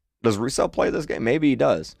 Does Russo play this game? Maybe he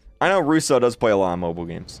does. I know Russo does play a lot of mobile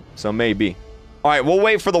games, so maybe. All right, we'll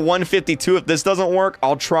wait for the 152. If this doesn't work,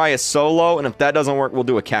 I'll try a solo, and if that doesn't work, we'll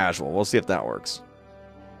do a casual. We'll see if that works.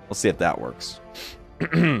 We'll see if that works.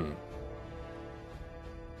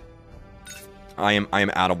 I am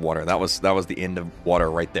out of water. That was the end of water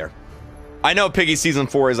right there. I know Piggy Season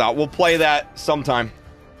 4 is out. We'll play that sometime.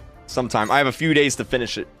 I have a few days to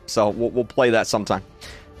finish it, so we'll play that sometime.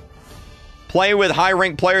 Play with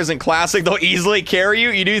high-ranked players in Classic. They'll easily carry you.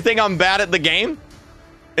 You do think I'm bad at the game?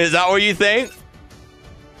 Is that what you think?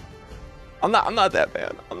 I'm not that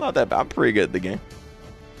bad. I'm not that bad. I'm pretty good at the game.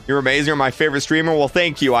 You're amazing. You're my favorite streamer. Well,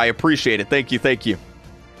 thank you. I appreciate it. Thank you. Thank you.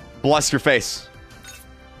 Bless your face.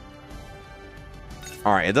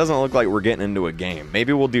 All right. It doesn't look like we're getting into a game.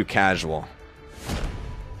 Maybe we'll do casual.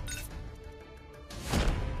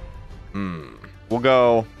 We'll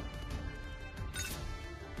go.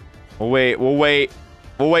 We'll wait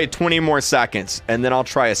 20 more seconds, and then I'll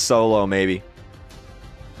try a solo, maybe.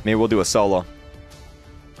 Maybe we'll do a solo.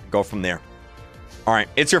 Go from there. All right.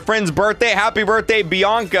 It's your friend's birthday. Happy birthday,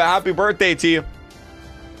 Bianca. Happy birthday to you.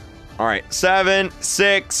 All right. 7,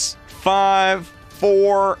 6, 5,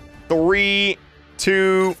 4, 3,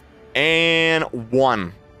 2, and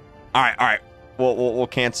 1. All right. All right. We'll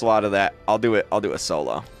cancel out of that. I'll do a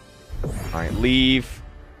solo. All right. Leave.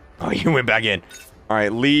 Oh, you went back in. All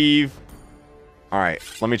right. Leave. All right.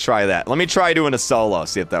 Let me try that. Let me try doing a solo.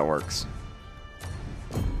 See if that works.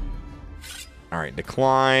 All right,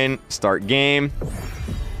 decline, start game.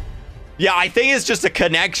 Yeah, I think it's just a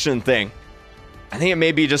connection thing. I think it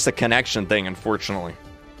may be just a connection thing, unfortunately.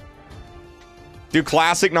 Do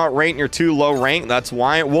Classic not rank? You're too low rank. That's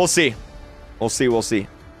why. We'll see. We'll see. We'll see.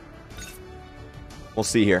 We'll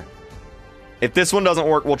see here. If this one doesn't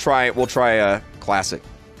work, we'll try a Classic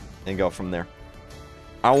and go from there.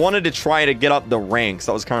 I wanted to try to get up the ranks.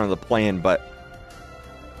 That was kind of the plan, but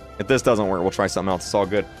if this doesn't work, we'll try something else. It's all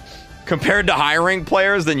good. Compared to high rank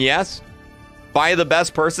players, then yes. Buy the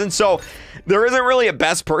best person. So there isn't really a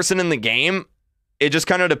best person in the game. It just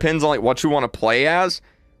kind of depends on like what you want to play as.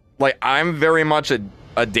 Like I'm very much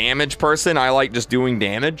a damage person. I like just doing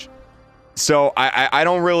damage. So I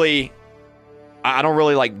don't really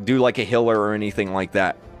like do like a healer or anything like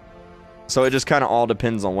that. So it just kind of all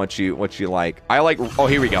depends on what you like. I like, oh,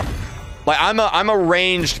 here we go. Like I'm a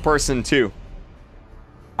ranged person too.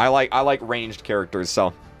 I like ranged characters,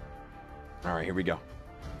 so. All right, here we go.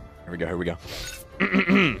 Here we go. Here we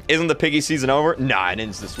go. Isn't the Piggy season over? Nah, it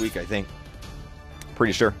ends this week, I think.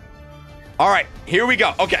 Pretty sure. All right, here we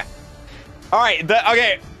go. Okay. All right,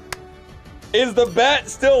 okay. Is the bet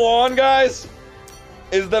still on, guys?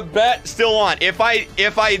 Is the bet still on? If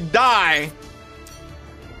I die,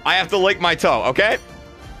 I have to lick my toe, okay?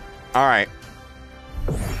 All right.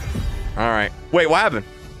 All right. Wait, what happened?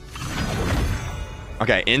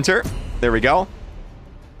 Okay, enter. There we go.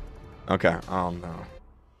 Okay. Oh, no.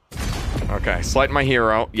 Okay, select my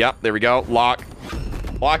hero. Yep, there we go. Lock.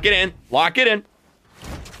 Lock it in. Lock it in.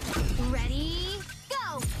 Ready,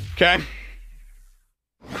 go. Okay.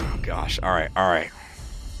 Oh, gosh. All right, all right.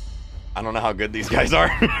 I don't know how good these guys are.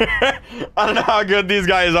 I don't know how good these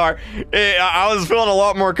guys are. I was feeling a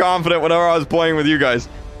lot more confident whenever I was playing with you guys.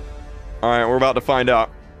 All right, we're about to find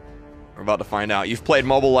out. We're about to find out. You've played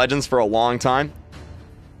Mobile Legends for a long time.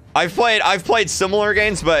 I've played similar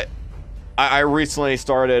games, but I recently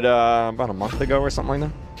started about a month ago or something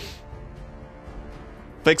like that.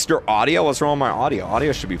 Fixed your audio? What's wrong with my audio?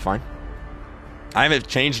 Audio should be fine. I haven't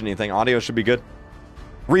changed anything. Audio should be good.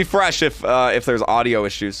 Refresh if there's audio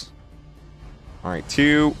issues. All right,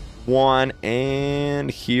 2, 1, and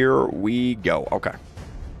here we go. Okay.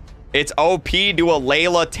 It's OP. Do a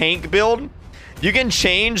Layla tank build. You can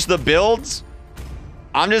change the builds.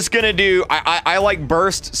 I'm just gonna do. I like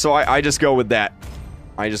burst, so I just go with that.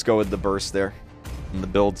 I just go with the burst there in the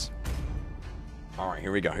builds. All right,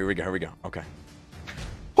 here we go. Here we go. Here we go. Okay.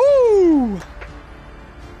 Woo!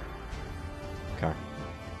 Okay.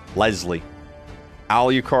 Leslie,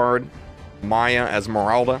 Alucard, Maya,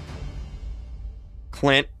 Esmeralda,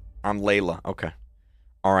 Clint. I'm Layla. Okay.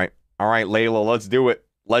 All right. All right, Layla. Let's do it.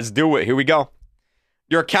 Let's do it. Here we go.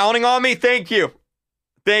 You're counting on me? Thank you.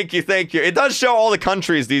 Thank you. Thank you. It does show all the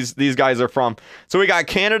countries these guys are from. So we got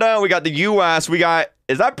Canada. We got the U.S. We got...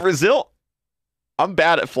 Is that Brazil? I'm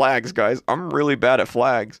bad at flags, guys. I'm really bad at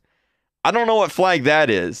flags. I don't know what flag that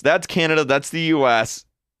is. That's Canada. That's the U.S.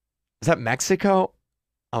 Is that Mexico?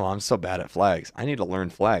 Oh, I'm so bad at flags. I need to learn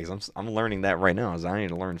flags. I'm learning that right now. I need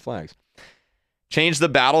to learn flags. Change the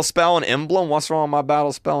battle spell and emblem. What's wrong with my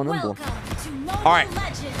battle spell and emblem? All right.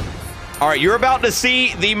 All right, you're about to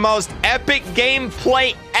see the most epic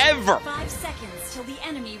gameplay ever. 5 seconds till the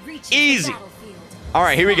enemy reaches easy. the battlefield. All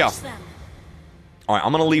right, here we go. Watch them. All right,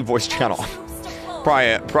 I'm gonna leave voice channel off.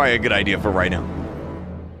 Probably a good idea for right now.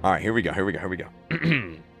 All right, here we go. Here we go. Here we go.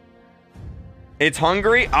 It's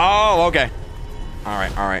Hungary. Oh, okay. All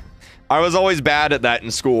right. All right. I was always bad at that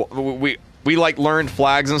in school. We like learned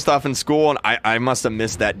flags and stuff in school, and I must have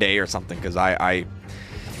missed that day or something because I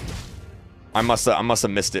must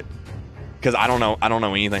have missed it. Because I don't know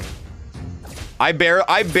anything. I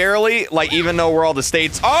barely like even know where all the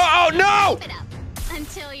states. Oh no! Keep it up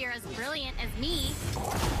until you're as brilliant as me.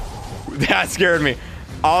 That scared me.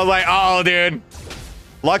 I was like, oh dude.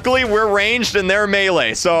 Luckily we're ranged and they're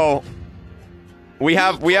melee, so we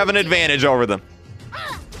have an advantage over them.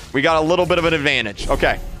 We got a little bit of an advantage.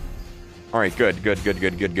 Okay. All right, good. All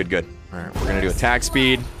right, we're gonna do attack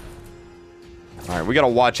speed. All right, we gotta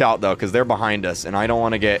watch out though, because they're behind us, and I don't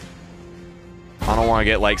want to get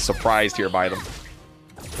like surprised here by them.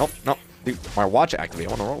 Nope. Dude, my watch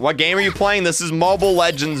activated. What game are you playing? This is Mobile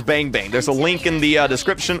Legends Bang Bang. There's a link in the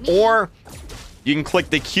description, or you can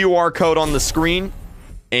click the QR code on the screen,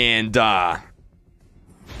 and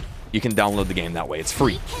you can download the game that way. It's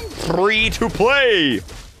free. Free to play.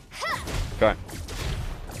 Okay.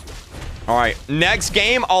 All right. Next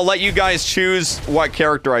game, I'll let you guys choose what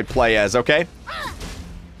character I'd play as. Okay.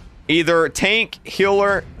 Either tank,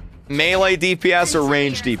 healer, melee DPS, or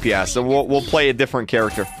range DPS. So we'll play a different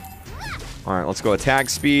character. All right, let's go attack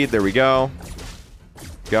speed. There we go.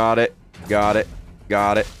 Got it. All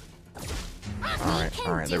right,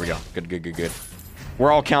 there we go. Good. We're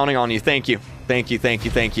all counting on you. Thank you.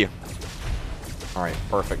 All right,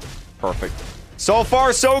 perfect. So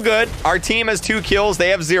far, so good. Our team has 2 kills. They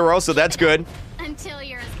have 0, so that's good. Until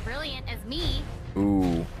you're as brilliant as me.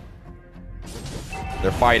 Ooh.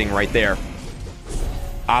 They're fighting right there.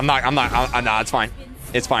 I'm not, it's fine.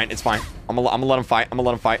 It's fine. I'm gonna let them fight.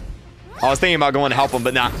 I was thinking about going to help them,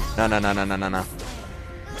 but nah. No.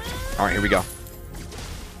 All right, here we go.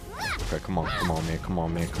 Okay, come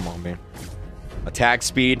on, man. Attack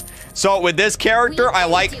speed. So with this character, I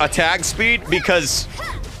like attack speed because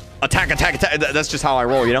attack. That's just how I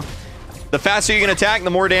roll, you know? The faster you can attack,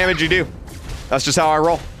 the more damage you do. That's just how I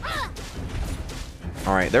roll.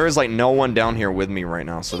 All right, there is like no one down here with me right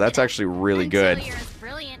now, so that's actually really good. Until you're as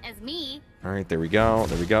brilliant as me. All right, there we go.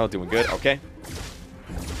 Doing good. Okay.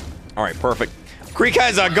 All right, perfect. Kreek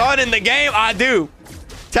has a gun in the game. I do.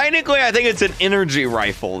 Technically, I think it's an energy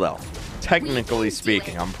rifle, though. Technically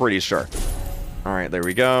speaking, I'm pretty sure. All right, there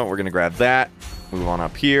we go. We're going to grab that. Move on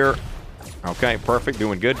up here. Okay, perfect.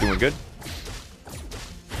 Doing good.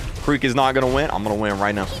 Kreek is not going to win. I'm going to win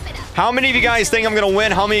right now. How many of you guys think I'm going to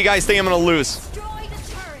win? How many of you guys think I'm going to lose?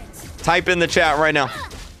 Type in the chat right now.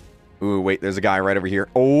 Ooh, wait, there's a guy right over here.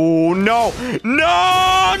 Oh, no.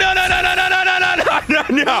 No! No, no, no, no, no, no, no, no, no,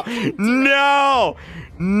 no, no.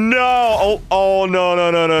 No. Oh, no,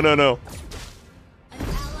 no, no, no, no, no.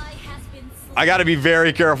 I gotta be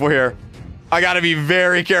very careful here. I gotta be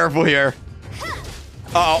very careful here.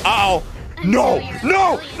 Uh-oh, uh-oh. No,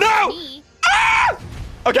 no, no! Ah!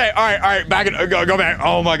 Okay, all right, back it, go back.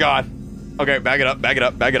 Oh my God. Okay, back it up, back it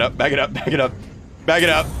up, back it up, back it up, back it up, back it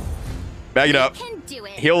up, back it up.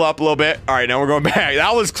 Heal up a little bit. All right, now we're going back.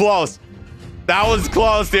 That was close. That was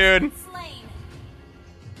close, dude.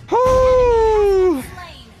 Woo.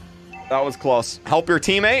 That was close. Help your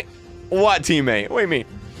teammate? What teammate? What do you mean?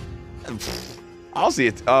 I'll see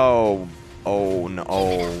it. Oh no.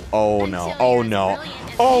 Oh no. Oh no.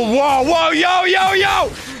 Oh, whoa, whoa, yo, yo,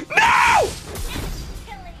 yo! No!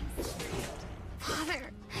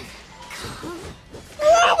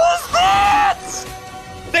 What was that?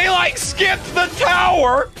 They like skipped the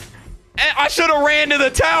tower. And I should have ran to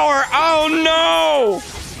the tower. Oh no!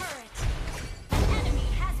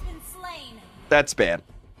 That's bad.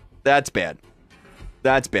 That's bad.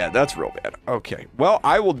 That's bad. That's real bad. Okay. Well,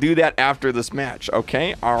 I will do that after this match.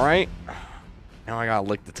 Okay. All right. Now I gotta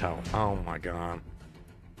lick the toe. Oh my God.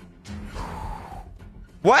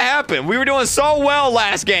 What happened? We were doing so well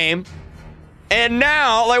last game. And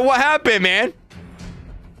now, like, what happened, man?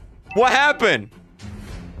 What happened?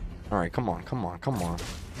 All right. Come on. Come on. Come on.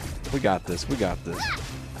 We got this. We got this.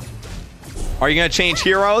 Are you gonna change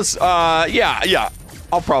heroes? Yeah.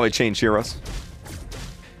 I'll probably change heroes.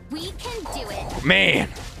 We can do it. Man,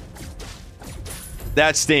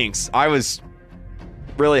 that stinks. I was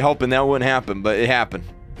really hoping that wouldn't happen, but it happened.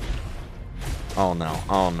 Oh no!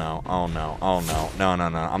 Oh no! Oh no! Oh no! No! No!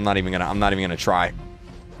 No! I'm not even gonna try.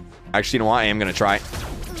 Actually, you know what? I am gonna try.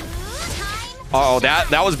 Uh oh, that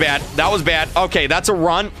was bad. That was bad. Okay, that's a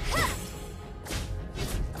run.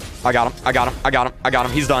 I got him. I got him. I got him. I got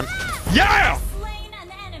him. He's done. Yeah!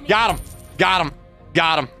 Got him. Got him.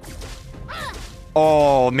 Got him.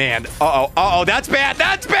 Oh, man. Uh-oh. Uh-oh. That's bad.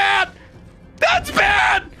 That's bad. That's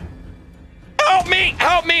bad. Help me.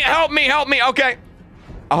 Help me. Help me. Help me. Okay.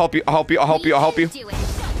 I'll help you. I'll help you. I'll help you. I'll help you.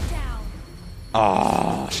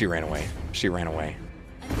 Oh, she ran away. She ran away.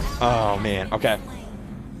 Oh, man. Okay.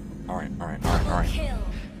 All right. All right. All right. All right.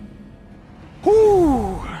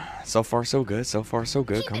 Whoo. So far, so good. So far, so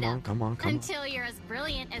good. Come on. Come on. Come on. Until you're as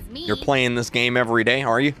brilliant as me. You're playing this game every day,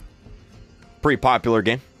 are you? Pretty popular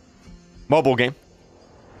game. Mobile game.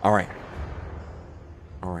 All right.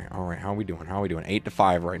 All right. All right. How are we doing? How are we doing?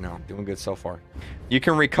 8-5 right now. Doing good so far. You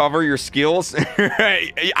can recover your skills.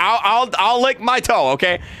 I'll lick my toe,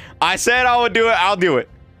 okay? I said I would do it. I'll do it.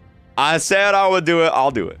 I said I would do it.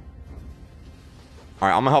 I'll do it. All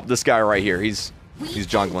right. I'm gonna help this guy right here. He's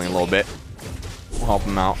jungling a little bit. We'll help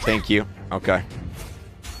him out. Thank you. Okay.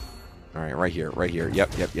 All right. Right here. Right here.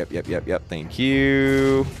 Yep. Yep. Yep. Yep. Yep. Yep. Thank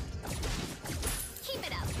you.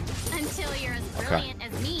 Okay.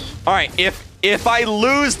 All right, if I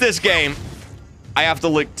lose this game, I have to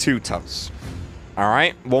lick 2 toes. All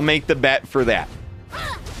right, we'll make the bet for that.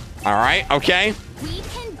 All right, okay? We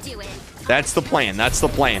can do it. That's the plan. That's the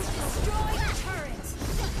plan.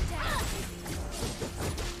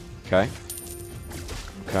 Okay.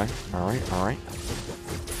 Okay. All right. All right.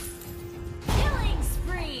 Killing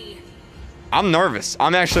spree. I'm nervous.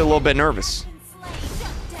 I'm actually a little bit nervous.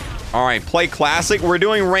 All right, play classic. We're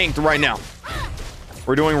doing ranked right now.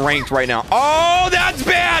 We're doing ranked right now. Oh, that's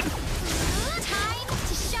bad!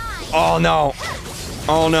 Oh, no.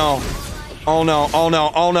 Oh, no. Oh, no. Oh,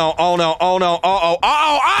 no. Oh, no. Oh, no. Oh, no. Uh-oh. Uh-oh.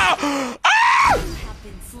 Ah! Ah!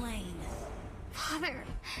 Father,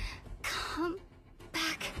 come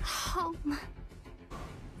back home.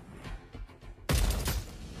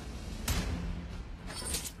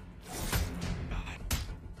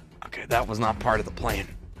 Okay, that was not part of the plan.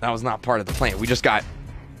 That was not part of the plan. We just got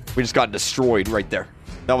destroyed right there.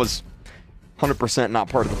 That was 100% not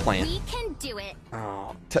part of the plan. We can do it.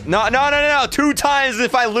 Oh, no. 2 times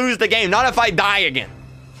if I lose the game, not if I die again.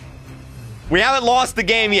 We haven't lost the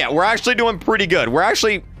game yet. We're actually doing pretty good. We're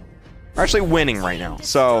actually winning right now.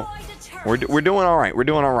 So we're doing all right. We're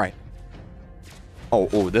doing all right.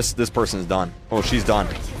 Oh, this person's done. Oh, she's done.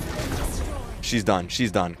 She's done.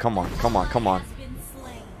 She's done. Come on. Come on. Come on.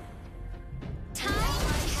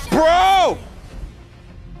 Bro!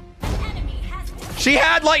 She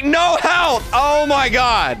had like no health. Oh my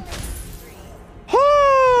god.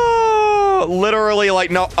 Literally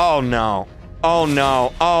like no. Oh no. Oh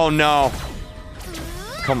no. Oh no.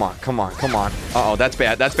 Come on. Come on. Come on. Uh oh, that's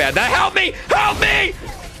bad. That's bad. That help me. Help me.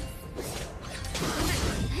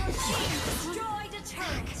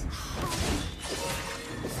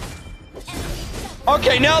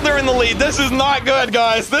 Okay, now they're in the lead. This is not good,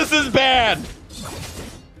 guys. This is bad.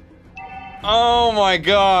 Oh my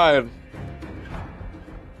god.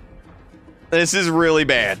 This is really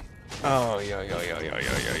bad. Oh, yeah.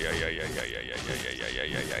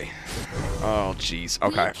 Oh, jeez.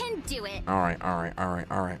 Okay. You can do it. All right.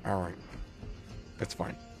 It's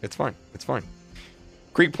fine.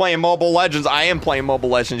 Creek playing Mobile Legends. I am playing Mobile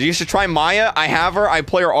Legends. You should try Maya. I have her. I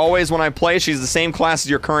play her always when I play. She's the same class as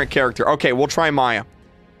your current character. Okay, we'll try Maya.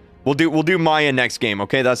 We'll do Maya next game.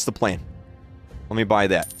 Okay, that's the plan. Let me buy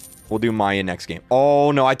that. We'll do Maya next game.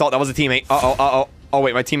 Oh no, I thought that was a teammate. Oh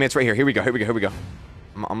wait, my teammate's right here. Here we go.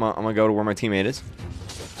 I'm gonna go to where my teammate is.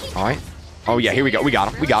 All right. Oh yeah, here we go. We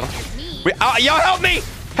got him. Yo, help me!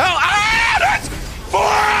 Help! Ah, there's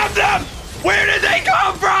 4 of them! Where did they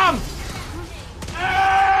come from?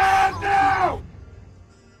 Ah, no!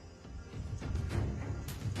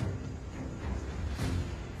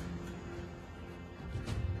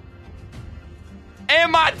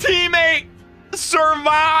 And my teammate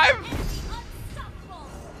survived.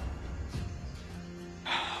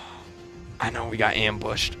 I know we got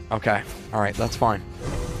ambushed. Okay. All right, that's fine.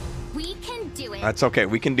 We can do it. That's okay.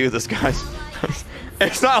 We can do this, guys.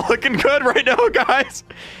 It's not looking good right now, guys.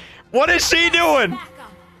 What is she doing?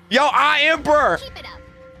 Yo, Emperor. Keep it up.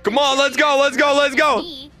 Come on, let's go. I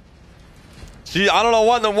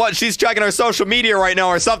don't know what she's checking her social media right now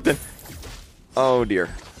or something. Oh dear.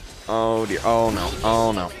 Oh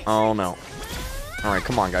no. All right,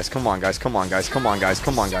 come on, guys.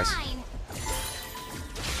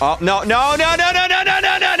 Oh, no. I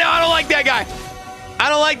don't like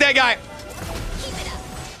that guy. Keep it up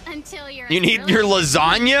until you're. You need your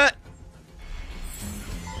lasagna?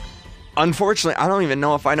 Unfortunately, I don't even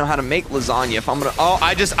know if I know how to make lasagna. If I'm gonna,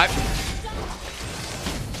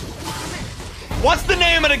 What's the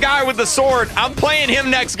name of the guy with the sword? I'm playing him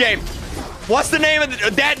next game. What's the name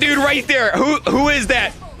of that dude right there? Who is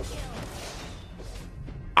that?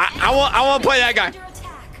 I want to play that guy.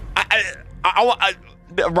 I want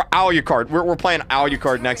Alucard. We're playing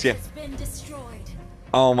Alucard next game.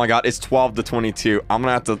 Oh my god, it's 12-22. I'm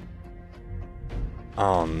gonna have to.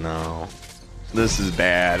 Oh no. This is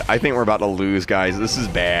bad. I think we're about to lose, guys. This is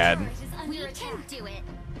bad. We can do it.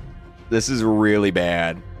 This is really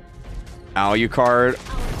bad. Alucard.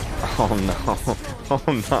 Oh no.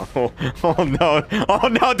 Oh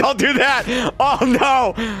no, don't do that. Oh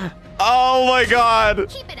no. Oh my god.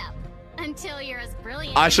 Keep it up until you're as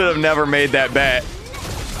brilliant. I should have never made that bet.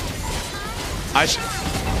 I should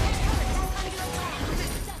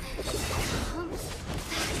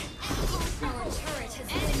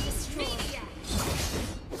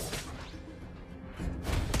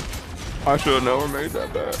have never made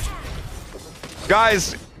that bet.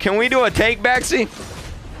 Guys, can we do a take backseat?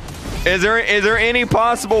 Is there any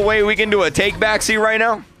possible way we can do a take backseat right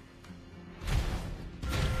now?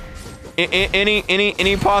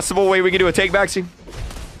 Any possible way we can do a take backseat?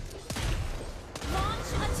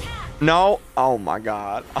 No? Oh my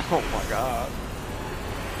god. Oh my god.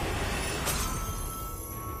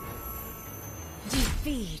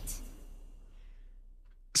 Defeat.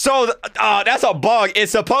 So, that's a bug.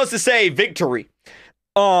 It's supposed to say victory.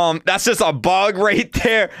 That's just a bug right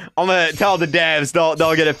there. I'm gonna tell the devs.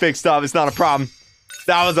 They'll get it fixed up. It's not a problem.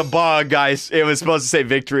 That was a bug, guys. It was supposed to say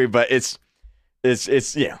victory, but it's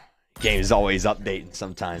you know, game is always updating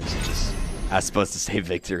sometimes. It's just that's supposed to say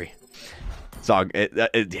victory. So yeah,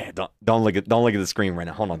 don't look at the screen right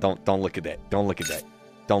now. Hold on. Don't look at that. Don't look at that.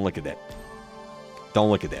 Don't look at that. Don't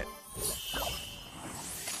look at that.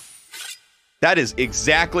 That is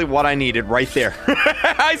exactly what I needed right there.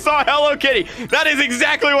 I saw Hello Kitty. That is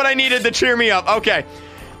exactly what I needed to cheer me up. Okay.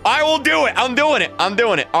 I will do it. I'm doing it. All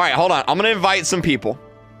right, hold on. I'm going to invite some people.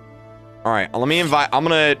 All right, let me invite. All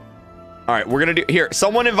right, we're going to do. Here,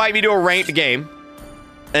 someone invite me to a ranked game.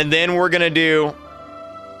 And then we're going to do.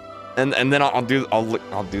 And then I'll do. All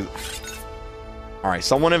right,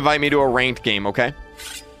 someone invite me to a ranked game, okay?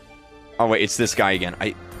 Oh, wait, it's this guy again.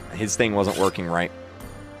 His thing wasn't working right.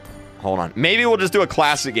 Hold on. Maybe we'll just do a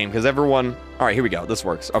classic game because everyone... All right, here we go. This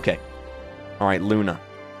works. Okay. All right, Luna.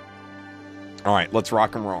 All right, let's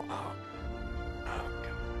rock and roll.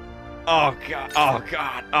 Oh, God. Oh,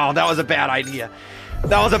 God. Oh, that was a bad idea.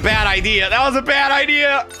 That was a bad idea.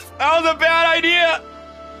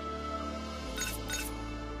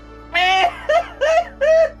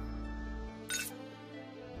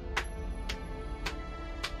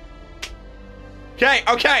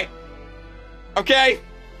 Okay.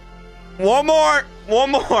 One more.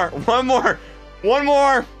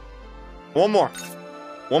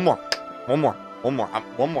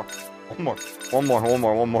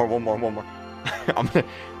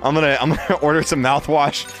 I'm gonna order some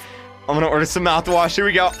mouthwash. I'm gonna order some mouthwash. Here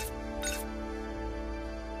we go.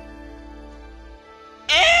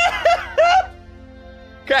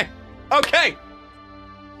 Okay. Okay.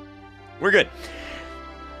 We're good.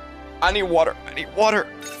 I need water. I need water.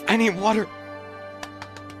 I need water.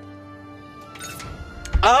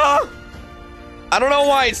 I don't know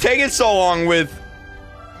why it's taking so long with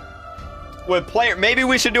player. Maybe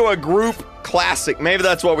we should do a group classic. Maybe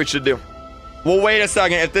that's what we should do. We'll wait a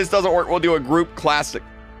second. If this doesn't work, we'll do a group classic.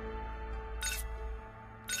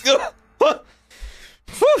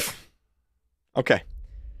 Okay.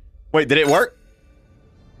 Wait, did it work?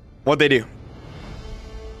 What'd they do?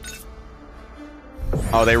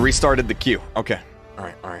 Oh, they restarted the queue. Okay. All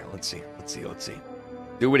right. Let's see.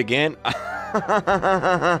 Do it again.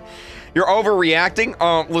 You're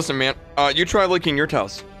overreacting? Listen, man. You try licking your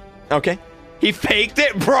toes. Okay. He faked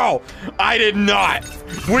it? Bro, I did not.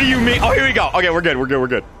 What do you mean? Oh, here we go. Okay, we're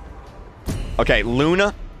good. Okay,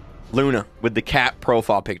 Luna with the cat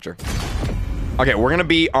profile picture. Okay, we're gonna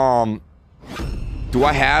be, do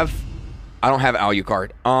I have? I don't have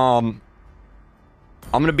Alucard. I'm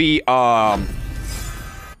gonna be,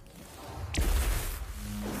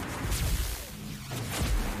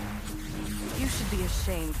 You should be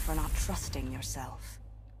ashamed for not trusting yourself.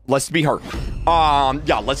 Let's be her.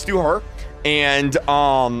 Yeah, let's do her. And,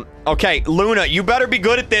 okay, Luna, you better be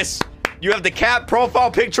good at this. You have the cat profile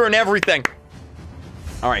picture and everything.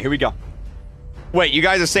 All right, here we go. Wait, you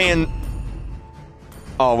guys are saying...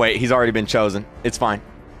 Oh, wait, he's already been chosen. It's fine.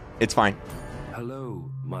 It's fine. Hello,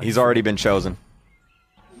 he's already been chosen.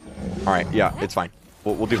 All right, yeah, it's fine.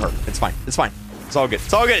 We'll do her. It's fine. It's fine. It's all good.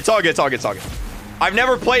 It's all good. It's all good. It's all good. It's all good. I've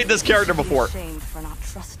never played this character before. For not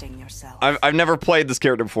trusting yourself. I've never played this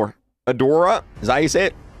character before. Adora? Is that how you say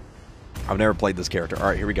it? I've never played this character. All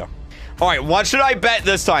right, here we go. All right, what should I bet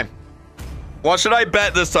this time? What should I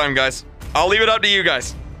bet this time, guys? I'll leave it up to you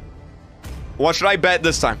guys. What should I bet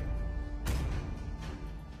this time?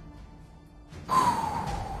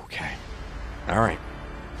 Okay. All right.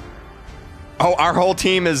 Oh, our whole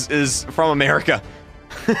team is from America.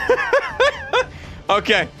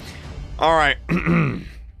 Okay. All right.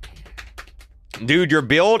 Dude, your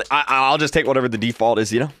build, I'll just take whatever the default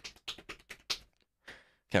is, you know?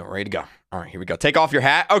 Okay, we're ready to go. All right, here we go. Take off your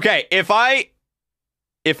hat. Okay, if I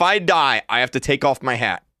die, I have to take off my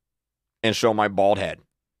hat and show my bald head.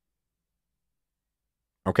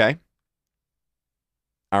 Okay?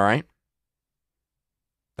 All right?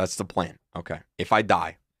 That's the plan. Okay. If I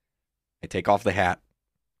die, I take off the hat.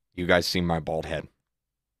 You guys see my bald head.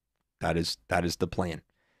 That is the plan.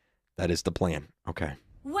 That is the plan. Okay.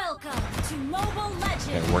 Welcome to Mobile Legends.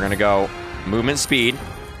 Okay, we're going to go movement speed.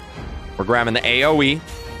 We're grabbing the AoE.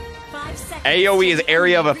 AoE is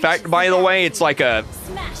area of effect, by the way. It's like a...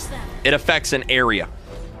 It affects an area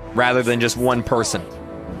rather than just one person.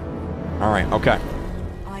 All right, okay.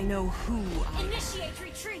 I know who.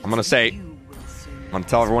 I'm going to say... I'm going to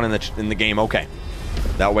tell everyone in the game, okay.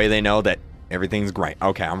 That way they know that everything's great.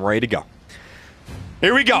 Okay, I'm ready to go.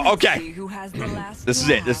 Here we go. Okay. This is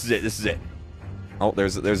it. This is it. This is it. Oh,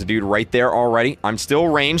 there's a dude right there already. I'm still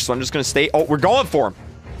ranged, so I'm just going to stay... Oh, we're going for him.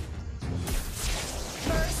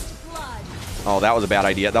 Oh, that was a bad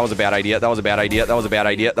idea. That was a bad idea. That was a bad idea. That was a bad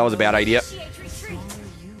idea. That was a bad idea.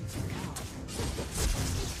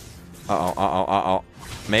 Uh-oh, uh-oh, uh-oh.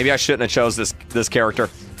 Maybe I shouldn't have chose this character.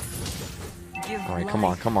 All right, come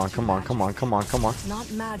on, come on, come on, come on, come on, come on.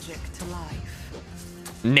 Not magic to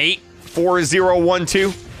life. Nate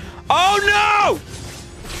 4012. Oh no!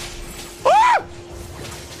 Ah!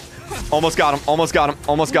 Almost got him. Almost got him.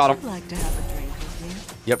 Almost got him. Like to have a drink with me?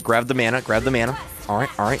 Yep, grab the mana. Grab the mana. All right,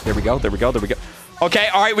 all right. There we go. There we go. There we go. Okay,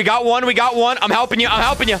 all right. We got one. We got one. I'm helping you. I'm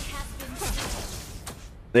helping you.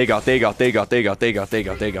 There you go. There you go. There you go. There you go. There you go. There you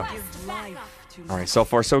go. There you go. All right. So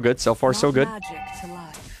far, so good. So far, so good.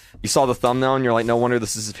 You saw the thumbnail and you're like, no wonder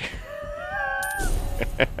this is...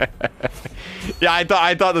 Yeah, I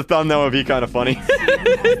thought the thumbnail would be kind of funny.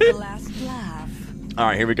 All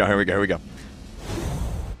right, here we go. Here we go. Here we go.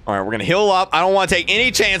 All right, we're going to heal up. I don't want to take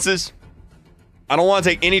any chances. I don't want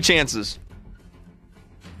to take any chances.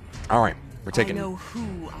 All right, we're taking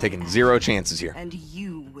 0 chances here.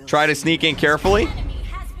 Try to sneak in carefully.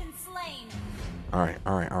 All right,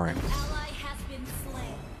 all right, all right.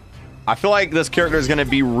 I feel like this character is going to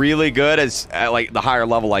be really good at like the higher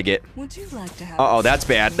level I get. Uh-oh, that's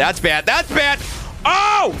bad. That's bad. That's bad.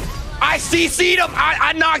 Oh! I CC'd him.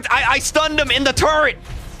 I stunned him in the turret.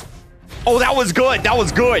 Oh, that was good. That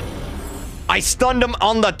was good. I stunned him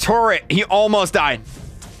on the turret. He almost died.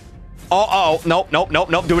 Oh, nope.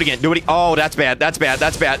 Do it again. Oh, that's bad. That's bad.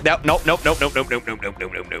 Nope. That's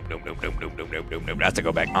to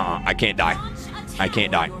go back. I can't die.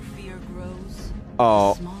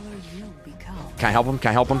 Oh. Can I help him?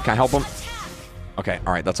 Okay,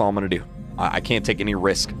 all right, that's all I'm gonna do. I can't take any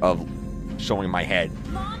risk of showing my head.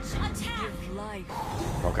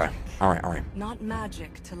 Okay, all right. Not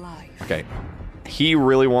magic to life. Okay, he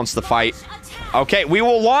really wants to fight. Okay, we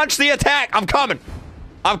will launch the attack. I'm coming.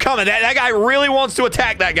 That guy really wants to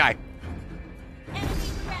attack that guy.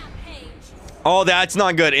 Oh, that's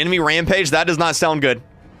not good. Enemy rampage? That does not sound good.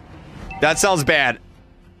 That sounds bad.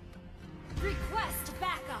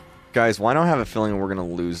 Guys, why do I have a feeling we're gonna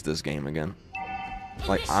lose this game again?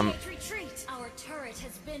 Like,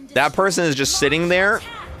 that person is just sitting there.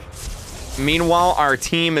 Meanwhile, our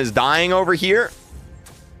team is dying over here.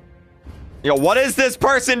 Yo, what is this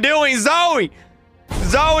person doing? Zoe,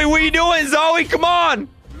 what are you doing, Zoe? Come on.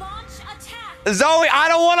 Zoe, I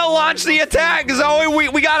don't want to launch the attack. Zoe,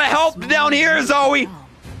 we gotta help down here, Zoe.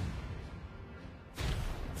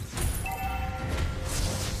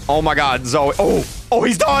 Oh my God, Zoe. Oh,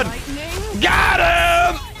 he's done. Got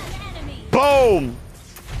him. Boom.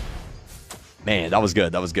 Man, that was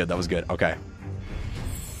good. Okay.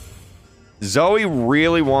 Zoe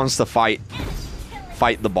really wants to fight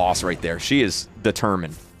the boss right there. She is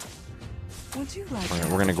determined. Okay,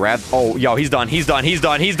 we're gonna grab. Oh, yo, he's done.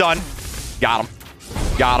 Got him.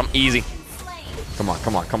 Easy. Come on.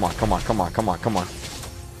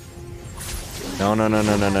 No.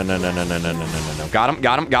 Got him.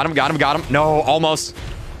 No, almost.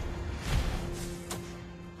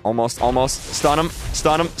 Stun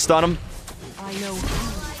him. I know.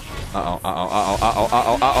 Uh-oh.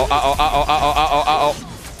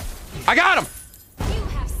 I got him.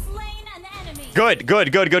 Good.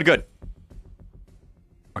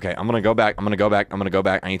 Okay, I'm gonna go back.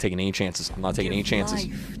 I ain't taking any chances. I'm not taking any chances.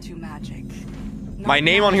 My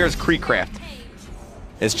name on here is KREEKCRAFT.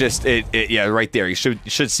 It's just yeah, right there. You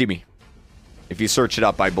should see me if you search it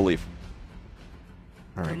up, I believe.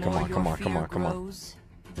 All right, come on.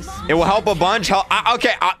 It will help a bunch.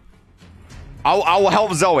 Okay, I will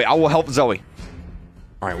help Zoe. All right, we will help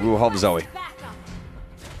Zoe.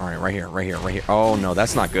 All right, right here. Oh no,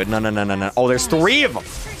 that's not good. No. Oh, there's 3 of them.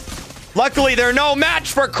 Luckily, they're no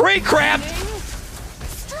match for KREEKCRAFT.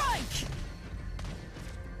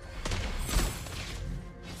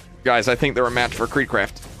 Guys, I think they're a match for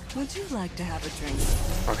KREEKCRAFT. Would you like to have a drink?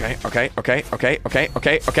 Okay.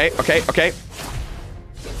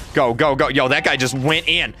 Go. Yo, that guy just went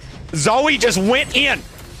in. Zoe just went in.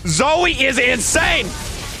 Zoe is insane.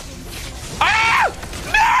 Ah!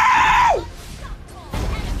 No!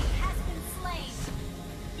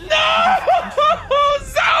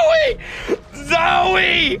 Zoe!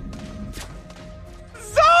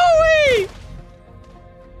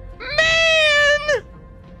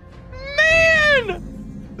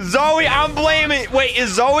 Man! Zoe, I'm blaming. Wait,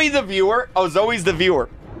 is Zoe the viewer? Oh, Zoe's the viewer.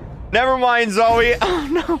 Never mind, Zoe.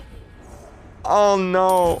 Oh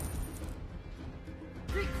no.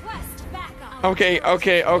 Okay.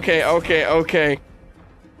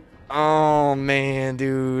 Oh man,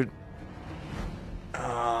 dude.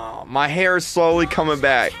 My hair is slowly coming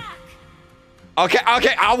back. Okay,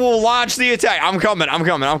 I will launch the attack. I'm coming.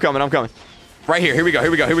 Right here, here we go.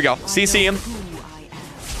 CC him.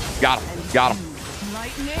 Got him.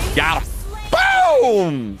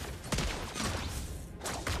 Boom!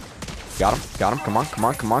 Got him. Come on.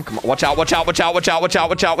 Watch out.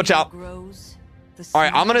 All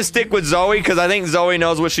right, I'm gonna stick with Zoe because I think Zoe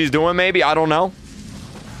knows what she's doing, maybe. I don't know.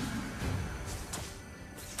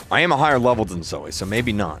 I am a higher level than Zoe, so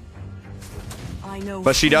maybe not.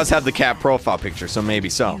 But she does have the cat profile picture, so maybe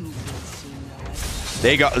so.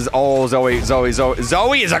 There you go. Oh, Zoe is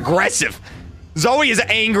aggressive. Zoe is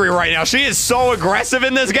angry right now. She is so aggressive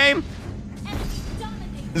in this game.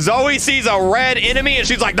 Zoe sees a red enemy and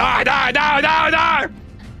she's like, die.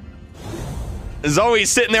 Zoe's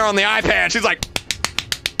sitting there on the iPad. She's like,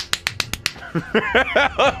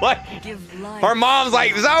 her mom's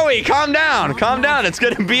like, Zoe, calm down. It's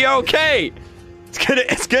gonna be okay.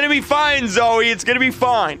 It's gonna be fine, Zoe. It's gonna be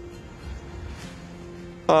fine.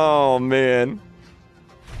 Oh man.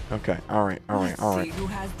 Okay. All right. Who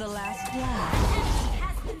has the last one?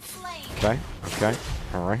 Okay.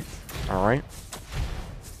 All right.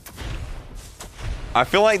 I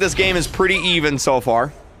feel like this game is pretty even so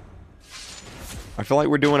far. I feel like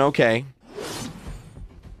we're doing okay.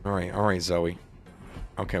 All right, Zoe.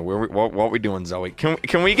 Okay, what are we doing, Zoe?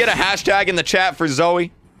 Can we get a hashtag in the chat for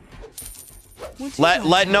Zoe?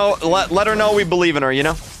 Let her know we believe in her, you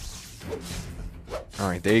know? All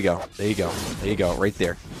right, there you go. There you go. There you go. Right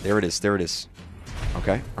there. There it is. There it is.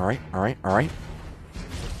 Okay. All right. All right. All right.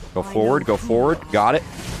 Go forward. Go forward. Got it.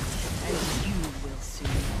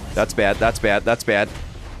 That's bad. That's bad. That's bad.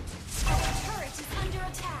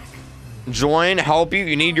 Join. Help you.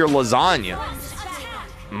 You need your lasagna.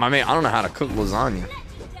 My man, I don't know how to cook lasagna.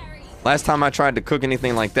 Last time I tried to cook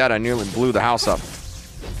anything like that, I nearly blew the house up.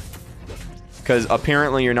 Because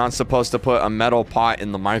apparently you're not supposed to put a metal pot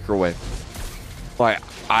in the microwave. Like,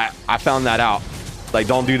 I found that out. Like,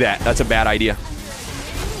 don't do that. That's a bad idea.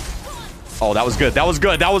 Oh, that was good. That was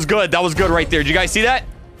good. That was good. That was good right there. Did you guys see that?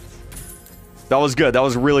 That was good. That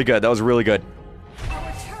was really good. That was really good.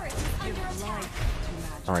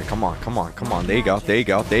 All right, come on. Come on. Come on. There you go. There you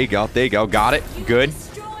go. There you go. There you go. Got it. Good.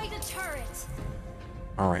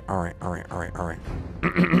 All right. All right. All right. All right. All right.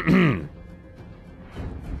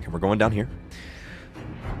 Okay, we're going down here.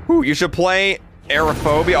 Whew, you should play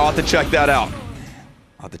Aerophobia. I'll have to check that out.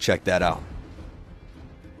 I'll have to check that out.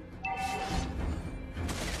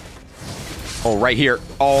 Oh, right here.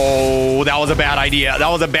 Oh, that was a bad idea. That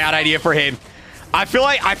was a bad idea for him. I feel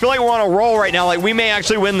like we're on a roll right now. Like, we may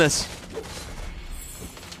actually win this.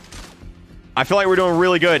 I feel like we're doing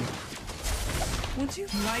really good. Would you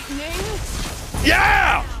lightning?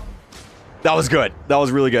 Yeah! That was good. That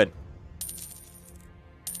was really good.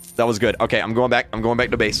 That was good. Okay, I'm going back. I'm going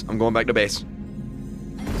back to base. I'm going back to base.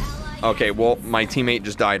 Okay, well, my teammate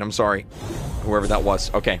just died. I'm sorry. Whoever that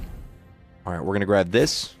was. Okay. All right, we're going to grab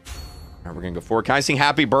this. All right, we're going to go forward. Can I sing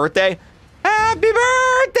Happy Birthday? Happy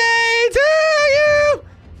birthday to you!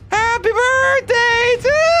 Happy birthday to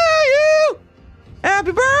you!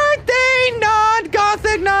 Happy birthday, not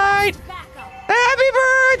Gothic Knight! Happy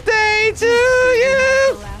birthday to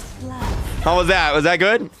you! How was that? Was that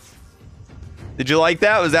good? Did you like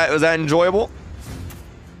that? Was that enjoyable?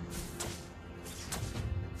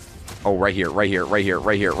 Oh, right here, right here, right here,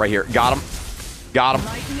 right here, right here. Got him. Got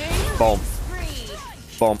him. Boom.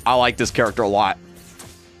 Boom. I like this character a lot.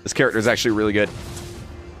 This character is actually really good.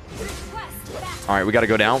 All right, we got to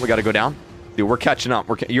go down. We got to go down. Dude, we're catching up.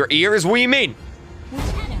 Your ears? What do you mean?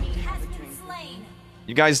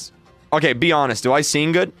 You guys... Okay, be honest. Do I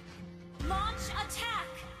sing good?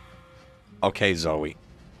 Okay, Zoe.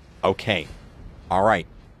 Okay. All right.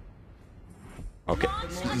 Okay.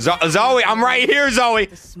 Zoe, I'm right here, Zoe.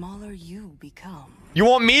 The smaller you become. You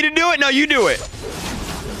want me to do it? No, you do it.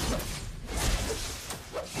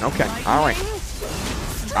 Okay. All right.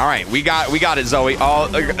 All right. We got it, Zoe. Oh,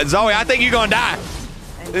 Zoe, I think you're gonna die.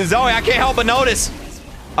 Zoe, I can't help but notice.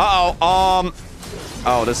 Uh-oh.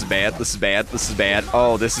 Oh, this is bad. This is bad. This is bad.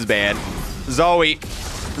 Oh, this is bad. Zoe.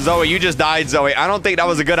 Zoe, you just died, Zoe. I don't think that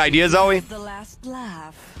was a good idea, Zoe. The last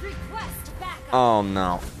laugh. Oh,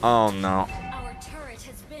 no. Oh, no.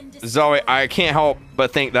 Zoe, I can't help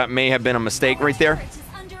but think that may have been a mistake right there.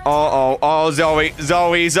 Oh, Zoe.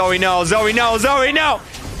 Zoe, Zoe, no. Zoe, no. Zoe, no.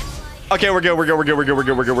 Okay, we're good. We're good. We're good. We're good. We're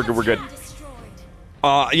good. We're good. We're good.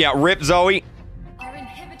 We're good. Yeah, rip, Zoe.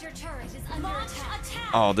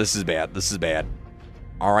 Oh, this is bad. This is bad.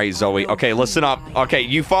 All right, Zoe. Okay, listen up. Okay,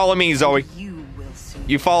 you follow me, Zoe.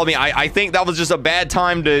 You follow me. I think that was just a bad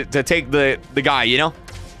time to take the guy, you know?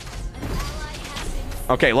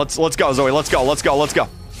 Okay, let's go, Zoe. Let's go. Let's go. Let's go.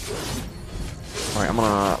 All right, I'm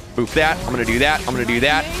gonna boop that. I'm gonna do that. I'm gonna do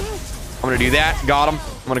that. I'm gonna do that. Got him.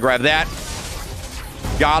 I'm gonna grab that.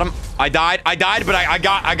 Got him. I died, but I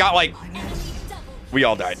got like... We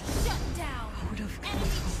all died.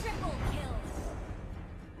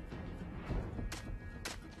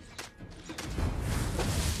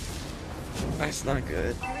 That's not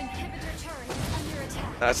good.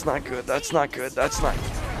 That's not good. That's not good. That's not...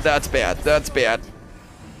 That's bad. That's bad.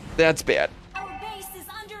 That's bad.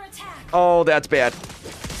 Oh, that's bad.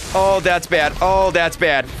 Oh, that's bad. Oh, that's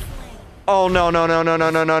bad. Oh, no, no, no, no, no,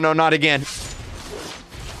 no, no, no, not again.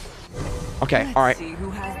 Okay, all right.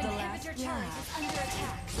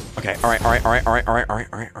 Okay, all right, all right, all right, all right, all right, all right,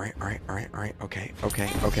 all right, all right, all right, all right, all right, okay, okay,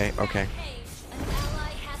 okay, okay.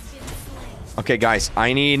 Okay, guys,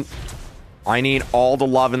 I need all the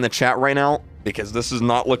love in the chat right now because this is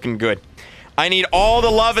not looking good. I need all the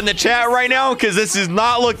love in the chat right now because this is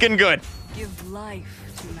not looking good. Give life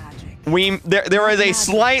to magic. There is a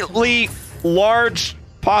slightly large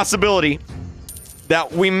possibility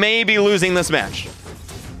that we may be losing this match.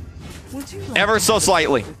 Ever so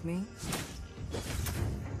slightly.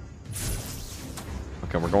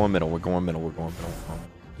 Okay, we're going middle. We're going middle. We're going middle.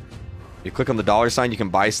 You click on the dollar sign, you can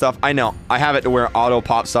buy stuff. I know. I have it to where auto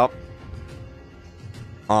pops up.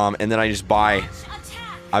 And then I just buy.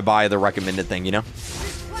 I buy the recommended thing, you know?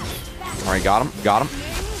 All right, got him. Got him.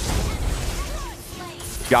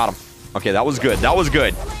 Got him. Okay, that was good. That was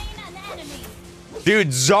good.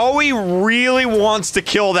 Dude, Zoe really wants to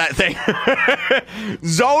kill that thing.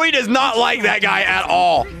 Zoe does not like that guy at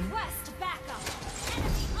all.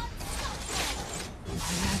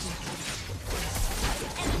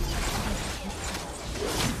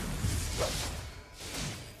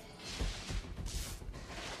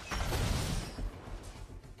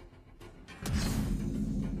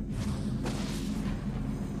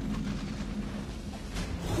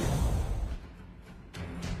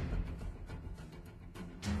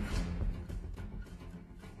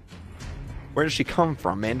 Where did she come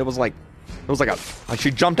from, man? It was like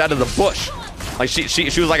she jumped out of the bush. Like she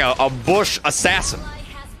was like a bush assassin.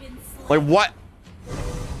 Like what?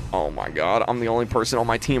 Oh my god, I'm the only person on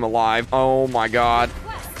my team alive. Oh my god.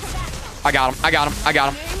 I got him. I got him. I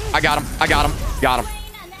got him. I got him. I got him. Got him.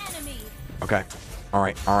 Okay. All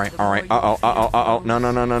right. All right. All right. Uh-oh. Uh-oh. Uh-oh. No,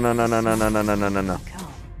 no, no, no, no, no, no, no, no, no, no, no, no, no.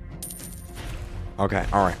 Okay.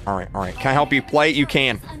 All right. All right. All right. Can I help you play? You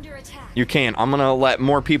can. You can. I'm gonna let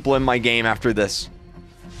more people in my game after this.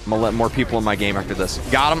 I'm gonna let more people in my game after this.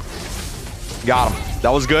 Got him. Got him. That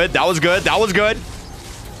was good. That was good. That was good.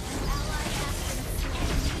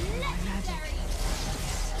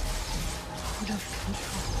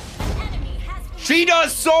 She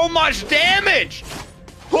does so much damage.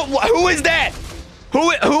 Who is that?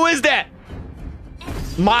 Who is that?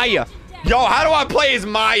 Maya. Yo, how do I play as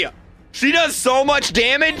Maya? She does so much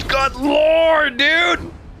damage. Good lord,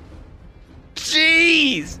 dude.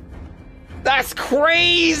 Jeez. That's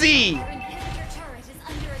crazy.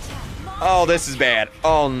 Oh, this is bad.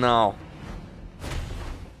 Oh, no.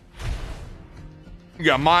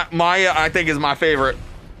 Yeah, Maya, I think, is my favorite.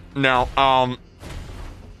 No, I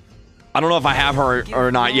don't know if I have her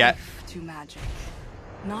or not yet.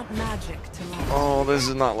 Not magic to life. Oh, this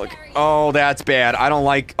is not looking. Oh, that's bad. I don't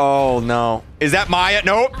like. Oh, no. Is that Maya?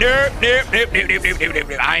 Nope. Nope. Nope. Nope. Nope. Nope. Nope. Nope.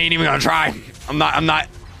 Nope. I ain't even gonna try. I'm not.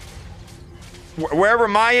 Wherever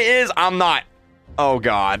Maya is, I'm not. Oh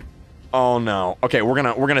god. Oh no. Okay, we're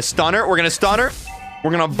gonna stun her. We're gonna stun her.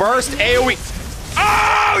 We're gonna burst AoE.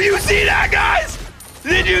 Oh, you see that, guys?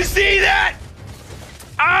 Did you see that?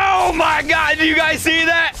 Oh my god, did you guys see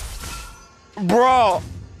that? Bro,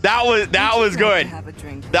 that was good.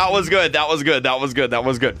 That was good. That was good. That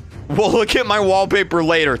was good. We'll look at my wallpaper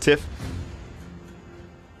later, Tiff.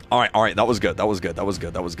 All right. That was good.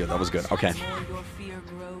 Okay.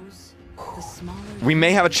 We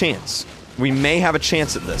may have a chance. We may have a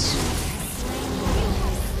chance at this.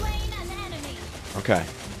 Okay.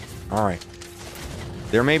 All right.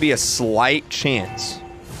 There may be a slight chance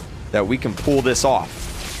that we can pull this off.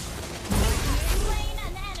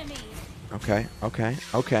 Okay.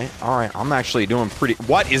 All right. I'm actually doing pretty...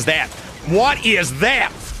 What is that? What is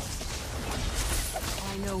that? I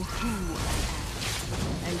know who I am,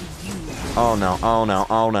 and you. Oh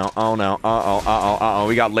no. Uh-oh.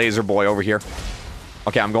 We got Laser Boy over here.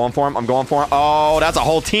 Okay, I'm going for him. Oh, that's a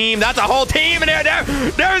whole team. There's the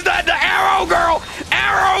Arrow Girl.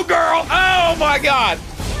 Oh my god.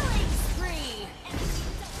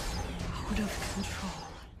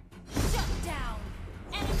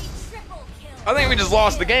 I think we just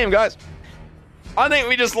lost the game, guys. What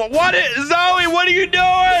is Zoe? What are you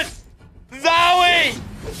doing? Zoe!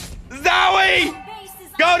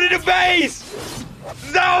 Go to the base!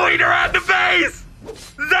 Zoe, they're at the base!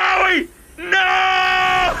 Zoe!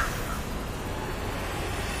 No!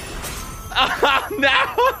 Oh,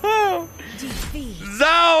 no!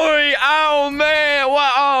 Zoe! Oh, man!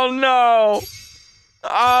 What? Oh, no!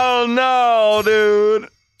 Oh, no, dude!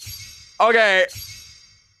 Okay.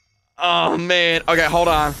 Oh, man. Okay, hold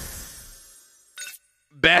on.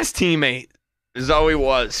 Best teammate. Zoe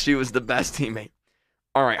was. She was the best teammate.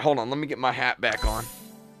 All right, hold on. Let me get my hat back on.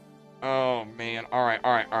 Oh, man. All right.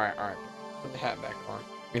 Put the hat back on.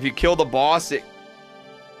 If you kill the boss, it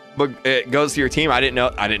goes to your team. I didn't know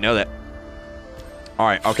that. All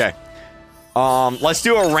right, okay. Let's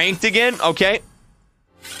do a ranked again, okay?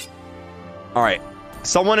 All right.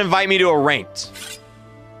 Someone invite me to a ranked.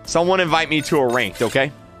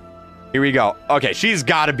 Okay? Here we go. Okay, she's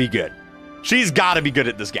got to be good. She's got to be good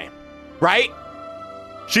at this game. Right?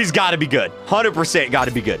 She's got to be good. 100% got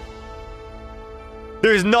to be good.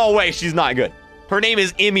 There's no way she's not good. Her name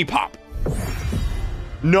is Emmy Pop.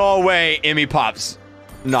 No way Emmy Pop's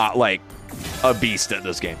not, like, a beast at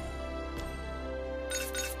this game.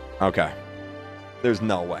 Okay. There's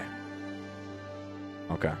no way.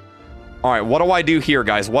 Okay. All right, what do I do here,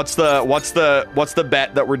 guys? What's the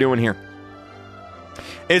bet that we're doing here?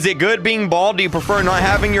 Is it good being bald? Do you prefer not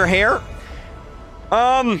having your hair?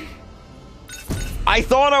 I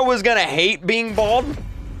thought I was gonna hate being bald.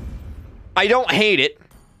 I don't hate it.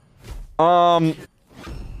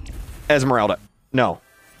 Esmeralda. No.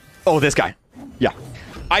 Oh, this guy. Yeah.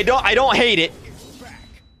 I don't hate it,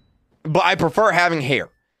 but I prefer having hair.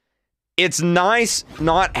 It's nice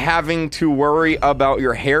not having to worry about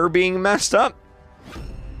your hair being messed up.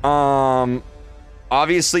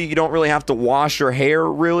 Obviously, you don't really have to wash your hair,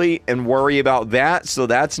 really, and worry about that, so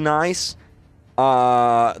that's nice.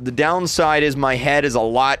 The downside is my head is a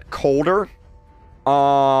lot colder.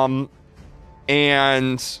 And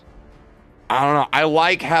I don't know. I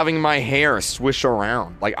like having my hair swish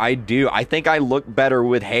around. Like, I do. I think I look better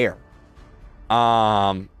with hair.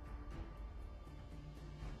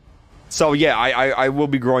 So, yeah, I will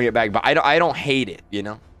be growing it back, but I don't hate it, you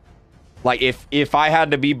know? Like, if I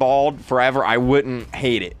had to be bald forever, I wouldn't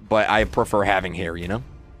hate it, but I prefer having hair, you know?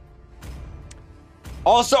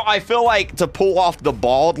 Also, I feel like to pull off the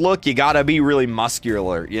bald look, you gotta be really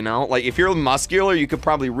muscular, you know? Like, if you're muscular, you could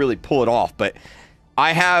probably really pull it off, but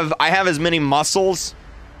I have as many muscles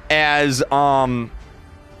as, I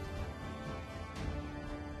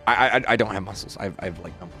don't have muscles. I have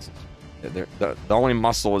like, no muscles. The only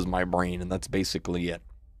muscle is my brain, and that's basically it.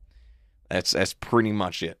 That's pretty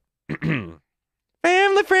much it.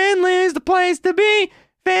 Family friendly is the place to be.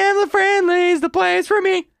 Family friendly is the place for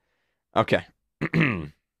me. Okay.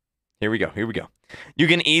 Here we go. You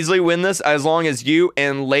can easily win this as long as you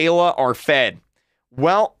and Layla are fed.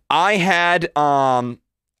 Well, I had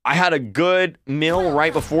a good meal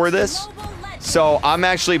right before this, so I'm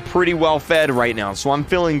actually pretty well fed right now. So I'm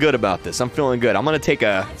feeling good about this. I'm feeling good. I'm gonna take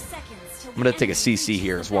a CC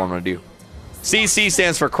here is what I'm gonna do. CC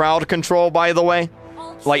stands for crowd control, by the way.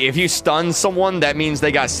 Like, if you stun someone, that means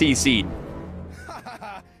they got CC'd.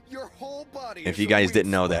 If you guys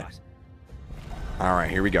didn't know that. All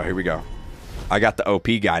right, here we go. I got the OP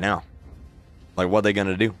guy now. Like, what are they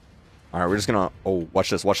gonna do? All right, we're just gonna... Oh,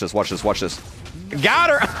 watch this. Got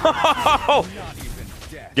her! Oh!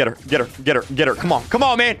 Get her. Come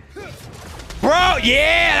on, man. Bro,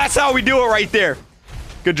 yeah, that's how we do it right there.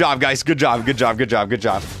 Good job, guys. Good job. It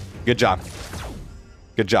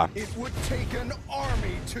would take an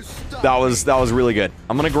army to stop that was really good.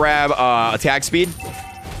 I'm gonna grab attack speed.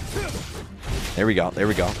 There we go.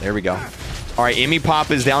 All right, Emmy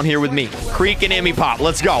Pop is down here with me. Creek and Emmy Pop.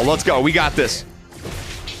 Let's go. We got this.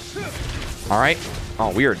 All right. Oh,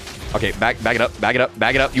 weird. Okay, back it up.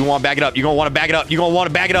 You want to back it up. You're going to want to back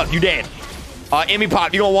it up. You dead. Emmy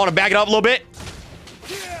Pop, you going to want to back it up a little bit?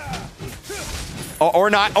 Oh, or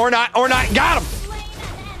not. Got him.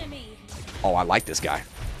 Oh, I like this guy.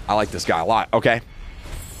 A lot. Okay.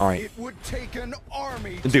 All right. It would take an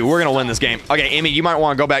army. Dude, we're going to win this game. Okay, Emmy, you might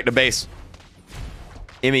want to go back to base.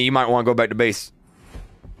 All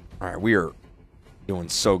right, we are doing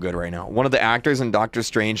so good right now. One of the actors in Doctor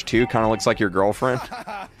Strange 2 kind of looks like your girlfriend.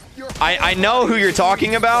 I know who you're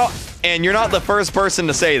talking about, and you're not the first person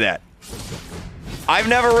to say that. I've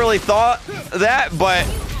never really thought that, but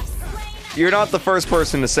you're not the first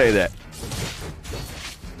person to say that.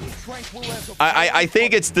 I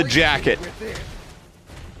think it's the jacket.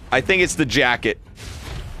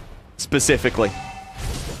 Specifically.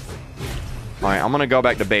 All right, I'm gonna go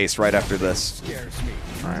back to base right after this.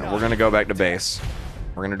 All right, we're gonna go back to base.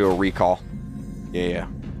 We're gonna do a recall. Yeah.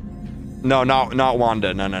 No, not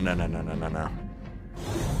Wanda. No.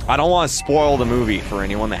 I don't want to spoil the movie for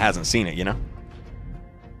anyone that hasn't seen it, you know?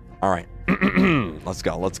 All right. Let's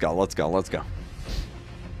go.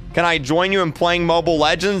 Can I join you in playing Mobile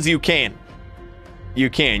Legends? You can.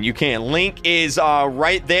 Link is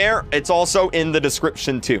right there. It's also in the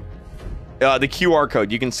description too. The QR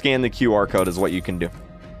code. You can scan the QR code is what you can do.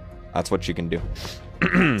 That's what you can do.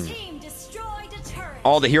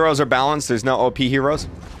 All the heroes are balanced. There's no OP heroes.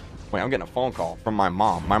 Wait, I'm getting a phone call from my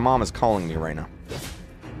mom. My mom is calling me right now.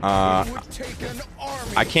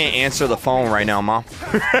 I can't answer the phone right now, Mom.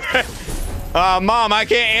 Mom, I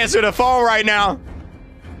can't answer the phone right now.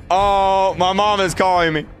 Oh, my mom is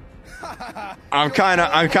calling me. I'm kind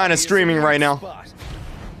of streaming right now.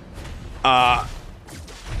 I'll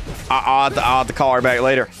have to call her back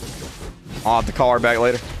later. All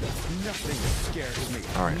right.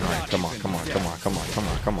 Come on.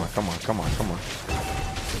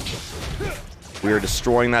 We are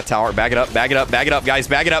destroying that tower. Back it up, guys.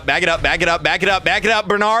 Back it up,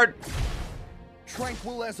 Bernard.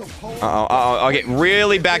 Okay,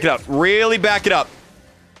 really back it up.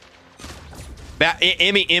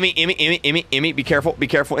 Emmy, be careful,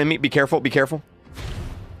 Emmy, be careful.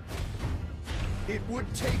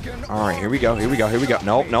 All right, here we go.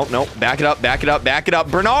 Nope. Back it up.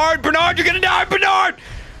 Bernard, you're gonna die, Bernard!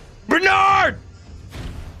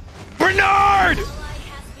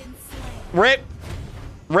 Rip.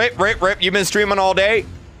 You've been streaming all day?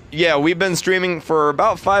 Yeah, we've been streaming for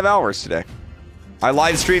about 5 hours today. I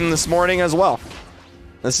live streamed this morning as well.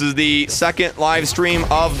 This is the second live stream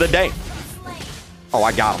of the day. Oh,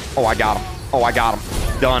 I got him. Oh, I got him. Oh, I got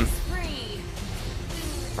him. Done.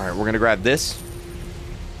 All right, we're gonna grab this.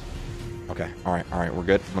 Okay. All right, we're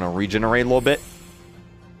good. I'm gonna regenerate a little bit.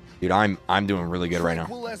 Dude, I'm doing really good right now.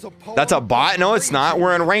 That's a bot? No, it's not.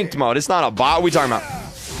 We're in ranked mode. It's not a bot. What are we talking about?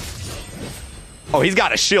 Oh, he's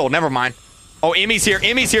got a shield. Never mind. Oh, Emmy's here.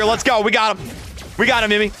 Emmy's here. Let's go. We got him. We got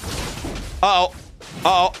him, Emmy. Uh-oh.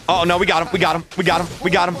 Uh-oh. Oh, no, we got him. We got him. We got him.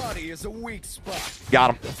 We got him.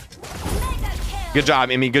 Got him. Good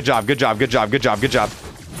job, Emmy. Good job. Good job. Good job. Good job. Good job.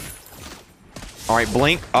 All right,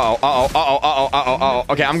 blink. Uh-oh. Uh-oh. Uh-oh. Uh-oh. Uh-oh. Uh-oh.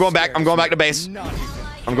 Okay, I'm going back. I'm going back to base.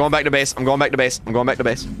 I'm going back to base. I'm going back to base. I'm going back to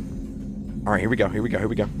base. All right, here we go. Here we go. Here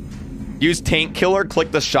we go. Use tank killer.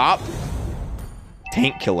 Click the shop.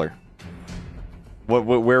 Tank killer.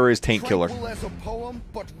 Where is tank killer?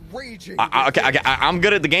 Okay, I'm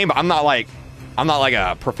good at the game, but I'm not like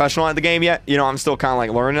a professional at the game yet. You know, I'm still kind of like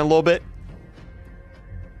learning a little bit.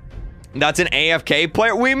 That's an AFK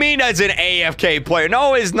player. We mean that's an AFK player.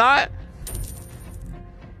 No, it's not.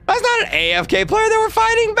 That's not an AFK player. They were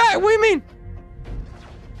fighting back. What do you mean?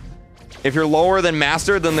 If you're lower than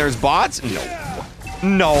master, then there's bots? No.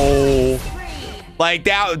 No. Like,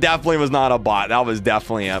 that definitely was not a bot. That was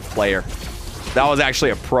definitely a player. That was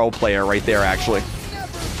actually a pro player right there, actually.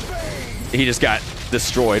 He just got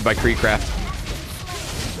destroyed by KREEKCRAFT.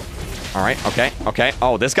 All right, okay, okay.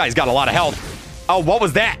 Oh, this guy's got a lot of health. Oh, what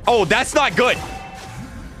was that? Oh, that's not good.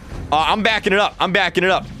 I'm backing it up. I'm backing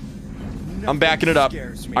it up. I'm backing it up.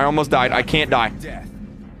 I almost died. I can't die.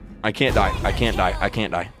 I can't die. I can't die. I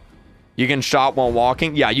can't die. You can shot while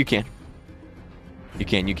walking? Yeah, you can. You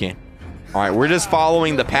can, you can. All right, we're just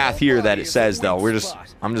following the path here that it says, though.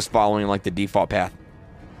 I'm just following, like, the default path.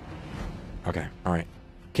 Okay, all right.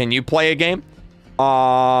 Can you play a game?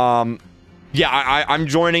 Yeah, I'm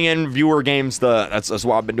joining in viewer games. That's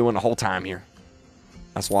what I've been doing the whole time here.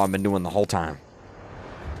 That's what I've been doing the whole time.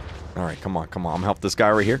 All right, come on, come on. I'm gonna help this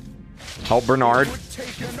guy right here. Help Bernard.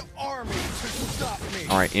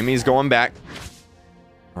 All right, Emmy's going back.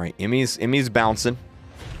 All right, Emmy's bouncing.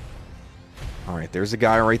 All right, there's a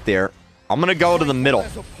guy right there. I'm gonna go to the middle.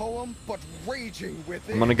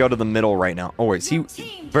 I'm gonna go to the middle right now. Oh, wait, is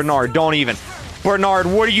he? Bernard, don't even. Bernard,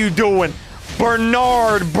 what are you doing?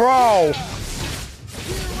 Bernard, bro.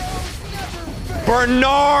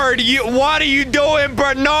 Bernard, what are you doing,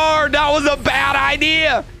 Bernard? That was a bad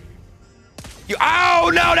idea.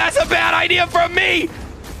 Oh, no, that's a bad idea from me.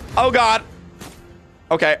 Oh, God.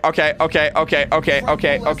 Okay, okay, okay, okay, okay,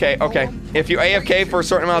 okay, okay, okay. If you AFK for a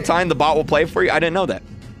certain amount of time, the bot will play for you. I didn't know that.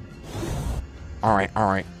 All right, all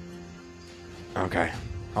right. Okay.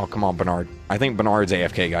 Oh, come on, Bernard. I think Bernard's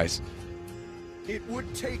AFK, guys. It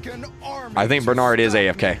would take an army. I think Bernard is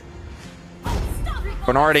AFK.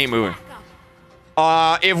 Bernard ain't moving.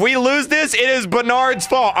 If we lose this, it is Bernard's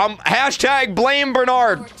fault. Hashtag blame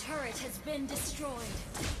Bernard.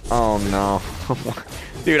 Oh, no.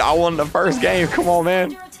 Dude, I won the first game. Come on,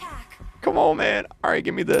 man. Come on, man. All right,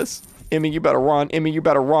 give me this. Emmy, you better run. Emmy, you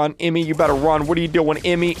better run. Emmy, you better run. What are you doing?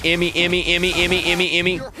 Emmy, Emmy, Emmy, Emmy, Emmy, Emmy,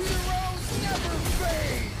 Emmy.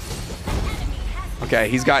 Okay,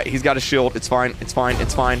 he's got a shield. It's fine. It's fine.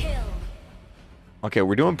 It's fine. Okay,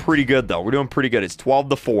 we're doing pretty good, though. We're doing pretty good. It's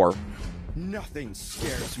 12-4. Nothing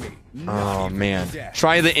scares me. Oh, man.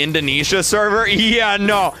 Try the Indonesia server? Yeah,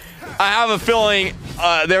 no. I have a feeling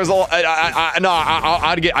there's a no.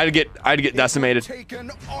 I'd get decimated.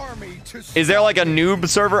 Is there like a noob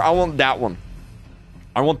server? I want that one.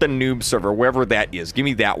 I want the noob server, wherever that is. Give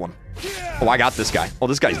me that one. Oh, I got this guy. Oh,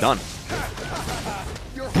 this guy's done.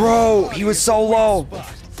 Bro, he was so low.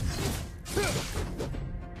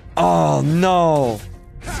 Oh no.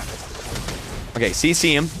 Okay,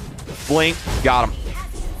 CC him. Blink. Got him.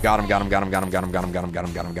 Got him. Got him. Got him. Got him. Got him. Got him. Got him. Got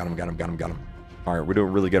him. Got him. Got him. Got him. Got him. Got him. All right, we're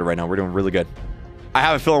doing really good right now. We're doing really good. I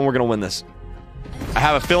have a feeling we're gonna win this. I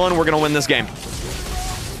have a feeling we're gonna win this game.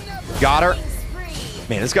 Got her.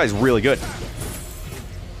 Man, this guy's really good.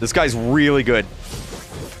 This guy's really good.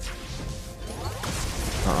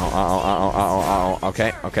 Uh-oh.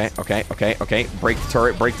 Okay, okay, okay, okay, okay. Break the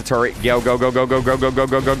turret, break the turret. Go, go, go, go, go, go, go, go,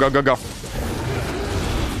 go, go, go, go, go.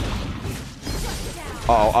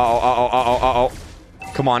 Uh-oh.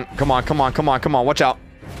 Come on, come on, come on, come on, come on. Watch out.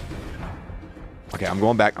 Okay, I'm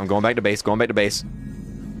going back. I'm going back to base. Going back to base.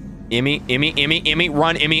 Emmy, Emmy, Emmy, Emmy.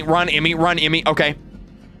 Run, Emmy, run, Emmy, run, Emmy. Okay.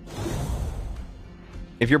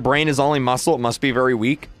 If your brain is only muscle, it must be very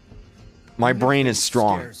weak. My brain is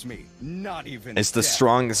strong. It's the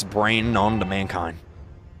strongest brain known to mankind.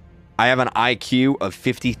 I have an IQ of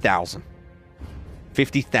 50,000.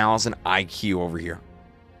 50,000 IQ over here.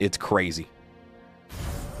 It's crazy.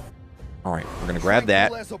 All right, we're gonna grab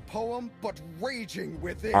that. As a poem, but raging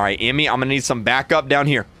within. All right, Emmy, I'm gonna need some backup down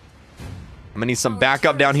here. I'm gonna need some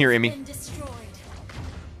backup down here, Emmy.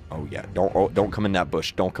 Oh yeah, don't come in that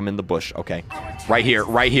bush. Don't come in the bush. Okay, right here,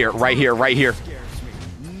 right here, right here, right here.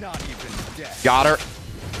 Got her.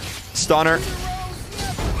 Stun her.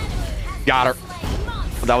 Got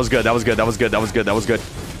her. That was good. That was good. That was good. That was good. That was good.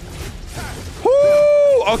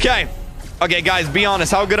 Woo! Okay. Okay, guys, be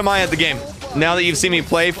honest. How good am I at the game? Now that you've seen me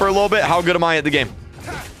play for a little bit, how good am I at the game?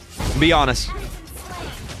 Be honest.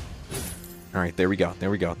 All right, there we go.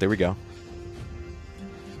 There we go. There we go.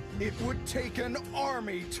 It would take an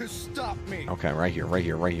army to stop me. Okay, right here, right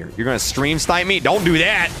here, right here. You're gonna stream snipe me? Don't do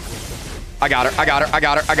that. I got her. I got her. I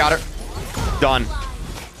got her. I got her. Done.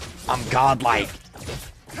 I'm godlike.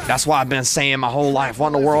 That's what I've been saying my whole life. What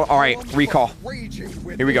in the world? All right, recall.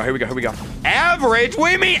 Here we go. Here we go. Here we go. Average? What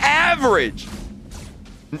do you mean average?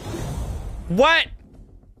 What?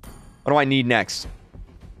 What do I need next?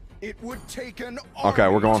 It would take an okay,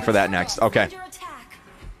 we're going for that next. Okay.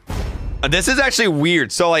 This is actually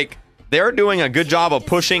weird. So, like, they're doing a good job of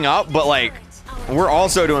pushing up, but, like, we're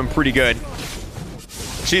also doing pretty good.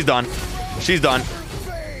 She's done. She's done.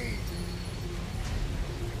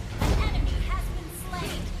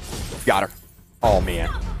 Got her. Oh, man.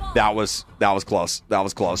 That was close. That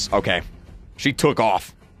was close. Okay. She took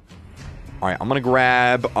off. All right, I'm going to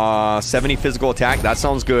grab 70 physical attack. That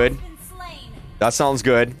sounds good. That sounds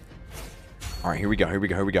good. All right, here we go. Here we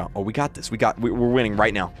go. Here we go. Oh, we got this. We're winning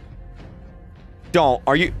right now. Don't.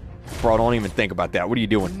 Are you? Bro, don't even think about that. What are you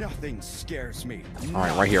doing? Nothing scares me. All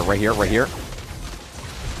right, right here, right here, right here.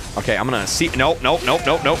 Okay, I'm gonna see. Nope, nope, nope,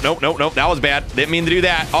 nope, nope, nope, nope, nope. That was bad. Didn't mean to do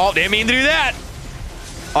that. Oh, didn't mean to do that.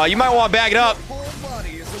 You might want to back it up.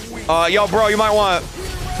 Yo, bro, you might want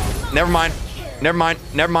to. Never mind. Never mind.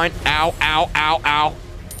 Never mind. Ow, ow, ow, ow.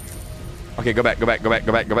 Okay, go back, go back, go back,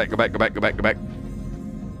 go back, go back, go back, go back, go back, go back.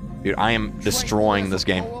 Dude, I am destroying this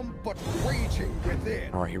game.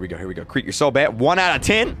 All right, here we go, here we go. Creek, you're so bad. 1 out of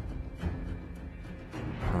 10.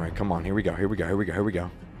 All right, come on. Here we go, here we go, here we go, here we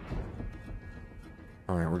go.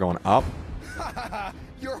 All right, we're going up.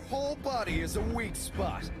 Your whole body is a weak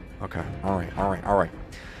spot. Okay, all right, all right, all right.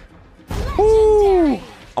 Woo! I'm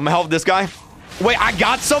gonna help this guy. Wait, I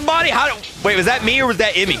got somebody? Wait, was that me or was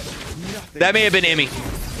that Emmy? That may have been Emmy.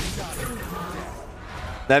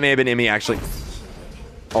 That may have been Emmy, actually.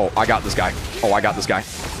 Oh, I got this guy. Oh, I got this guy.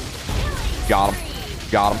 Got him.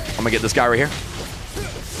 Got him. I'm gonna get this guy right here.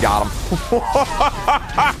 Got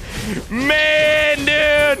him. Man,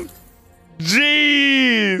 dude.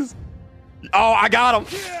 Jeez. Oh, I got him.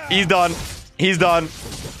 He's done. He's done.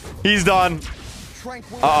 He's done.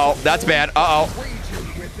 Uh-oh. That's bad. Uh-oh.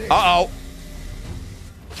 Uh-oh.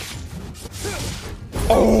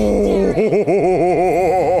 Oh.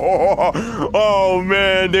 Oh,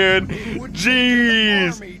 man, dude.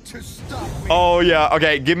 Jeez. Oh, yeah.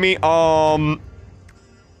 Okay, give me,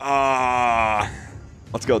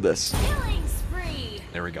 let's go this.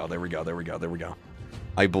 There we go. There we go. There we go. There we go.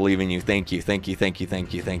 I believe in you. Thank you. Thank you. Thank you.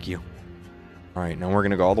 Thank you. Thank you. All right, now we're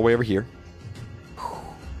going to go all the way over here.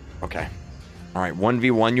 Okay. All right,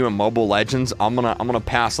 1v1 you in Mobile Legends. I'm gonna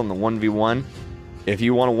pass on the 1v1. If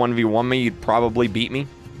you want to 1v1 me, you'd probably beat me.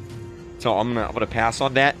 So I'm gonna pass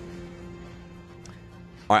on that.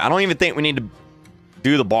 All right, I don't even think we need to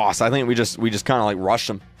do the boss. I think we just kind of like rush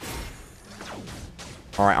him.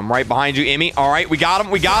 All right, I'm right behind you, Emmy. All right, we got him.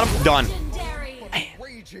 We got him. Done.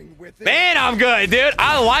 Man, I'm good, dude.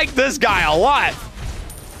 I like this guy a lot.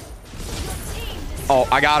 Oh,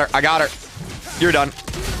 I got her. I got her. You're done.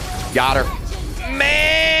 Got her.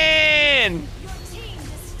 Man!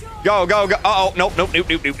 Go, go, go. Uh-oh. Nope, nope, nope,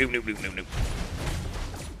 nope, nope, nope, nope, nope, nope.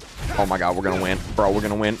 Oh my god, we're gonna win. Bro, we're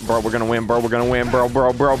gonna win. Bro, we're gonna win. Bro, we're gonna win. Bro,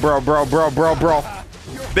 bro, bro, bro, bro, bro, bro, bro.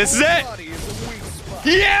 This is it!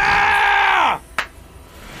 Yeah!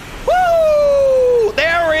 Woo!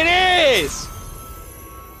 There it is!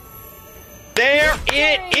 There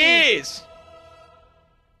it is!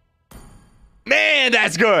 Man,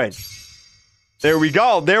 that's good. There we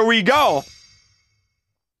go. There we go.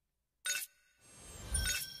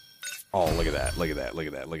 Oh, look at that. Look at that. Look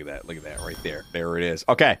at that. Look at that. Look at that right there. There it is.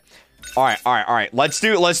 Okay. All right. All right. All right. Let's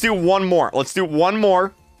do one more. Let's do one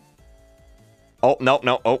more. Oh, no,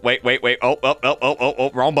 no. Oh, wait, wait, wait. Oh, oh, oh, oh, oh,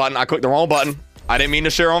 oh. Wrong button. I clicked the wrong button. I didn't mean to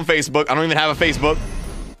share on Facebook. I don't even have a Facebook.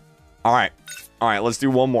 All right. All right. Let's do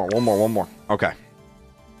one more. One more. One more. Okay.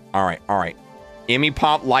 All right. All right. Emmy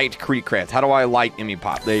Pop liked KREEKCRAFT. How do I like Emmy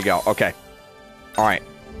Pop? There you go. Okay. All right.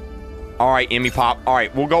 All right, Emmy Pop. All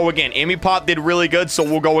right, we'll go again. Emmy Pop did really good, so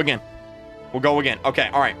we'll go again. We'll go again. Okay,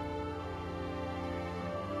 all right.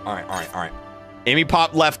 All right, all right, all right. Emmy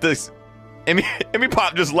Pop left this. Emmy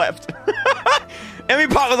Pop just left. Emmy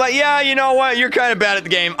Pop was like, yeah, you know what? You're kind of bad at the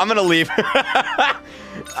game. I'm gonna leave.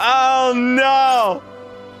 Oh no.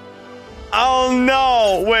 Oh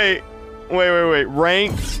no. Wait.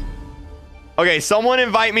 Ranked. Okay, someone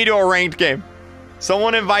invite me to a ranked game.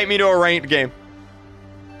 Someone invite me to a ranked game.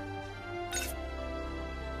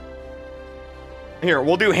 Here,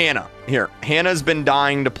 we'll do Hannah. Here, Hannah's been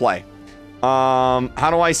dying to play. How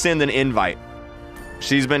do I send an invite?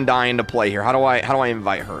 She's been dying to play here. How do I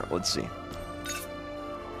invite her? Let's see.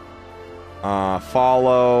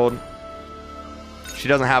 Followed. She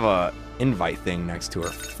doesn't have a invite thing next to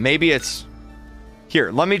her. Maybe it's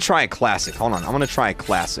here. Let me try a classic. Hold on. I'm gonna try a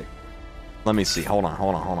classic. Let me see. Hold on.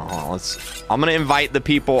 I'm gonna invite the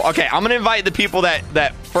people. Okay, I'm gonna invite the people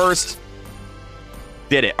that first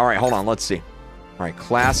did it. All right, hold on. Let's see. All right,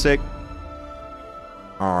 classic.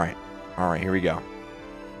 All right, here we go.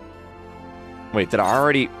 Wait, did I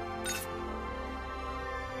already...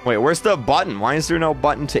 Wait, where's the button? Why is there no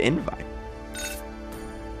button to invite?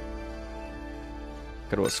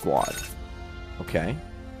 Go to a squad. Okay.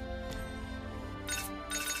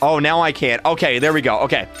 Oh, now I can't. Okay, there we go.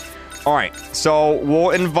 Okay. All right, so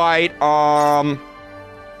we'll invite...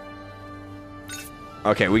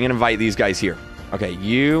 Okay, we can invite these guys here. Okay,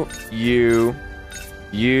 you.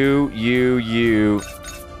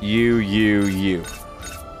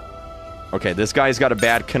 Okay, this guy's got a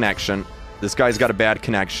bad connection.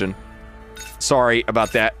 Sorry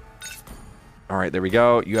about that. All right, there we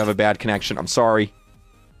go. You have a bad connection. I'm sorry.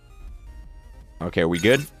 Okay, are we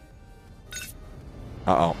good?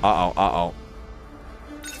 Uh-oh.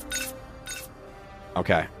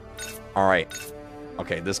 Okay. All right.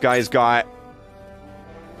 Okay, this guy's got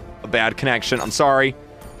a bad connection. I'm sorry.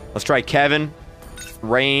 Let's try Kevin.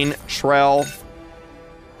 Rain. Shrell.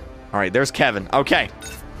 All right, there's Kevin. Okay.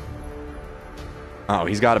 Oh,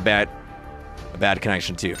 he's got a bad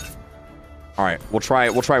connection too. All right, we'll try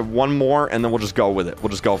one more and then we'll just go with it. We'll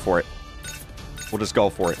just go for it.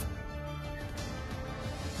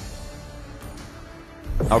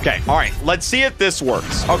 Okay, all right. Let's see if this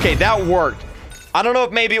works. Okay, that worked. I don't know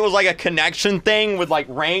if maybe it was like a connection thing with like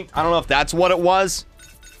ranked. I don't know if that's what it was.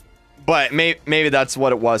 But maybe that's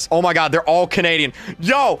what it was. Oh my god, they're all Canadian.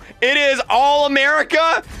 Yo, it is all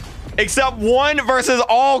America except one versus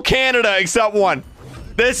all Canada except one.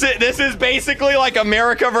 This is basically like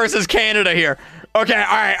America versus Canada here. Okay, all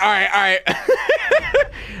right.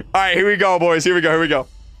 All right, here we go, boys. Here we go.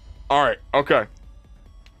 All right, okay.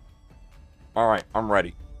 All right, I'm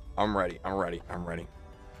ready.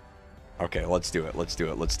 Okay, let's do it.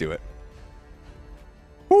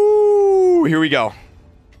 Woo, here we go.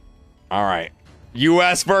 All right.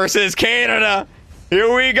 US versus Canada.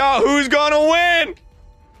 Here we go. Who's gonna win?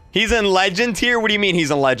 He's in legend tier? What do you mean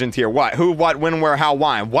he's in legend tier? What? Who, what, when, where, how,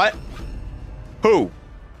 why? What? Who?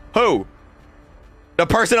 The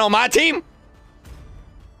person on my team?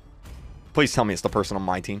 Please tell me it's the person on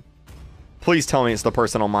my team.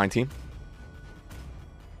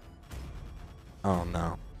 Oh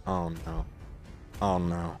no.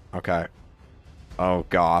 Okay. Oh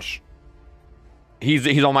gosh.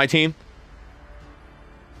 He's on my team?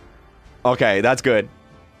 Okay, that's good.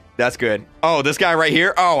 Oh, this guy right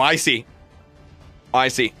here? Oh, I see.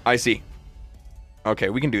 Okay,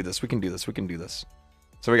 we can do this.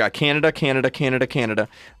 So we got Canada,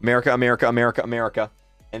 America.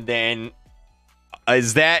 And then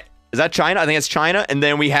is that China? I think it's China. And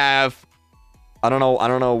then we have I don't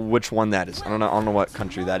know which one that is. I don't know what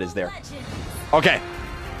country that is there. Okay,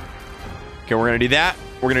 we're gonna do that.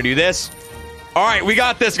 We're gonna do this. All right, we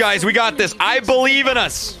got this, guys. I believe in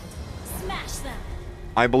us.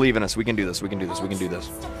 We can do this.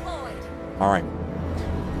 All right.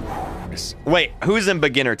 Wait, who's in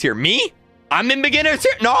beginner tier? Me? I'm in beginner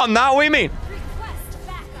tier? No, I'm not. What do you mean?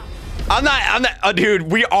 I'm not. Dude,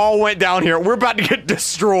 we all went down here. We're about to get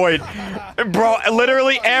destroyed. Bro,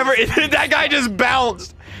 literally that guy just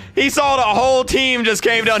bounced. He saw the whole team just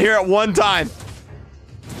came down here at one time.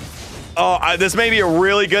 Oh, this may be a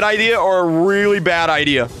really good idea or a really bad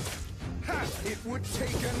idea. It would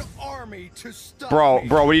take an army to stop Bro,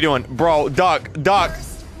 what are you doing? Bro, Duck,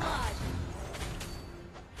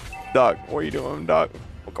 what are you doing, Duck?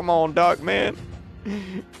 Oh, come on, Duck, man.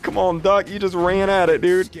 Come on, Duck. You just ran at it,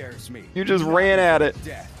 dude. You just ran at it.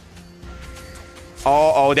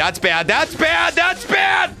 Oh, that's bad. I'm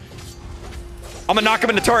gonna knock him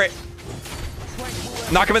in the turret.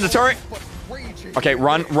 Okay,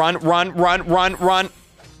 run.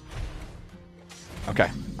 Okay.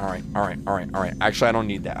 All right. Actually, I don't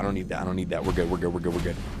need that. We're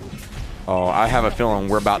good. Oh, I have a feeling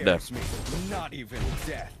we're about to. Not even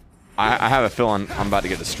death. I have a feeling I'm about to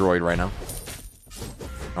get destroyed right now.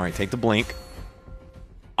 All right, take the blink.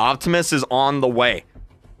 Optimus is on the way.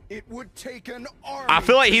 It would take an army. I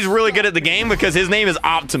feel like he's really good at the game because his name is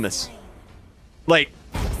Optimus. Like,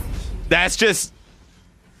 that's just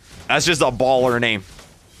a baller name.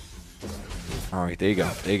 All right, there you go.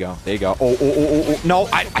 There you go. There you go. Oh. No,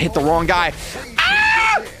 I hit the wrong guy.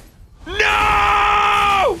 Ah!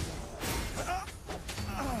 No!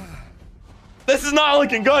 This is not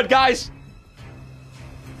looking good, guys.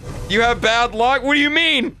 You have bad luck? What do you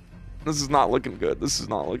mean? This is not looking good. This is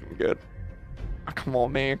not looking good. Oh, come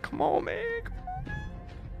on, man. Come on, man.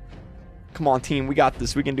 Come on, team. We got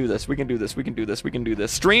this. We can do this. We can do this. We can do this. We can do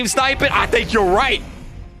this. Stream sniping? I think you're right.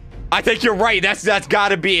 I think you're right. That's got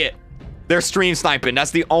to be it. They're stream sniping.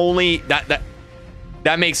 That's the only...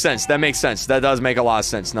 That makes sense. That makes sense. That does make a lot of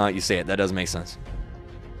sense. Now that you say it, that does make sense.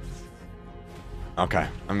 Okay.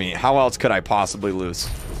 I mean, how else could I possibly lose?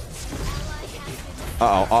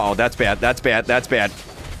 Uh-oh. That's bad. That's bad. That's bad.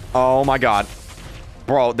 Oh, my God.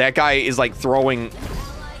 Bro, that guy is, like, throwing...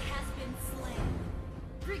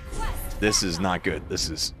 This is not good. This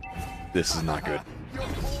is not good.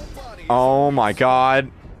 Oh, my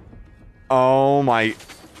God. Oh, my...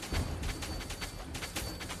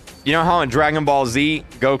 You know how in Dragon Ball Z,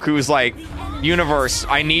 Goku's like, universe,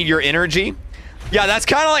 I need your energy? Yeah, that's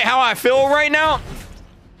kind of like how I feel right now.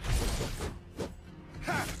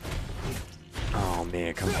 Oh,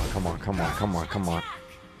 man. Come on.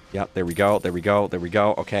 Yep, there we go.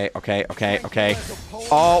 Okay.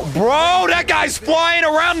 Oh, bro, that guy's flying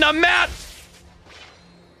around the map.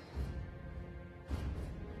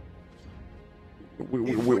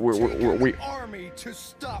 We army to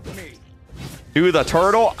stop me. Do the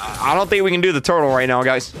turtle? I don't think we can do the turtle right now,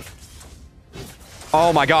 guys.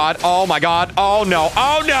 Oh my God. Oh my God. Oh no.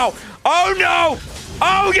 Oh no. Oh no.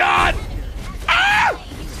 Oh God. Ah!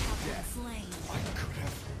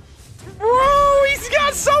 Bro, he's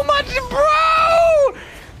got so much. Bro,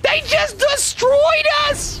 they just destroyed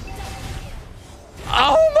us.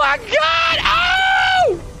 Oh my God.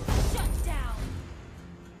 Oh.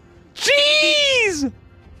 Jeez.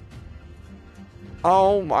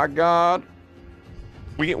 Oh my God.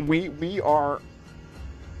 We are.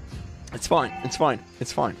 It's fine. It's fine.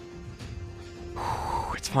 It's fine.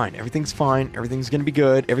 It's fine. Everything's fine. Everything's gonna be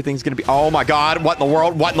good. Everything's gonna be. Oh my God! What in the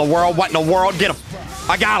world? What in the world? What in the world? Get him!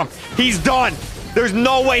 I got him. He's done. There's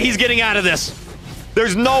no way he's getting out of this.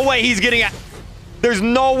 There's no way he's getting out. There's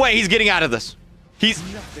no way he's getting out of this. He's.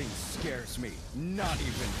 Nothing scares me. Not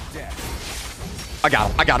even death. I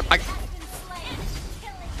got him. I got him.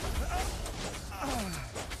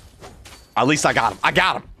 At least I got him. I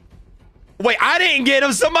got him. Wait, I didn't get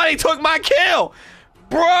him. Somebody took my kill.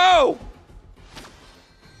 Bro.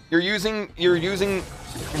 You're using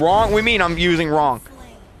wrong? What do you mean I'm using wrong?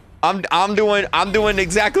 I'm doing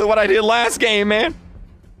exactly what I did last game, man.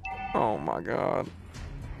 Oh my God.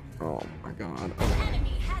 Oh my God. Okay.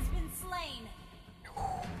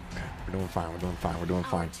 We're doing fine. We're doing fine. We're doing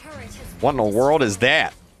fine. What in the world is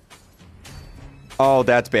that? Oh,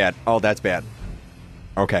 that's bad. Oh, that's bad.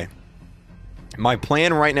 Okay. My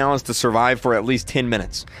plan right now is to survive for at least 10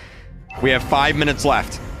 minutes. We have 5 minutes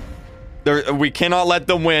left. We cannot let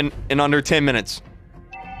them win in under 10 minutes.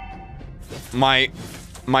 My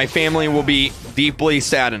family will be deeply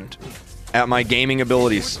saddened at my gaming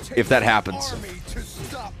abilities if that happens.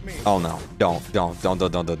 Oh no. Don't.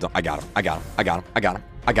 I got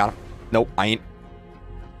him. Nope, I ain't.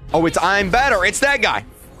 Oh, it's I'm better. It's that guy.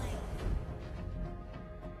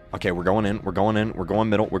 Okay, we're going in. We're going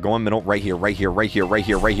middle. We're going middle. Right here.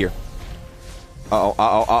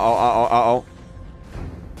 Uh-oh.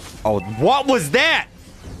 Oh, what was that?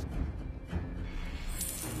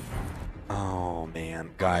 Oh, man.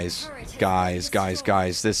 Guys.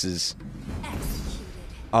 This is...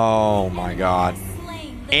 Oh, my God.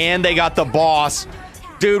 And they got the boss.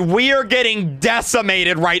 Dude, we are getting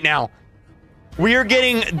decimated right now. We are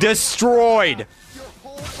getting destroyed.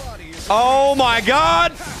 Oh, my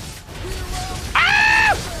God.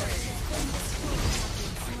 Ah!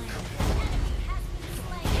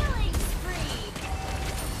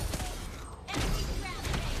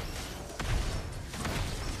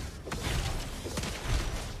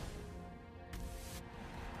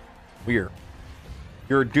 Weird.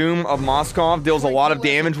 Your Doom of Moskov deals a lot of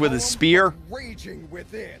damage with his spear.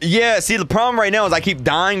 Yeah, see, the problem right now is I keep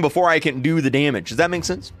dying before I can do the damage. Does that make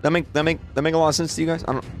sense? That make a lot of sense to you guys?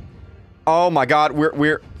 I don't. Oh my God,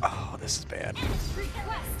 we're. Oh, this is bad.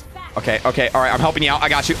 Okay, all right, I'm helping you out. I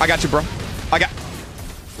got you, bro.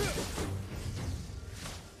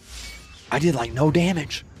 I did like no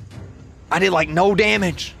damage.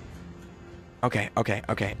 Okay.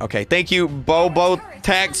 Thank you, Bobo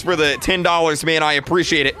Tax, for the $10, man. I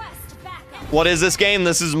appreciate it. What is this game?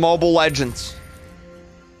 This is Mobile Legends.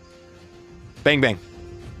 Bang, bang.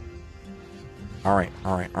 All right.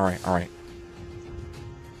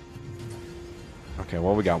 Okay,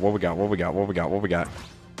 what we got?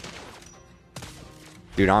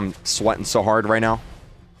 Dude, I'm sweating so hard right now.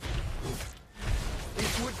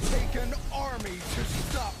 It would take an army to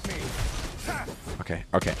stop me. Okay.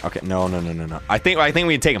 No. I think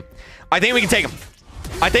we can take him. I don't think we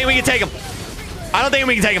can take him.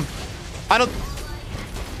 I don't.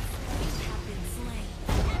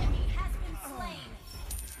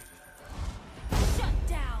 Shut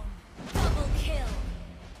down. Double kill.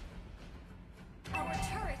 Our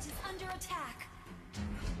turret is under attack.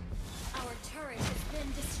 Our turret has been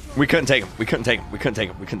destroyed. We couldn't take him. We could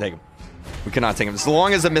not take him. As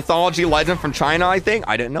long as a mythology legend from China, I think.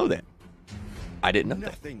 I didn't know that.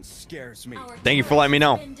 Nothing scares me. Thank you for letting me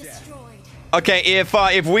know. Okay,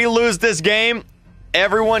 if we lose this game,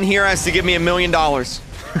 everyone here has to give me $1 million.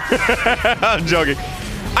 I'm joking.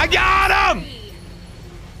 I got him!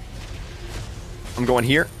 I'm going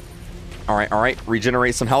here. All right.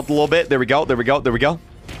 Regenerate some health a little bit. There we go.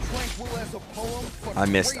 I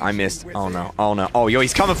missed. Oh, no. Oh, yo,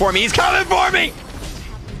 he's coming for me.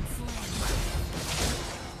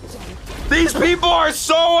 These people are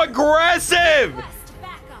so aggressive.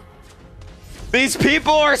 The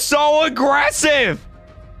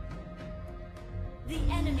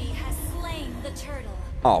enemy has slain the turtle.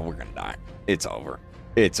 Oh, we're gonna die. It's over.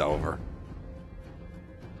 Is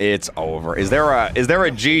there a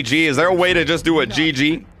GG? Is there a way to just do a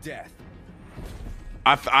GG?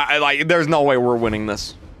 I like. There's no way we're winning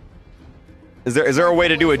this. Is there a way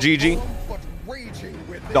to do a GG?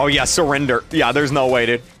 Oh yeah, surrender. Yeah, there's no way,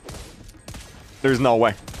 dude. There's no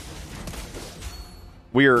way.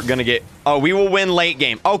 We are gonna get. Oh, we will win late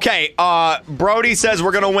game. Okay. Brody says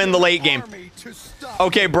we're gonna win the late game.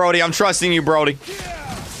 Okay, Brody. I'm trusting you, Brody.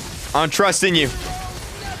 I'm trusting you.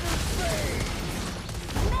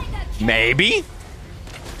 Maybe.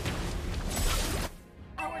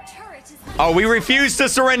 Oh, we refuse to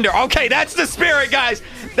surrender. Okay, that's the spirit, guys.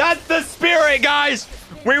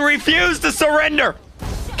 We refuse to surrender.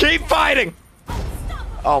 Keep fighting.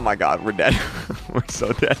 Oh my God, we're dead. We're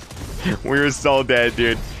so dead. We're so dead,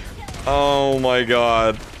 dude. Oh my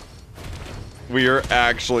God. We are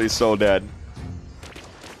actually so dead.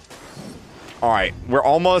 All right, we're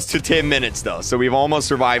almost to 10 minutes though, so we've almost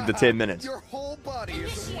survived the 10 minutes. Your whole body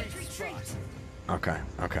is a weak spot. Okay.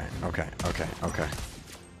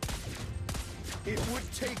 It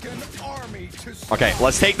would take an army to stop. Okay,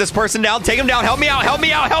 let's take this person down. Take him down. Help me out.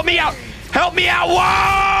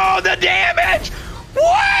 Whoa, the damage.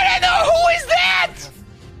 What in the, who is that?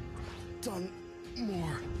 Done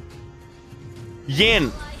more.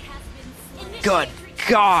 Yin. Good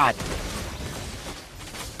God.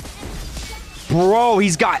 Bro,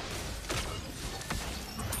 he's got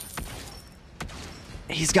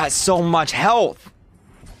so much health.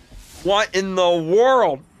 What in the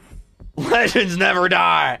world? Legends never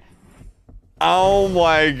die. Oh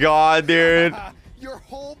my God, dude. Your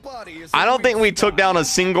whole body is I don't think we took down a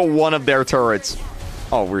single one of their turrets.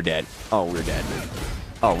 Oh, we're dead. Oh,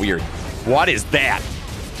 weird. What is that?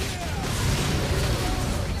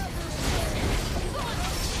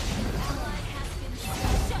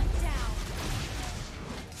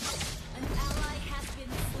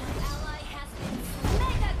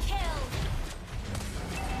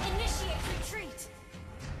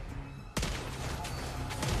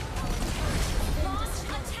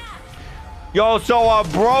 Yo, so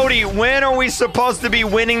Brody, when are we supposed to be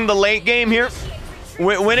winning the late game here?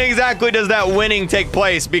 When exactly does that winning take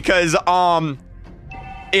place? Because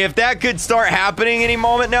if that could start happening any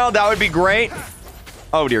moment now, that would be great.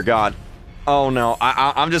 Oh dear God. Oh no,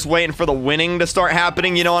 I'm just waiting for the winning to start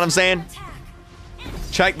happening. You know what I'm saying?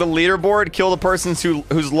 Check the leaderboard. Kill the person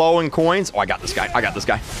who's low in coins. Oh, I got this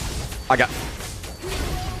guy.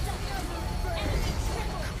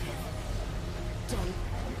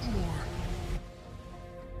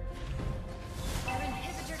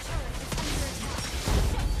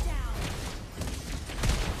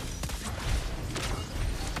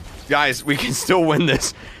 Guys, we can still win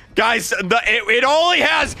this. Guys, it only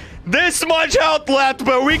has this much health left,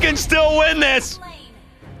 but we can still win this.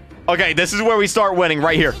 Okay, this is where we start winning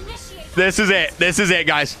right here. This is it,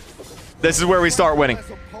 guys. This is where we start winning.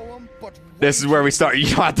 This is where we start. You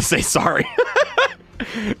don't have to say sorry.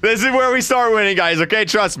 This is where we start winning, guys, okay?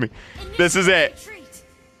 Trust me. This is it.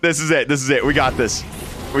 This is it. We got this.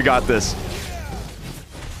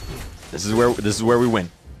 This is where we win.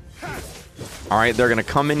 All right, they're gonna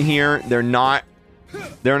come in here. They're not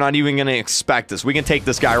even gonna expect us. We can take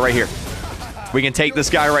this guy right here. We can take this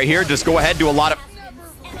guy right here. Just go ahead, do a lot of...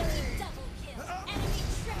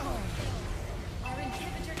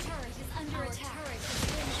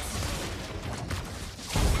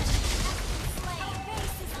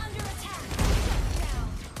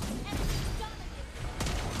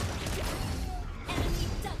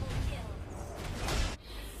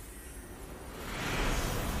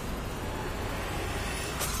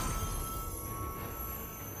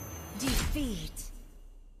 Defeat.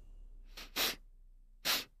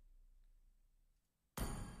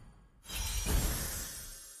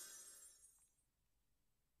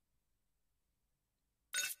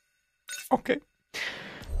 Okay.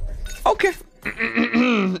 Okay.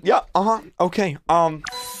 Yeah, okay.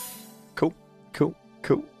 Cool.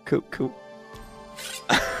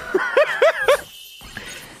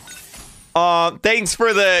 Thanks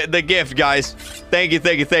for the gift, guys.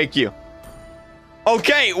 Thank you.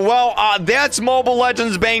 Okay, well, that's Mobile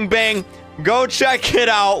Legends Bang Bang. Go check it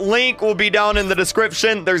out. Link will be down in the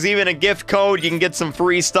description. There's even a gift code. You can get some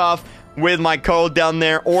free stuff with my code down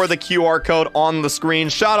there or the QR code on the screen.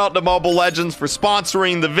 Shout out to Mobile Legends for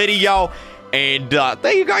sponsoring the video. And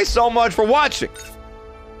thank you guys so much for watching.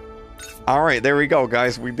 All right, there we go,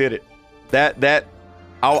 guys. We did it. I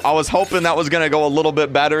was hoping that was going to go a little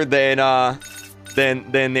bit better than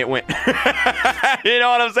it went. You know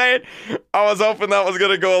what I'm saying? I was hoping that was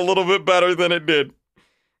going to go a little bit better than it did.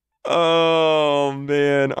 Oh,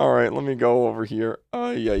 man. All right, let me go over here.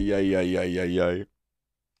 Yeah.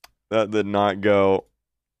 That did not go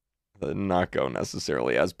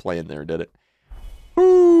necessarily as planned there, did it?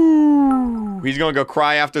 Ooh. He's going to go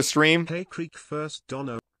cry after stream. Hey, Creek first,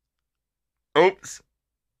 Dono. Oops.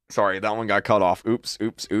 Sorry, that one got cut off. Oops.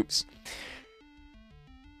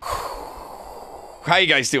 How you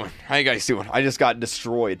guys doing? I just got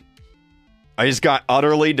destroyed. I just got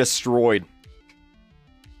utterly destroyed.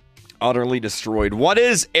 What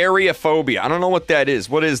is areaphobia? I don't know what that is.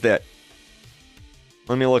 What is that?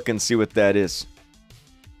 Let me look and see what that is.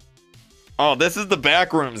 Oh, this is the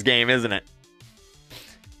Backrooms game, isn't it?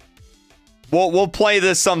 We'll play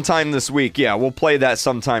this sometime this week. Yeah, we'll play that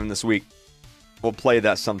sometime this week.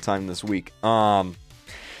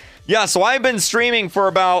 Yeah, so I've been streaming for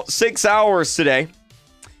about 6 hours today.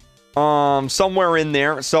 Somewhere in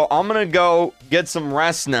there. So I'm gonna go get some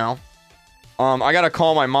rest now. I gotta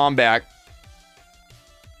call my mom back.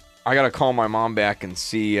 And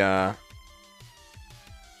see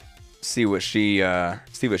what she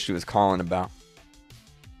was calling about.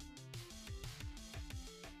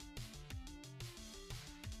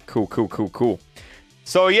 Cool.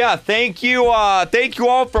 So yeah, thank you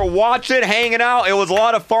all for watching, hanging out. It was a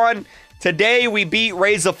lot of fun. Today we beat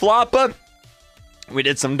Reza Floppa. We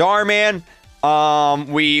did some Darman.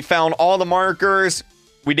 We found all the markers.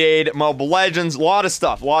 We did Mobile Legends. A lot of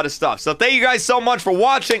stuff. So thank you guys so much for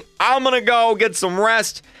watching. I'm gonna go get some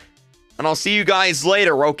rest. And I'll see you guys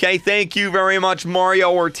later, okay? Thank you very much,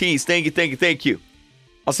 Mario Ortiz. Thank you.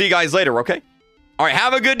 I'll see you guys later, okay? All right,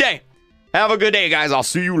 have a good day. Guys. I'll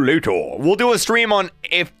see you later. We'll do a stream on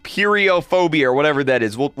areaphobia or whatever that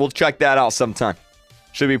is. We'll check that out sometime.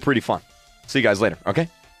 Should be pretty fun. See you guys later, okay?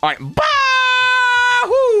 All right, bye!